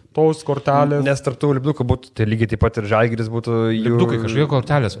tos kortelės. Nes tarptų lipdukų būtų, tai lygiai taip pat ir žalgiris būtų jų... Lipdukai, kažkokie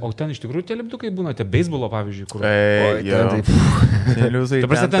kortelės, o ten iš tikrųjų tie lipdukai būna, tie beisbolo pavyzdžiui, kur... Ta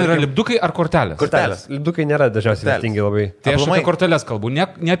prasme, ten yra lipdukai ar kortelės? Kortelės. Lipdukai nėra dažniausiai vertingi labai. Tai aš apie kortelės kalbu,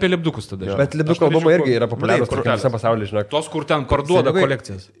 ne apie lipdukus tada. Bet lipdukų albumai irgi yra populiarūs visam pasaulyje, žinok. Tos, kur ten parduoda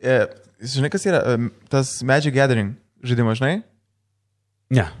kolekcijas. Žinai, kas yra tas Magic Gathering žaidimas, žinai?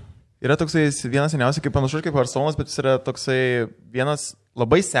 Ne. Yra toksai vienas seniausiai, kaip panašus kaip Hearthstone'as, bet jis yra toksai vienas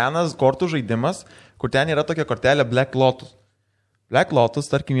labai senas kortų žaidimas, kur ten yra tokia kortelė Black Lotus. Black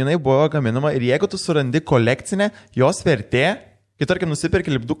Lotus, tarkim, jinai buvo gaminama ir jeigu tu surandi kolekcinę, jos vertė, kai tarkim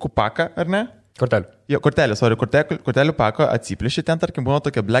nusipirki lipdukų paką, ar ne? Kortelė. Jo, kortelių pako atsipliši, ten tarkim buvo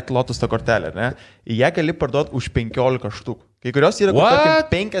tokia Black Lotus ta kortelė, ne? Ir ją gali parduoti už 15 štukų. Kai kurios yra tarkim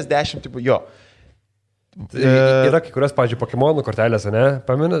 50, tipo, jo. Yra kai kurios, pavyzdžiui, Pokemonų kortelės, ne?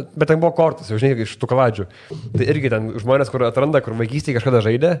 Pamenu, bet ten buvo kortos, jau žinai, iš tų kaladžių. Tai irgi ten žmonės, kur atranda, kur vaikystėje kažkada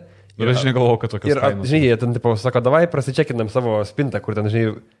žaidė. Ir aš negalvojau, kad tokios kainos. Žinai, jie ten, tipo, sako, davai prasičekinam savo spintą, kur ten,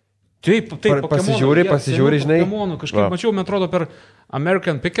 žinai... Taip, pasižiūri, žinai. Pokemonų, kažkaip mačiau, man atrodo, per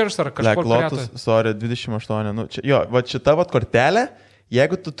American Pickers ar kažkur. Black Lotus, sorry, 28. Nu, čia, jo, va šita va kortelė,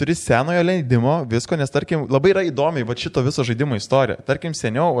 jeigu tu turi senojo leidimo, visko, nes tarkim, labai yra įdomiai va šito viso žaidimo istorija. Tarkim,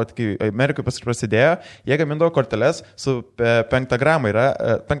 seniau, va, kai Amerikoje prasidėjo, jie gamindavo korteles su pentagramai.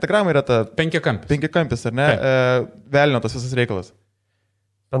 Pentagramai yra ta... Penkiakampis, ar ne? Velnio tas visas reikalas.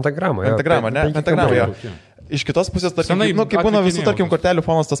 Pentagramą, ne? Pentagramą, jo. iš kitos pusės, tarkim, Senai kaip būna visų, atlikinėjau tarkim, tas. kortelių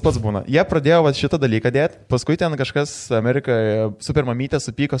fonas tas pats būna. Jie pradėjo va, šitą dalyką dėti, paskui ten kažkas Amerikoje, super mamytė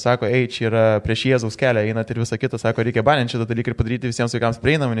supyko, sako, ei, čia yra prieš Jėzaus kelią, einat ir visą kitą, sako, reikia baninti šitą dalyką ir padaryti visiems vaikams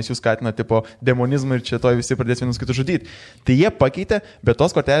prieinamą, nes jūs skatina, tipo, demonizmą ir čia to visi pradės vienus kitus žudyti. Tai jie pakeitė, bet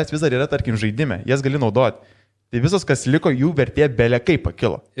tos kortelės vis dar yra, tarkim, žaidime, jas gali naudoti. Tai visas, kas liko, jų vertė belekai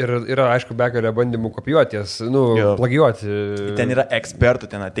pakilo. Ir yra, aišku, begalė bandymų kopijuoti jas, plagijuoti. Ten yra ekspertų,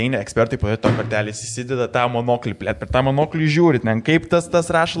 ten ateina ekspertai, po to kortelės įsideda tą monoklį, plėt, per tą monoklį žiūrit, ten kaip tas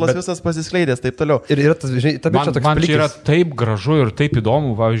rašalas visas pasiskleidęs, taip toliau. Ir yra tas, žinai, Man čia yra taip gražu ir taip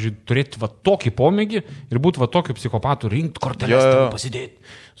įdomu, pavyzdžiui, turėti va tokį pomėgį ir būti va tokiu psichopatu, rinkti korteles, pasidėti.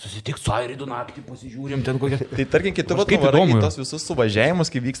 Susitikti su Airidu naktį, pasižiūrėm ten kokią. Tai tarkim, kiti varai į tos visus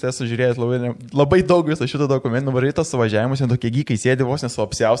suvažiavimus, kai vyksta, esu žiūrėjęs labai daug viso šito dokumentų, varai tos suvažiavimus, tokie gykai sėdi vos nesu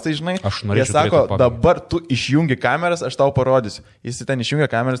apsiaustai, žinai. Jie sako, dabar tu išjungi kameras, aš tau parodysiu. Jis ten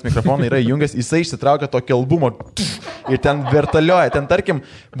išjungia kameras, mikrofoną yra įjungęs, jisai išsitraukia tokį albumą ir ten vertalioja. Ten tarkim,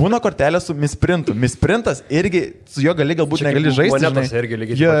 būna kortelė su misprintu. Misprintas irgi, su juo gali galbūt negali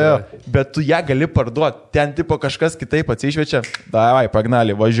žaisti. Bet tu ją gali parduoti. Ten tipo kažkas kitaip atsišviečia. Davai,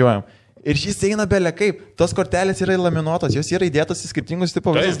 pagnali, važiuojam. Ir šis eina belia kaip. Tos kortelės yra laminuotos, jos yra įdėtos į skirtingus tipo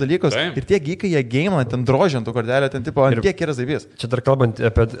visus dalykus. Ir tie gykai, jie geimina, ten drožiantų kortelę, ten tipo, ant tiek yra zaivys. Čia dar kalbant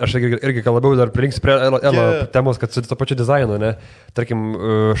apie, aš irgi labiau dar pririnksiu prie Elo temos, kad su to pačiu dizainu, ne? Tarkim,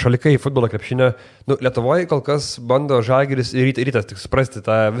 šalikai futbolo krepšinio. Lietuvoje kol kas bando Žalgiris ir Rytas tik suprasti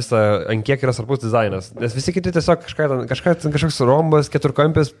tą visą, ant kiek yra svarbus dizainas. Nes visi kiti tiesiog kažkoks rombas,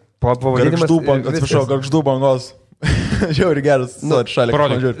 keturkampis, pavadinimas. Gargždų bangos. Žiauri geras, šalia.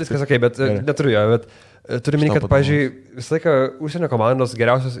 Viskas ok, bet neturiu jo, bet turiu minėti, kad, pavyzdžiui, visą laiką užsienio komandos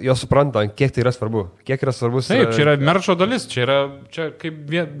geriausios, jos supranta, kiek tai yra svarbu. Kiek yra svarbus. Taip, čia yra merčo dalis, čia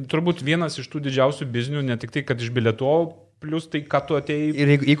kaip turbūt vienas iš tų didžiausių biznių, ne tik tai, kad iš bilietų, plus tai, ką tu atėjai.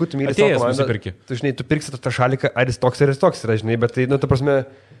 Ir jeigu tu myli savo komandą, tu žinai, tu pirksi tą šaliką, ar jis toks yra, žinai, bet tai, ta prasme...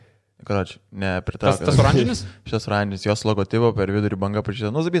 Karoči, nepritraukęs. Tas oranžinis? Šitas oranžinis, jos logotipo per vidurį banga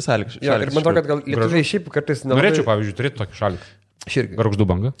pačiūtė. Nu, zabys sąlyg. Ir man atrodo, kad gal lietuviai šiaip kartais... Norėčiau, pavyzdžiui, turėti tokį šaliką. Gargždų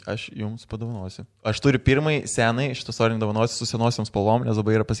banga. Aš jums padovanosiu. Aš turiu pirmąjį senai, šitą oranžinį dovanosiu su senosiam spalvom, nes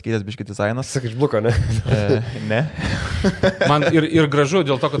dabar yra pasikeitęs biški dizainas. Sakai, išbluko, ne? Ne. Man ir gražu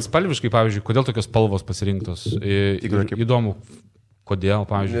dėl to, kad spalviškai, pavyzdžiui, kodėl tokios spalvos pasirinktos. Įdomu. Kodėl,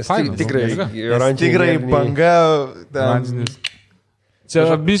 pavyzdžiui. Tikrai banga. Oranžinis.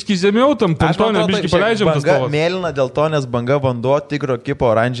 Čia biški žemiau tam pontonė, biški paleidžiam tas spalvas. Mėlyna dėl to, nes banga vanduo, tigro kipo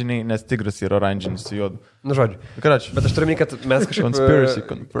oranžiniai, nes tigras yra oranžinis su juodu. Nu, žodžiu. Karoči. Bet aš turiu minėti, kad mes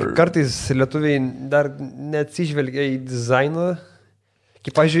kažkaip kartais lietuviai dar neatsižvelgia į dizainą.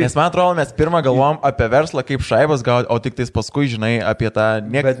 Nes man atrodo, mes pirmą galvom apie verslą kaip šaibas gauti, o tik tais paskui žinai apie tą...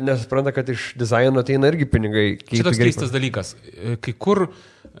 Bet nesupranta, kad iš dizaino ateina irgi pinigai. Čia toks keistas dalykas. Kai kur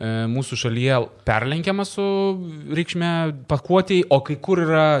mūsų šalyje perlenkiama su reikšme pakuotėjai, o kai kur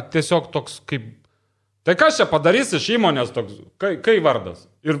yra tiesiog toks kaip... Tai kas čia padarys iš įmonės toks, kai vardas?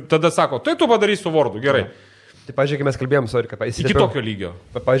 Ir tada sako, tai tu padarysi su vardu, gerai. Tai, pažiūrėjau, kai mes kalbėjom, iki tokio lygio.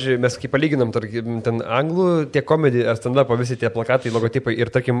 Pažiūrėjau, mes kai palyginam, tarkim, ten anglų, tie komedijai ar stand-up, visi tie plakatai, logotipai ir,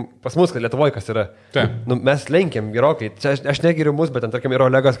 tarkim, pas mus, kad Lietuvoje kas yra. Nu, mes lenkiam gerokai. Čia aš negiriu mus, bet ten, tarkim, yra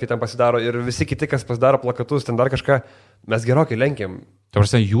Olegas, kai ten pasidaro ir visi kiti, kas pasidaro plakatus, ten dar kažką, mes gerokai lenkiam. Tai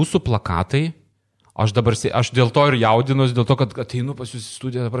prasme, jūsų plakatai, aš dėl to ir jaudinuosi, dėl to, kad ateinu pas jūs į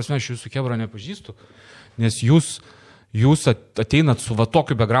studiją, ta prasme, aš jūsų kebrą nepažįstu, nes jūs ateinat su va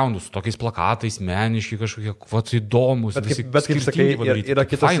tokiu backgroundu, su tokiais plakatais, meniški kažkokie, įdomus. Bet kaip sakai, yra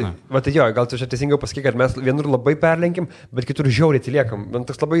kitas. Va tai jo, gal tu čia teisingiau pasakai, kad mes vienur labai perlenkim, bet kitur žiauriai atsiliekam. Man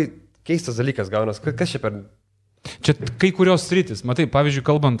toks labai keistas dalykas gaunas. Kas čia per... Čia kai kurios sritis. Matai, pavyzdžiui,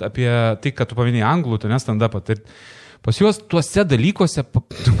 kalbant apie tai, kad tu paminėjai anglų, tu stand-upą, tai pas juos tuose dalykuose,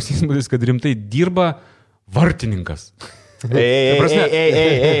 toks įspūdis, kad rimtai dirba vartininkas.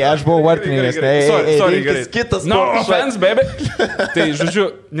 Ei, aš buvau vartininkas. Sorry, gerai. Kitas. No offense, baby. Tai, žodžiu,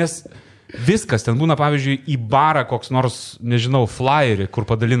 nes viskas, ten būna, pavyzdžiui, į barą koks nors, nežinau, flyerį, kur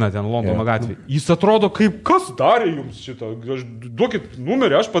padalina ten Londono gatvį. Jis atrodo kaip, kas darė jums šitą? Duokit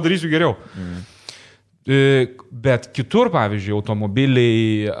numerį, aš padarysiu geriau. Bet kitur, pavyzdžiui,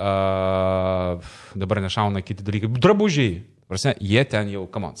 automobiliai, dabar nešauna kiti dalykai, drabužiai. Jie ten jau,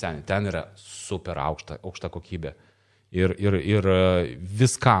 seniai, ten yra super aukšta kokybė. Ir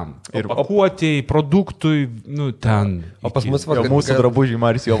viskam. Ir pakuotėjai, produktui, nu, ten. O pas mus mūsų drabužiai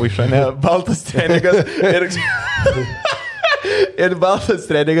Maris jo vaišane, baltas trenigas ir baltas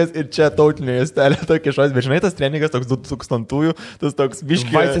trenigas ir čia tautinė juostelė tokia šos, bet žinai, tas trenigas toks 2000-ųjų, tas toks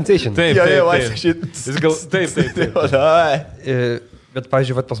biški. White sensation. Taip. Bet,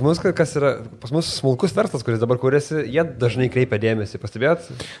 pavyzdžiui, pas mus, kas yra, pas mus smulkus verslas, kuris dabar kūrėsi, jie dažnai kreipia dėmesį, pastebėjot?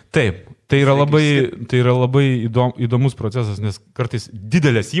 Taip, tai yra labai įdomus procesas, nes kartais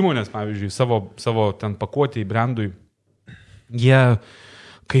didelės įmonės, pavyzdžiui, savo ten pakuotį į brandui, jie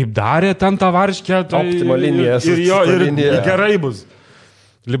kaip darė ten tą varškę, tai ir gerai bus.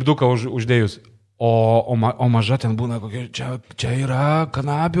 Lipduką uždėjus. O maža ten būna kokia, čia yra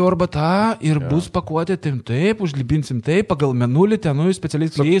kanapių arbata ir bus pakuotė taip, užlibinsim taip, pagal menulį ten,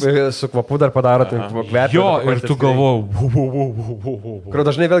 specialiais klijais. Su kvapu dar padaro, tai kvepia. Jo, ir tu galvo. Kur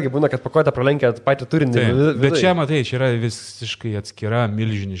dažnai vėlgi būna, kad pakuotę pralenkia patį turinį. Bet čia, matai, čia yra visiškai atskira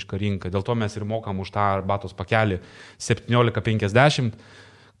milžiniška rinka. Dėl to mes ir mokam už tą arbatos pakelį 17,50,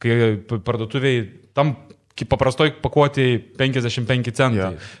 kai parduotuviai tam paprastoj pakuotėjai 55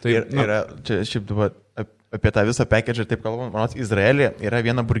 centai. Tai yra, čia šiaip dabar apie tą visą package, taip kalbam, manau, Izraelį yra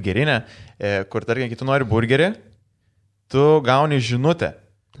viena burgerinė, kur, tarkim, kai tu nori burgerį, tu gauni žinutę,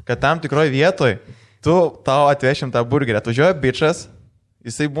 kad tam tikroj vietoj tau atvešim tą burgerį. Atvažiuoja bičas,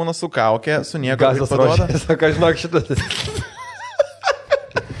 jisai būna su kaukė, su nieko. Gazas paduoda. Sako, žinok šitas.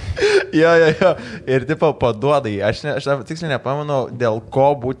 Jo. Ir tipo paduoda jį. Aš tiksliai nepamenu, dėl ko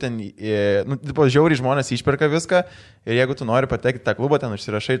būtent, tipo žiauriai žmonės išperka viską ir jeigu tu nori patekti tą klubą, ten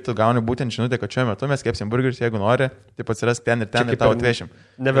užsirašai, tu gauni būtent žinutę, kad šiuo metu mes kepsim burgerius, jeigu nori, tai atsirask ten ir tau atvešim.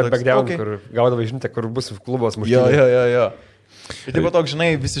 Never back down, kur gaudavai žinutę, kur bus klubos muštynės. Jo. Ir taip toks,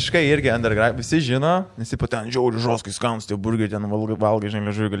 žinai, visiškai irgi underground, visi žino, nes tipo ten žiauriai žoskai skanus, tie burgeriai ten valgai, žinai,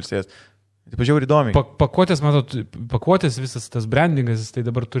 liežuvių galsės. Tai žiauriai įdomiai. Pakuotės visas tas brandingas, tai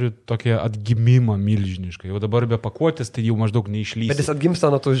dabar turi tokį atgimimą milžinišką. Jau dabar be pakuotės tai jau maždaug neišlys. Bet jis atgimsta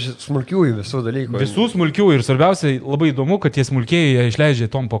nuo tų smulkiųjų visų dalykų. Visų smulkiųjų ir svarbiausia, labai įdomu, kad tie smulkieji išleidžia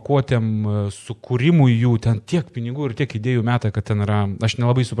tom pakuotėm sukūrimui jų, ten tiek pinigų ir tiek idėjų meta, kad ten yra, aš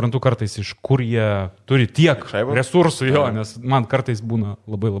nelabai suprantu kartais, iš kur jie turi tiek resursų, jo, nes man kartais būna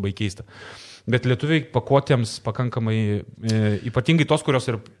labai labai keista. Bet lietuviai pakuotėms pakankamai, ypatingai tos, kurios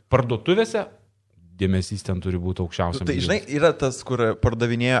ir parduotuvėse, dėmesys ten turi būti aukščiausiam. Tai žinai, yra tas, kur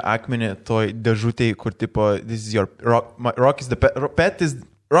pardavinėjo akmenį toj dėžutėj, kur tipo, this is your rock is the pet,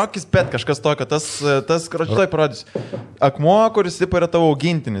 rock is pet, kažkas tokio, tas kraštoj parodys. Akmuo, kuris tipo yra tavo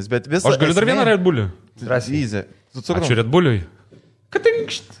augintinis, bet visą... Aš galiu dar vieną Red Bullį. Easy. Ačiū Red Bulliui.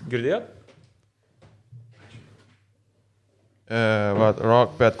 Katinkšt, girdėjot?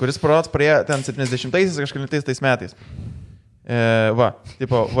 Rock Pet, kuris parods prie ten 70-aisiais kažkaip metais. Va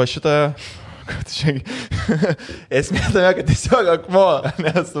šitą, esmė tame, kad tiesiog akmuo,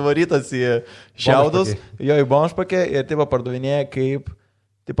 nes suvarytas į šiaudus, jo į bomžpakę ir tipo pardavinėja kaip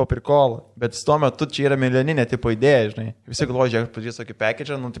tipo prikolą. Bet tuo metu čia yra milijoninė tipo idėja, žinai. Visi galvoja, žiūrėk, pažiūrės tokį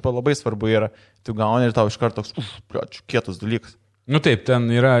package, tipo labai svarbu yra. Tu gauni ir tau iš karto toks, kietas dalykas. Nu taip, ten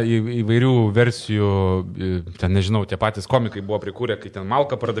yra įvairių versijų, ten nežinau, tie patys komikai buvo prikūrę, kai ten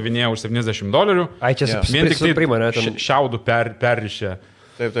malką pardavinėjo už $70. Ai, čia vien tik tai šiaudų perrišę.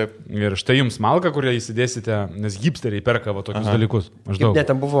 Taip. Ir štai jums malką, kurią įsidėsite, nes hipsteriai perka va tokius dalykus. Ne,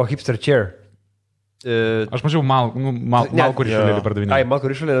 ten buvo hipster chair. Aš mačiau malkų ryšulėlį pardavinėjo. Ai,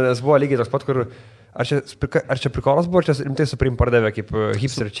 malkų ryšulėlį, nes buvo lygiai toks pat, kur... Ar čia prikolas buvo, čia rimtai Supreme pardavė kaip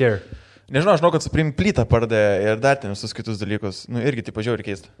hipster chair? Nežinau, aš žinau, kad Supreme plytą pardavė ir dar ten visus kitus dalykus. Irgi taip pažiūrėjau ir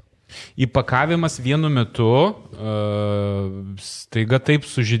keista. Įpakavimas vienu metu staiga taip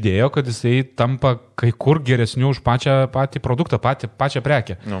sužydėjo, kad jisai tampa kai kur geresniu už patį produktą, pačią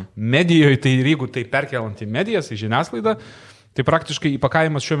prekę. No. Medijoje, tai jeigu tai perkelant į medijas, į žiniasklaidą, tai praktiškai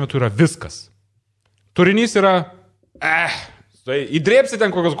įpakavimas šiuo metu yra viskas. Turinys yra, tai įdrėpsi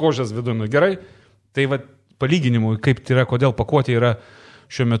ten kokios košės viduje, gerai? Tai va palyginimui, kaip tai yra, kodėl pakuotė yra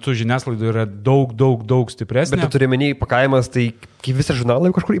šiuo metu žiniasklaidoje yra daug stipresnė. Bet tu turi menį įpakavimas, tai kaip visą žurnalą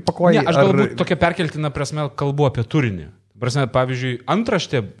kažkur įpakuoji? Ne, aš galbūt tokia perkeltina prasme kalbu apie turinį. Prasme, pavyzdžiui,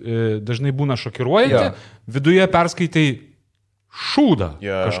 antraštė dažnai būna šokiruojanti, viduje perskaitai šūdą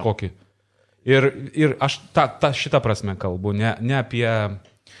kažkokį. Ir aš šitą prasme kalbu, ne apie...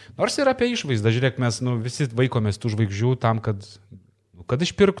 Nors ir apie išvaizdą, žiūrėk, mes visi vaikomės tų žvaigždžių tam, kad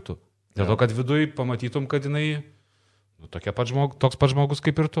išpirktų. Dėl to, kad viduje pamatytum, kad jinai toks pat žmogus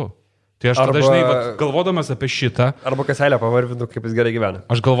kaip ir tu. Tai aš dažnai galvodamas apie šitą... Arba kaselę pavarvinu, kaip jis gerai gyvena.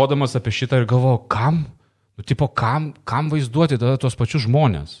 Aš galvodamas apie šitą ir galvoju, kam? Kam vaizduoti tada tuos pačius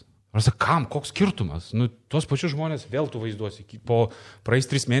žmonės? Ar sakai, kam? Koks skirtumas? Tuos pačius žmonės vėl tu vaizduosi. Po praeis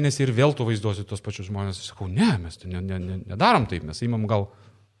 3 mėnesiai ir vėl tu vaizduosi tuos pačius žmonės. Aš sakau, ne, mes nedarom taip. Mes įmam gal...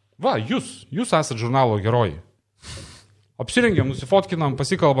 Va, jūs esat žurnalo herojai. Apsirengiam, nusifotkinam,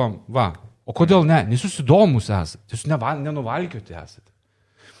 pasikalbam. Va. O kodėl ne? Nes jūs įdomus esate. Jūs nenuvalkioti esate.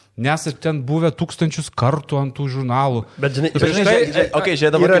 nesat ten buvę 1000 kartų ant tų žurnalų. Bet žinai,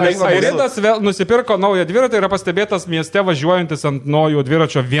 dabar Ridas vėl nusipirko naują dviratį ir yra pastebėtas mieste važiuojantis ant naujo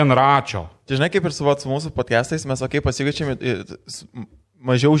dviračio vienračio. Žinai, kaip ir su mūsų podcastais, mes pasikeičiame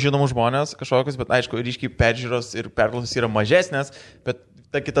mažiau žinomų žmonės kažkokius, bet aišku, ryškiai peržiūros ir perklausos yra mažesnės, bet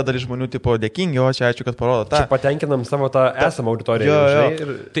ta kita dalis žmonių tipo dėkingi, o čia ačiū, kad parodo tą. Čia patenkinam savo tą esamą auditoriją.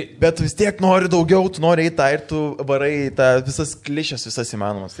 Tai, bet tu vis tiek nori daugiau, tu nori į tą ir tu varai tą visas klišės, visas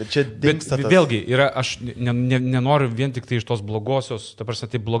įmanomas. Ir čia dingsta. Bet vėlgi, aš nenoriu vien tik tai iš tos blogosios, ta prasme,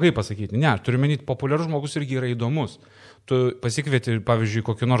 taip blogai pasakyti. Ne, turiu manyti, populiarus žmogus irgi yra įdomus. Tu pasikvieti, pavyzdžiui,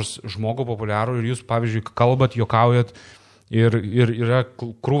 kokį nors žmogų populiarų ir jūs, pavyzdžiui, kalbat, juokaujat. Ir yra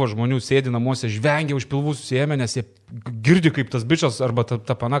krūva žmonių sėdi namuose, žvengia už pilvų susiėmę, nes jie girdi, kaip tas bičias arba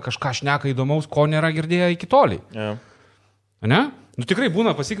ta pana kažką šneka įdomaus, ko nėra girdėję iki toliai. Yeah. Ne? Nu tikrai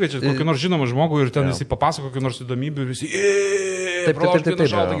būna pasikviečia kokį nors žinomą žmogų ir ten jisai papasako kokį nors įdomybių ir visi taip.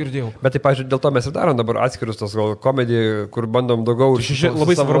 Girdėjau. Bet taip, pažiūrėjau, dėl to mes ir darom dabar atskirus tos gal komediją, kur bandom daugiau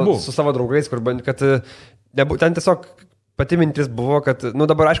labai svarbu su savo draugais, kad ten tiesiog pati mintis buvo, kad,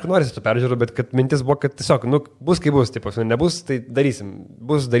 dabar aišku norisi to peržiūrų, bet kad mintis buvo, kad tiesiog, bus kaip bus, taip, nebus, tai darysim,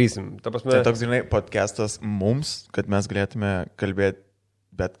 darysim. Tai toks, žinai, podcastas mums, kad mes galėtume kalbėti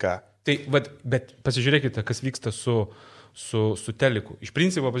bet ką. Tai, bet pasižiūrėkite, kas vyksta su teliku. Iš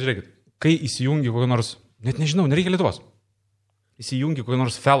principo, pasižiūrėkite, kai įsijungi kokį nors, net nežinau, nereikia Lietuvos, įsijungi kokį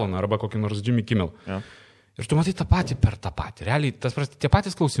nors Felloną arba kokį nors Jimmy Kimmel. Ja. Ir tu matai tą patį per tą patį. Realiai, tie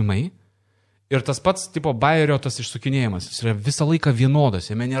patys klausimai. Ir tas pats tipo bajerio tas išsukinėjimas, jis yra visą laiką vienodas,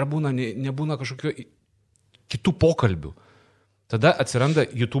 jame nebūna kažkokio kitų pokalbių. Tada atsiranda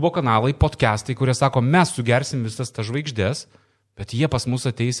YouTube kanalai, podcastai, kurie sako, mes sugersim visas tas žvaigždės, bet jie pas mus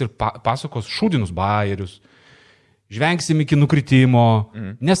ateis ir pasakos šūdinus bajerius, žvengsim iki nukritimo,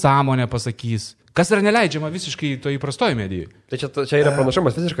 nesąmonę pasakys. Kas yra neleidžiama visiškai to įprastoje medijoje. Tai čia yra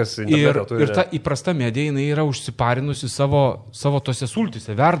pranašumas visiškas. Ir ta įprasta medija, jinai yra užsiparinusi savo tose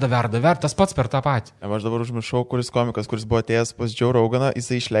sultise. Verda, tas pats per tą patį. Aš dabar užmiršau, kuris komikas, kuris buvo atėjęs pas Joe Roganą,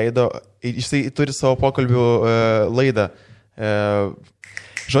 jisai turi savo pokalbių laidą.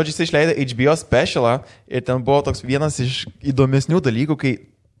 Žodžiu, jisai išleido HBO specialą ir ten buvo toks vienas iš įdomesnių dalykų, kai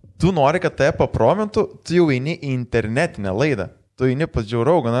tu nori, kad tave papromintų, tu jau eini į internetinę laidą. Tu eini pas Joe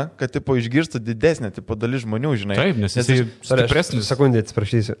Roganą, kad tipo išgirstų didesnė tipo dalis žmonių, žinai. Taip, nes jisai stipresnis. Sekundė,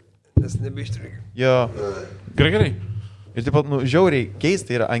 atsiprašysiu. Nes nebeištrinkiu. Jo. Gerai. Ir tipo, žiauriai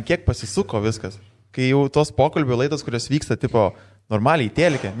keista yra, ant kiek pasisuko viskas. Kai jau tos pokalbio laidos, kurios vyksta, tipo, normaliai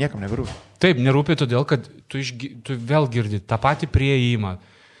tėlikė, niekam nerūpi. Taip, nerūpi todėl, kad tu vėl girdi tą patį prieėjimą.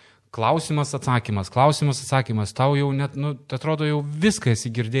 Klausimas, atsakymas. Tau jau net, atrodo, jau viską esi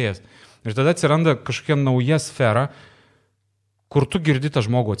girdėjęs. Ir tada atsiranda kažkokia nauja sfera, kur tu girdi tą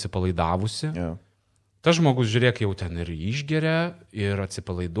žmogų atsipalaidavusi. Yeah. Tas žmogus, žiūrėk, jau ten ir išgeria, ir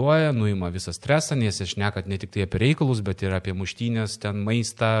atsipalaiduoja, nuima visą stresą, nes jie šnekat ne tik tai apie reikalus, bet ir apie muštynės, ten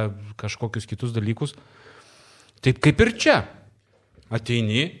maistą, kažkokius kitus dalykus. Taip kaip ir čia.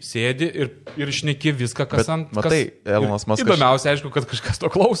 Ateini, sėdi ir šneki viską, kas ant... Matai, Elonas Muskas... Įdomiausia, aišku, kad kažkas to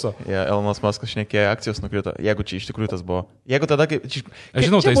klauso. Elonas Muskas šnekėjo, akcijos nukrito, jeigu čia iš tikrųjų tas buvo. Jeigu tada, kai... Aš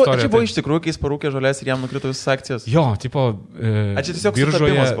žinau tą istoriją. Čia buvo iš tikrųjų, kai jis parūkė žolės ir jam nukrito visas akcijos. Jo, tipo... Čia tiesiog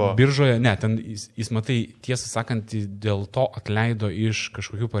sutapimas buvo. Biržoje, ne, ten jis, matai, tiesą sakant, dėl to atleido iš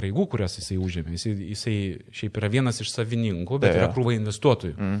kažkokių pareigų, kurias jisai užėmė. Jisai šiaip yra vienas iš savininkų, bet yra krūva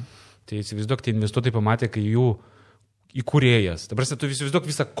investuotojų. Tai įsivaizduok, tie investuotojai pamatė, kai jų įkūrėjas. Ta prasme, tu įsivaizduok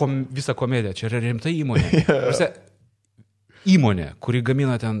visą komediją. Čia yra rimta įmonė. Prasme, įmonė, kuri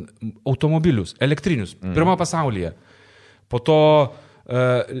gamina ten automobilius, elektrinius. Pirma pasaulyje. Po to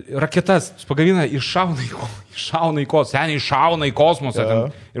raketas pagamina, iššauna į kosmosą. Seniai iššauna į kosmosą.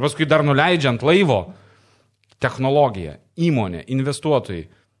 Ir paskui dar nuleidžia ant laivo. Technologija, įmonė, investuotojai.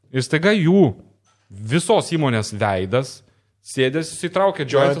 Ir staiga jų visos įmonės veidas sėdės, įsitraukia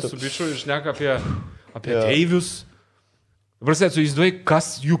džointą su bičiu ir šneka apie deivius. Prasė, tu įsivaizduoji,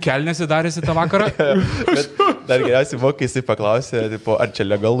 kas jų kelnėse darėsi tą vakarą? Bet dar geriausiai buvo, kai jisai paklausė, tipo, ar čia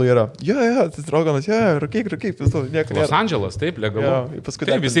legalu yra. Jo, tas Roganas, rūkyk, nieko nėra. Los Andželas, taip, legalu.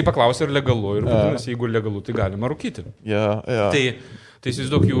 Taip, jisai paklausė, ar legalu. Ir būtinas, jeigu legalu, tai galima rūkyti. Tai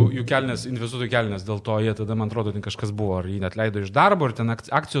įsivaizduok, jų kelnės, investuotojų kelnės, dėl to jie tada, man atrodo, kažkas buvo, ar jį net leido iš darbo, ar ten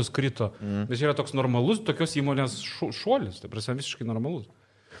akcijos krito. Bet čia yra toks normalus, tokios įmonės šuolis, tai prasme visiškai normalus.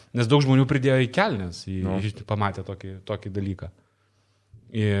 Nes daug žmonių pridėjo į kelnes, pamatė tokį dalyką.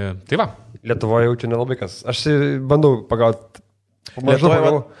 Tai va. Lietuvoje jau čia nelabai kas. Aš bandau pagauti.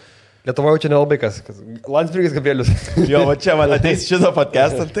 Lietuvoje čia nelabai kas. Landsbergis Gabrielius. Jo, va čia man ateis šito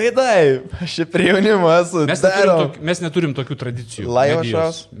podcast'ą, tai aš čia prie jaunimo esu. Mes neturim tokių tradicijų.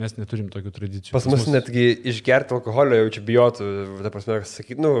 Laivašos. Mes neturim tokių tradicijų. Pas mus netgi išgerti alkoholio jau čia bijotų, ta prasme,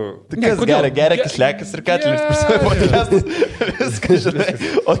 sakyti, Tai kas geria kislekis ir katlis per savo podcast'us. Viską žinai,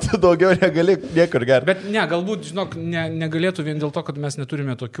 o tu daugiau negali niekur gerti. Bet ne, galbūt, žinok, negalėtų vien dėl to, kad mes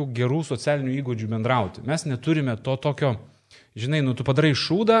neturime tokių gerų socialinių įgūdžių bendrauti. Mes neturime to tokio, žinai, tu padarai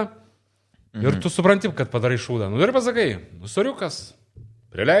šūdą ir tu supranti, kad padarai šūdą. Ir pasakai, soriukas,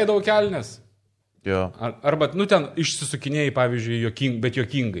 prileidau kelnes. Jo. Arba, ten išsisukinėjai, pavyzdžiui, bet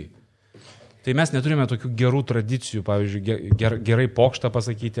juokingai. Tai mes neturime tokių gerų tradicijų, pavyzdžiui, gerai pokštą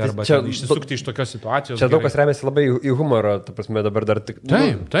pasakyti, arba išsisukti iš tokios situacijos. Čia daug kas remiasi labai į humorą, ta prasme, dabar dar tik...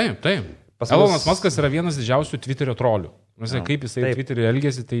 Taip. Elonas Muskas yra vienas didžiausių Twitterio trolių. Kaip jisai Twitter'e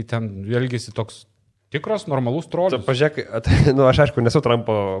elgėsi, tai ten elgėsi toks tikras, normalus trolis. Pažiūrėk, aš aišku, nesu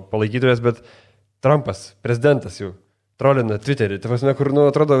Trumpo palaikytojas, bet Trumpas, prezidentas jau, trolina Twitter'į. Tai prasme, kur,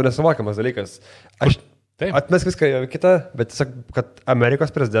 atrodo, nesuvokiamas dalykas. Aš atmes viską kitą, bet tiesiog, kad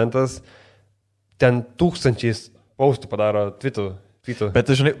Amerikos prezidentas ten tūkstančiais paustų padaro tweetų. Bet,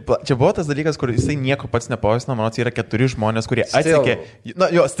 žinai, čia buvo tas dalykas, kur jisai nieko pats nepausino, manau, yra 4 žmonės, kurie atsekė.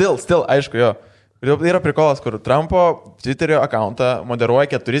 Still, aišku, jo. Yra prikolas, kur Trumpo Twitterio akauntą moderuoja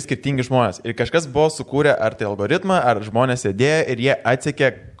 4 skirtingi žmonės. Ir kažkas buvo sukūrę ar tai algoritmą, ar žmonės sėdėjo ir jie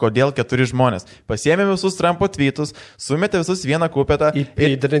atsekė, kodėl 4 žmonės. Pasiėmė visus Trumpo tweetus, sumetė visus vieną kupetą.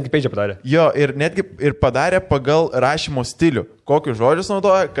 Ir netgi page padarė. Jo, ir netgi padarė pagal rašymo stilių. Kokius žodžius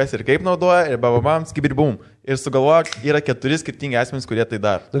naudoja, kas ir kaip naudoja, ir babam, skibiribum. Ir sugalvoja, yra 4 skirtingi asmenys, kurie tai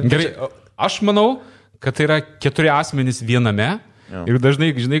daro. Gerai, aš manau, kad tai yra 4 asmenys viename. Jo. Ir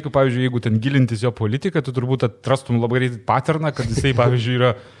dažnai, žinai, kaip, pavyzdžiui, jeigu ten gilintis jo politiką, tu turbūt atrastum labai greitai paterną, kad jisai, pavyzdžiui,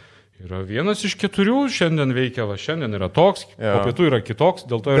 yra vienas iš 4, šiandien veikia, šiandien yra toks, po pietų yra kitoks,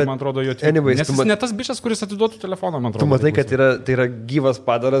 dėl to ir, man atrodo, jo anyways, nes jis ne tas bišas, kuris atiduotų telefoną, man atrodo. Tu matai, kad tai yra gyvas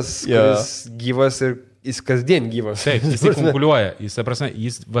padaras, kuris gyvas ir jis kasdien gyvas. Taip, jisai konkuliuoja,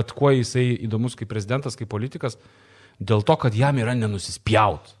 jis, kuo jisai įdomus kaip prezidentas, kaip politikas, dėl to, kad jam yra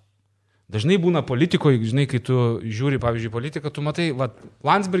nenusispjaut. Dažnai būna politikoje, žinai, kai tu žiūri, pavyzdžiui, politiką, tu matai,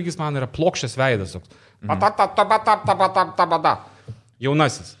 Landsbergis man yra plokščias veidas.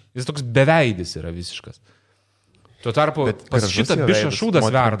 Jaunasis. Jis toks beveidis yra visiškas. Tuo tarpu pas šitą bišą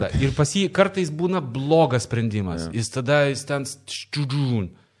šūdas verda ir pas jį kartais būna blogas sprendimas. Jis ten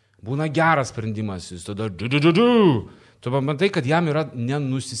būna geras sprendimas. Jis tada tu matai, kad jam yra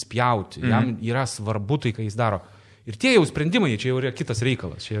nenusispjauti. Jam yra svarbu tai, ką jis daro. Ir tie jau sprendimai, čia jau yra kitas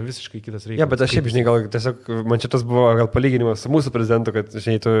reikalas, čia yra visiškai kitas reikalas. Ja, bet aš šiaip, žinai, gal tiesiog, man čia tas buvo gal palyginimas su mūsų prezidentu, kad,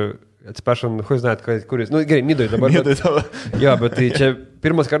 žinai, tu atsiprašom, žinot, kuris, Gerai, Nidoj dabar. Jo, bet tai čia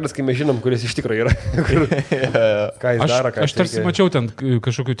pirmas kartas, kai mes žinom, kuris iš tikrųjų yra. Ką jis daro, ką aš tarsi mačiau ten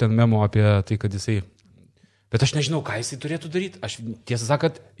kažkokių ten memų apie tai, kad jisai, bet aš nežinau, ką jisai turėtų daryti. Aš tiesą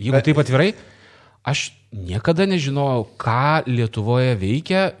sakant, jeigu taip atvirai, aš niekada nežinau, ką Lietuvoje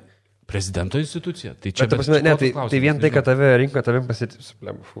veikia prezidento institucija. Tai čia tai vien tai, kad tave rinko, tavim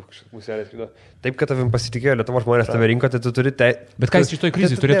pasitikėjo. Taip, kad tavim pasitikėjo Lietuvos žmonės, tave rinko, tai tu turi... Bet ką jis iš toj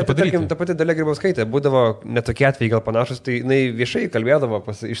krizės turėtų padaryti? Tarkim, ta pati Dalia Grybauskaitė, būdavo netokie atvejai gal panašus, tai jinai viešai kalbėdavo,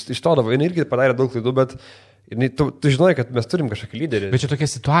 ištodavo, jinai irgi padarė daug klaidų, bet tu žinojai, kad mes turim kažkokį lyderį. Bet čia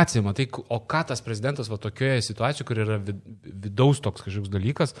tokia situacija, matai, o ką tas prezidentas tokioje situacijoje, kur yra vidaus toks kažkoks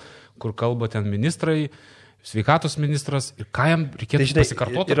dalykas, kur kalba ten ministrai, sveikatos ministras ir ką jam reikėtų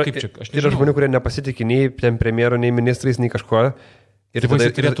pasikartoti, kaip čia, aš nežinau. Yra žmonių, kurie nepasitikė nei premjero, nei ministrais, nei kažko. Ir tada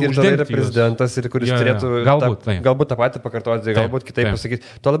yra prezidentas, kuris turėtų galbūt tą patį pakartoti, galbūt kitaip pasakyti.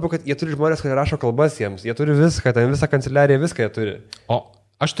 Tuo labiau, kad jie turi žmonės, kurie rašo kalbas jiems, jie turi viską, ten visą kanceliariją, viską jie turi. O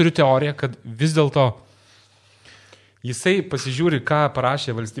aš turiu teoriją, kad vis dėlto jisai pasižiūri, ką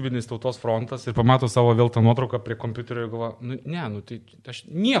parašė Valstybinis tautos frontas ir pamato savo vėl tą nuotrauką prie kompiuterio ir galvoja, tai aš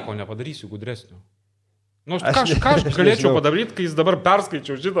nieko nepadarysiu gudresnio. Ką aš galėčiau padaryti, kai jis dabar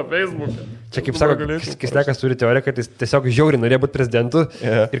perskaičiau šitą Facebook'e. Čia kaip sako, Kislekas turi teoriją, kad jis tiesiog žiauriai norėjo būti prezidentu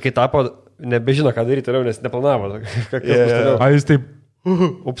ir kai tapo, nebežino, ką daryti toliau, nes neplanavo. A jis taip,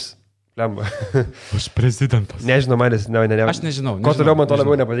 ups, lemba. Aš prezidentas. Nežinau, manis, aš nežinau. Ko toliau man to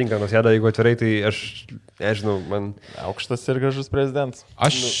labiau nepatinka, nors jėda, jeigu atvirai, tai aš nežinau, man... Aukštas ir gražus prezidentas.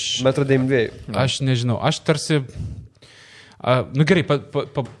 Metro 92. Aš nežinau, aš tarsi... Gerai,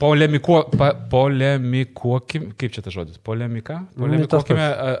 polemikuokim, kaip čia tas žodis, polemikuokime,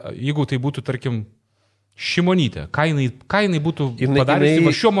 jeigu tai būtų, tarkim, Šimonytė, ką jinai būtų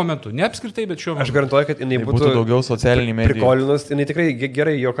padariusi šiuo momentu, ne apskritai, bet šiuo momentu. Aš garantuoju, kad jinai būtų daugiau socialinių medijų. Prikolinus, jinai tikrai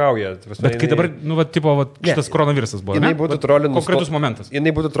gerai juokauja. Bet kai dabar, šitas koronavirusas buvo, jinai būtų trolinus. Konkretus momentas.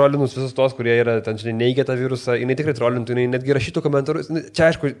 Jinai būtų trolinus visus tos, kurie yra, ten, žinai, neigia tą virusą, jinai tikrai trolintų, jinai netgi rašytų komentarus. Čia,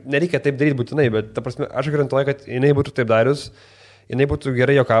 aišku, nereikia taip daryti būtinai, bet, ta prasme, aš garantuoju, kad jinai būtų taip darius. Jinai būtų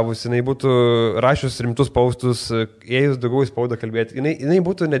gerai jokavus, jinai būtų rašius rimtus paustus, ėjus daugiau į spaudą kalbėti, jinai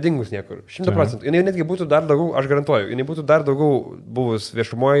būtų nedingus niekur, 100%. Jinai netgi būtų dar daugiau, aš garantuoju, jinai būtų dar daugiau buvus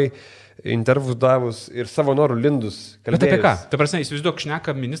viešumoje, intervus davus ir savo norų lindus. Bet apie ką? Tai prasme, įsivaizduok,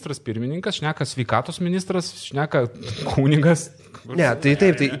 šneka ministras pirmininkas, šneka sveikatos ministras, šneka kunigas. Ne, tai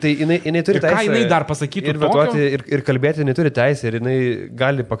taip, tai jinai turi teisę. Ką jinai dar pasakytų? Ir vetuoti, ir kalbėti jinai turi teisę, ir jinai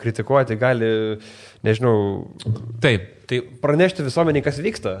gali pakritikuoti, gali, nežinau, taip, tai pranešti visuomeniai, kas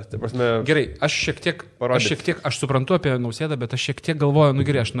vyksta. Tai prasme, gerai, aš šiek tiek, aš suprantu apie Nausėdą, bet aš šiek tiek galvoju, nu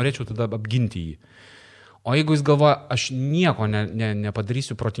gerai, aš norėčiau tada apginti jį. O jeigu jis galvoja, aš nieko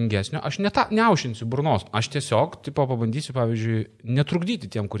nepadarysiu protingesnio, aš neaušinsiu burnos, aš tiesiog, pabandysiu, pavyzdžiui, netrukdyti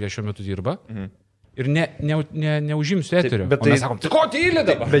tiem, kurie šiuo metu dirba. Ir neužimsiu eterio. Bet tai, mes sakom, tai ko tyli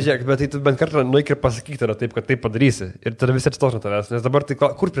dabar? Bet žiūrėk, bet tai tu bent kartą nueik ir pasakyk tada taip, kad taip padarysi. Ir tada visi atstos nuo tavęs. Nes dabar tai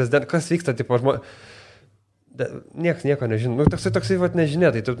kur prezidentas, kas vyksta, tipo, nieks nieko nežino. Nu, toksai vat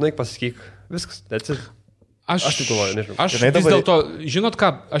nežinia, tai tu nueik pasakyk. Viskas, aš tik galvoju, nežinau. Aš vis dėlto, žinot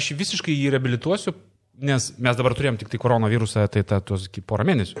ką, aš visiškai jį reabilituosiu, nes mes dabar turėjom tik tai koronavirusą, tai tuos porą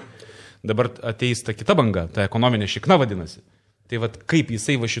mėnesių. Dabar ateis ta kita banga, ta ekonominė šikna vadinasi. Tai vad, kaip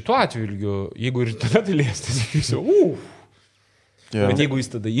jisai va šituo atvilgiu, jeigu ir tada dėlės, tai sakysiu, Bet jeigu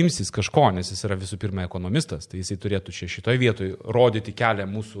jis tada imsis kažko, nes jis yra visų pirma ekonomistas, tai jisai turėtų šitoje vietoje rodyti kelią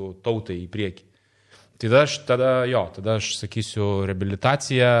mūsų tautai į priekį. Tada aš sakysiu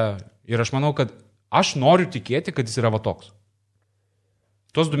reabilitacija ir aš manau, kad aš noriu tikėti, kad jis yra va toks.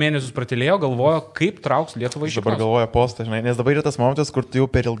 Tuos 2 mėnesius pratilėjo, galvojo, kaip trauks Lietuvą iš šito. Dabar galvoja postą, žinai, nes dabar yra tas momentas, kur tu jau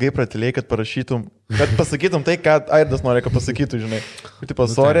per ilgai pratilėjai, kad parašytum, kad pasakytum tai, ką Aidas nori, kad pasakytų, žinai. Ir tipo,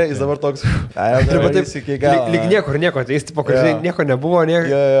 sorry, jis dabar toks, lyg nieko, tai jis tipo, kad žinai, nieko nebuvo,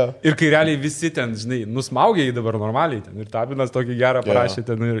 nieko. Ir kai realiai visi ten, žinai, nusmaugė jį dabar normaliai, ten, ir Tabinas tokį gerą parašė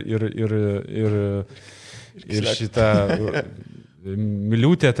ten ir šitą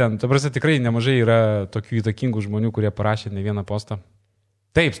Miliūtė ten, ta prasme, tikrai nemažai yra tokių įtakingų žmonių, kurie parašė ne vieną postą.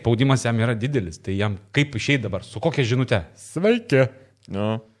 Taip, spaudimas jam yra didelis, tai jam kaip išeiti dabar, su kokia žinute? Sveiki.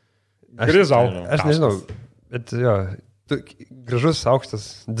 Nu. Grįžau. Aš nežinau, bet jo, gražus, aukštas,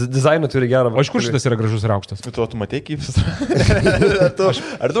 dizaino turi gerą. O iš kur šitas yra gražus ir aukštas? Tu matei, kaip jis...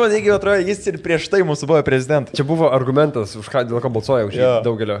 Ar tu matei, kaip atrodo, jis ir prieš tai mūsų buvo prezidentas? Čia buvo argumentas, dėl ko balsuoja už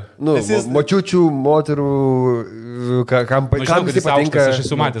daugelio. Nu, močiučių, moterų, kam jis patinka. Aš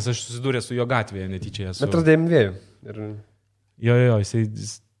esu matęs, aš susidūrė su jo gatvėje netyčia. Metras 92. Jo, jisai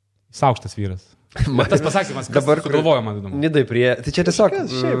aukštas vyras. Tas pasakymas, kas sugalvojo, man įdomu. Nidai prie... Tai čia tiesiog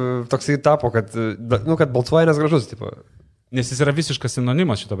toksai tapo, kad balsuoja nes gražus, tipo. Nes jis yra visiškas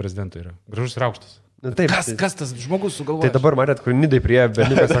sinonimas šito prezidento yra. Gražus ir aukštas. Na, taip, kas tas žmogus sugalvojo? Tai dabar matėt, kur Nidai prie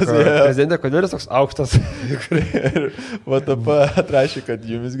berniukas sako, prezidentė, kodėl jis toks aukštas? VTP atrašė,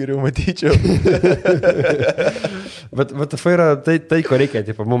 kad jumis geriau matyčiau. Bet VTP yra tai, ko reikia,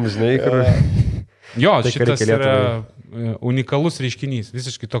 tipo, mums, žinai, kur... Jo, šitas yra unikalus reiškinys.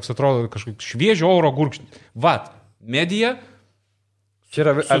 Visiškai toks atrodo kažkoks šviežio oro gurkšnį. Vat, medija su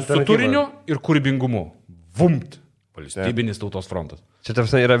turiniu ir kūrybingumu. Vumt. Valstybinis tautos frontas. Čia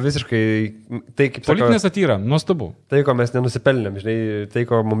yra visiškai tai, kaip sako... Politinė satyra, nuostabu. Tai, ko mes nenusipelnėm, žinai, tai,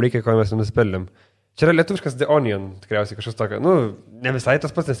 ko mums reikia, ko mes nenusipelnėm. Čia yra lietuviškas The Onion, tikriausiai kažkas tokio. Nu, ne visai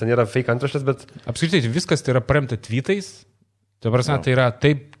tas pats, nes ten yra fake antraštės, bet... Apskritai, viskas tai yra paremta tweetais. Tai prasme, tai yra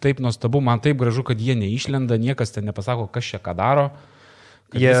taip nuostabu, man taip gražu, kad jie neišlenda, niekas ten nepasako, kas čia ką daro.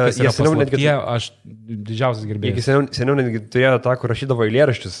 Jie seniau netgi... Aš didžiausias gerbėjas. Jie seniau netgi turėjo tą, kur rašydavo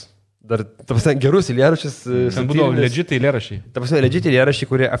eilėraščius. Dar, ta prasme, gerus eilėraščius. Ten būdavo legit eilėraščiai. Ta prasme, legit eilėraščiai,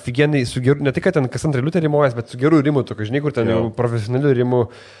 kurie aфиgenai su geru, ne tik, kad ten kas antrą liūtę rimuojas, bet su geru rimu, tokiu, žinai, kur ten profesionalių rimų.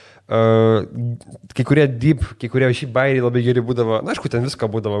 Kai kurie deep, kai kurie šiaip bairiai labai geri būdavo. Na, aišku, ten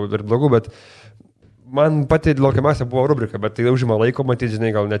visko būdavo ir blogų, bet... Man pati laukiamiausia buvo rubrika, bet tai užima laiko, matyti,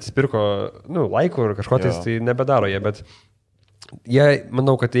 žinai, gal neatsipirko, laikų ir kažko tai nebedaro jie, bet jie,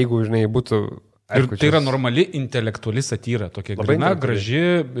 manau, kad jeigu, žinai, būtų... Ir tai yra normali intelektuali satyra, tokia grina,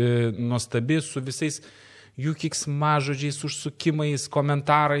 graži, nuostabi, su visais jų kiksmažodžiais, užsukimais,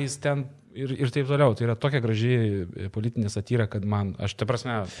 komentarais ten ir taip toliau. Tai yra tokia graži politinė satyra, kad aš ta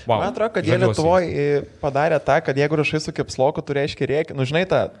prasme, wow. Man atrodo, kad jie Lietuvoje padarė tą, kad jeigu rašai su kepsloku, tu reiškia reikia, žinai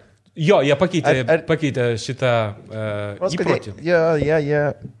tą... Jo, jie pakeitė šitą įprotį. Jie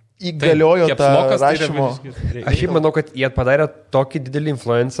įgaliojo tą rašymo. Aš manau, kad jie padarė tokį didelį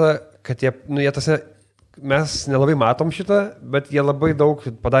influencą, kad jie tose mes nelabai matom šitą, bet jie labai daug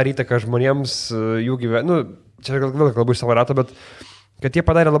padarė įtaką žmonėms, jų gyvenimą, čia vėl kalbu iš savo rato, bet kad jie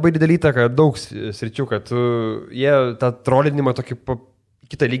padarė labai didelį įtaką daug sričių, kad jie tą trolinimą tokį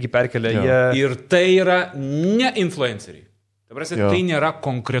kitą lygį perkelia. Ir tai yra ne influenceriai. Tai nėra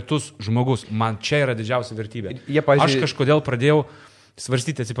konkretus žmogus. Man čia yra didžiausia vertybė. Aš kažkodėl pradėjau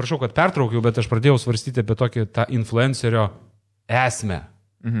svarstyti, atsiprašau, kad pertraukiau, bet aš pradėjau svarstyti apie tokį tą influencerio esmę.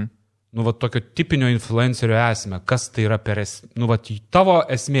 Nu, va, tokio tipinio influencerio esmę. Kas tai yra per esmę? Nu, va, tavo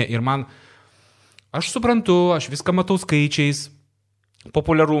esmė. Ir man, aš suprantu, aš viską matau skaičiais,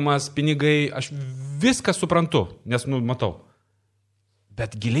 populiarumas, pinigai, aš viską suprantu, nes, nu, matau.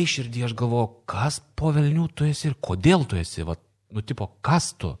 Bet giliai širdį aš galvoju, kas po velnių tu esi ir kodėl tu esi, va, nu, tipo,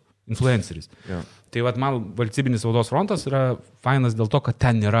 kas tu, influenceris. Yeah. Tai va, man valstybinis spaudos frontas yra fainas dėl to, kad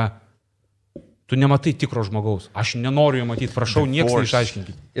ten nėra, tu nematai tikro žmogaus. Aš nenoriu jo matyti, prašau, nieks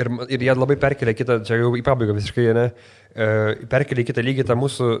neišaiškinkit. Ir jie labai perkelia kitą, čia jau į pabaigą visiškai, ne, perkelia kitą lygį tą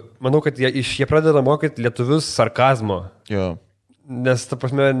mūsų, manau, kad jie pradeda mokyti lietuvius sarkazmo. Yeah. Nes, ta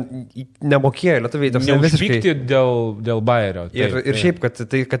prasme, nemokėjo lietuviai. Neužpykti dėl bajerio. Ir šiaip,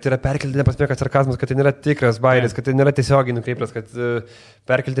 kad yra perkeltinė prasme, kad sarkazmas, kad tai nėra tikras bajeris, kad tai nėra tiesiogiai nukreiptas, kad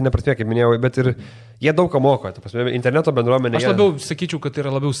perkeltinė prasme, kaip minėjau, bet ir jie daug ką moko. Ta prasme, interneto bendruomenė. Aš labiau sakyčiau, kad tai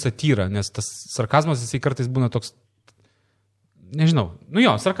yra labiau satyra, nes tas sarkazmas, jisai kartais būna toks, nežinau, nu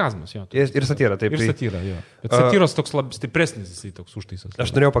jo, sarkazmas, jo. Ir satyra, taip. Ir satyra, jo. Bet satyros toks stipresnis, jisai toks užtaisas.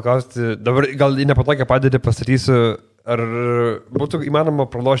 Aš norėjau paklausti, dabar gal į nepatogią padėtį pastatysiu, ar būtų įmanoma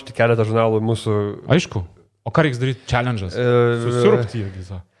pralošti keletą žurnalų mūsų... Aišku. O ką reiks daryti? Challenge'as. Susirupti jie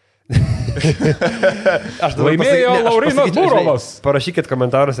visą. Laimėjo Laurinas Burovas. Parašykit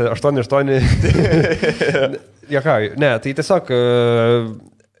komentaruose 8-8. Jokai, ne, tai tiesiog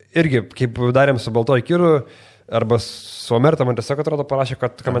irgi, kaip darėm su Baltoju Kiru, arba su Omerta, man tiesiog atrodo parašė,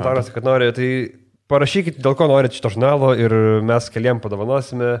 kad komentaruose, kad nori, tai parašykit, dėl ko norit šito žurnalo ir mes keliem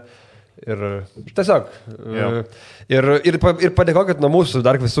padovanosime. Ir tiesiog. Ir padėkokit nuo mūsų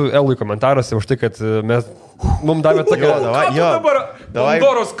dar visų Elui komentaruose už tai, kad mums davė tokią...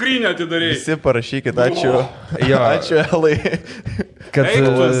 Pandoros skrynę atidarėjai. Visi parašykit, ačiū. Ačiū Elai. Kad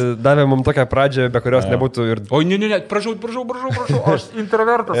davė mums tokią pradžią, be kurios nebūtų ir... Oi, ne, prašau, aš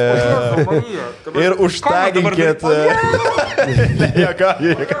introvertas. Ir užtaginkit.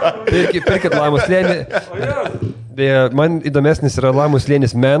 Pirkit Lamų slėnį. Man įdomesnis yra Lamų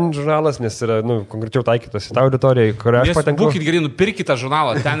slėnis Men žurnalas, nes yra, konkrečiau taikytas į tą auditoriją, kurią aš patenku. Būkit geri, nupirkit tą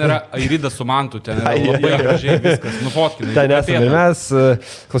žurnalą, ten yra Airida su Mantu, ten yra labai gražiai viskas, nufotkinai. Ten esame ir mes,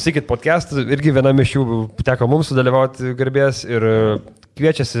 klausykit podcastų, irgi vienam iš jų teko mums sudalyvauti garbės ir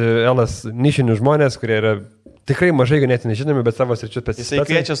kviečiasi Elas nišinius žmonės, kurie yra tikrai mažai ganėtinai žinomi, bet savo sričių specialistai. Jisai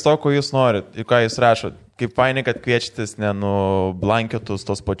kviečiasi to, ko jūs norit, ir ką jūs rašot. Kaip fainai, kad kviečiatės ne nu blanketus,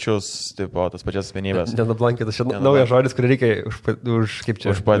 tos pačius, tipo, tos pačias asmenybės. Ne nu blanketus, čia naujas žodis, kurį reikia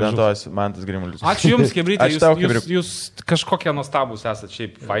užpatentuos Mantas Grimulis. Ačiū Jums, Kebrytė, jūs kažkokie nuostabus esat,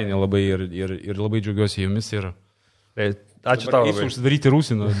 šiaip fainai labai ir labai džiaugiuosi Jumis. Ačiū tau. Eisiu užsidaryti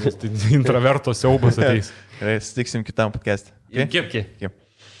Rūsiną, nes tai intraverto siaubas ateis. Gerai, sutiksim kitam podcast'e. Kiek?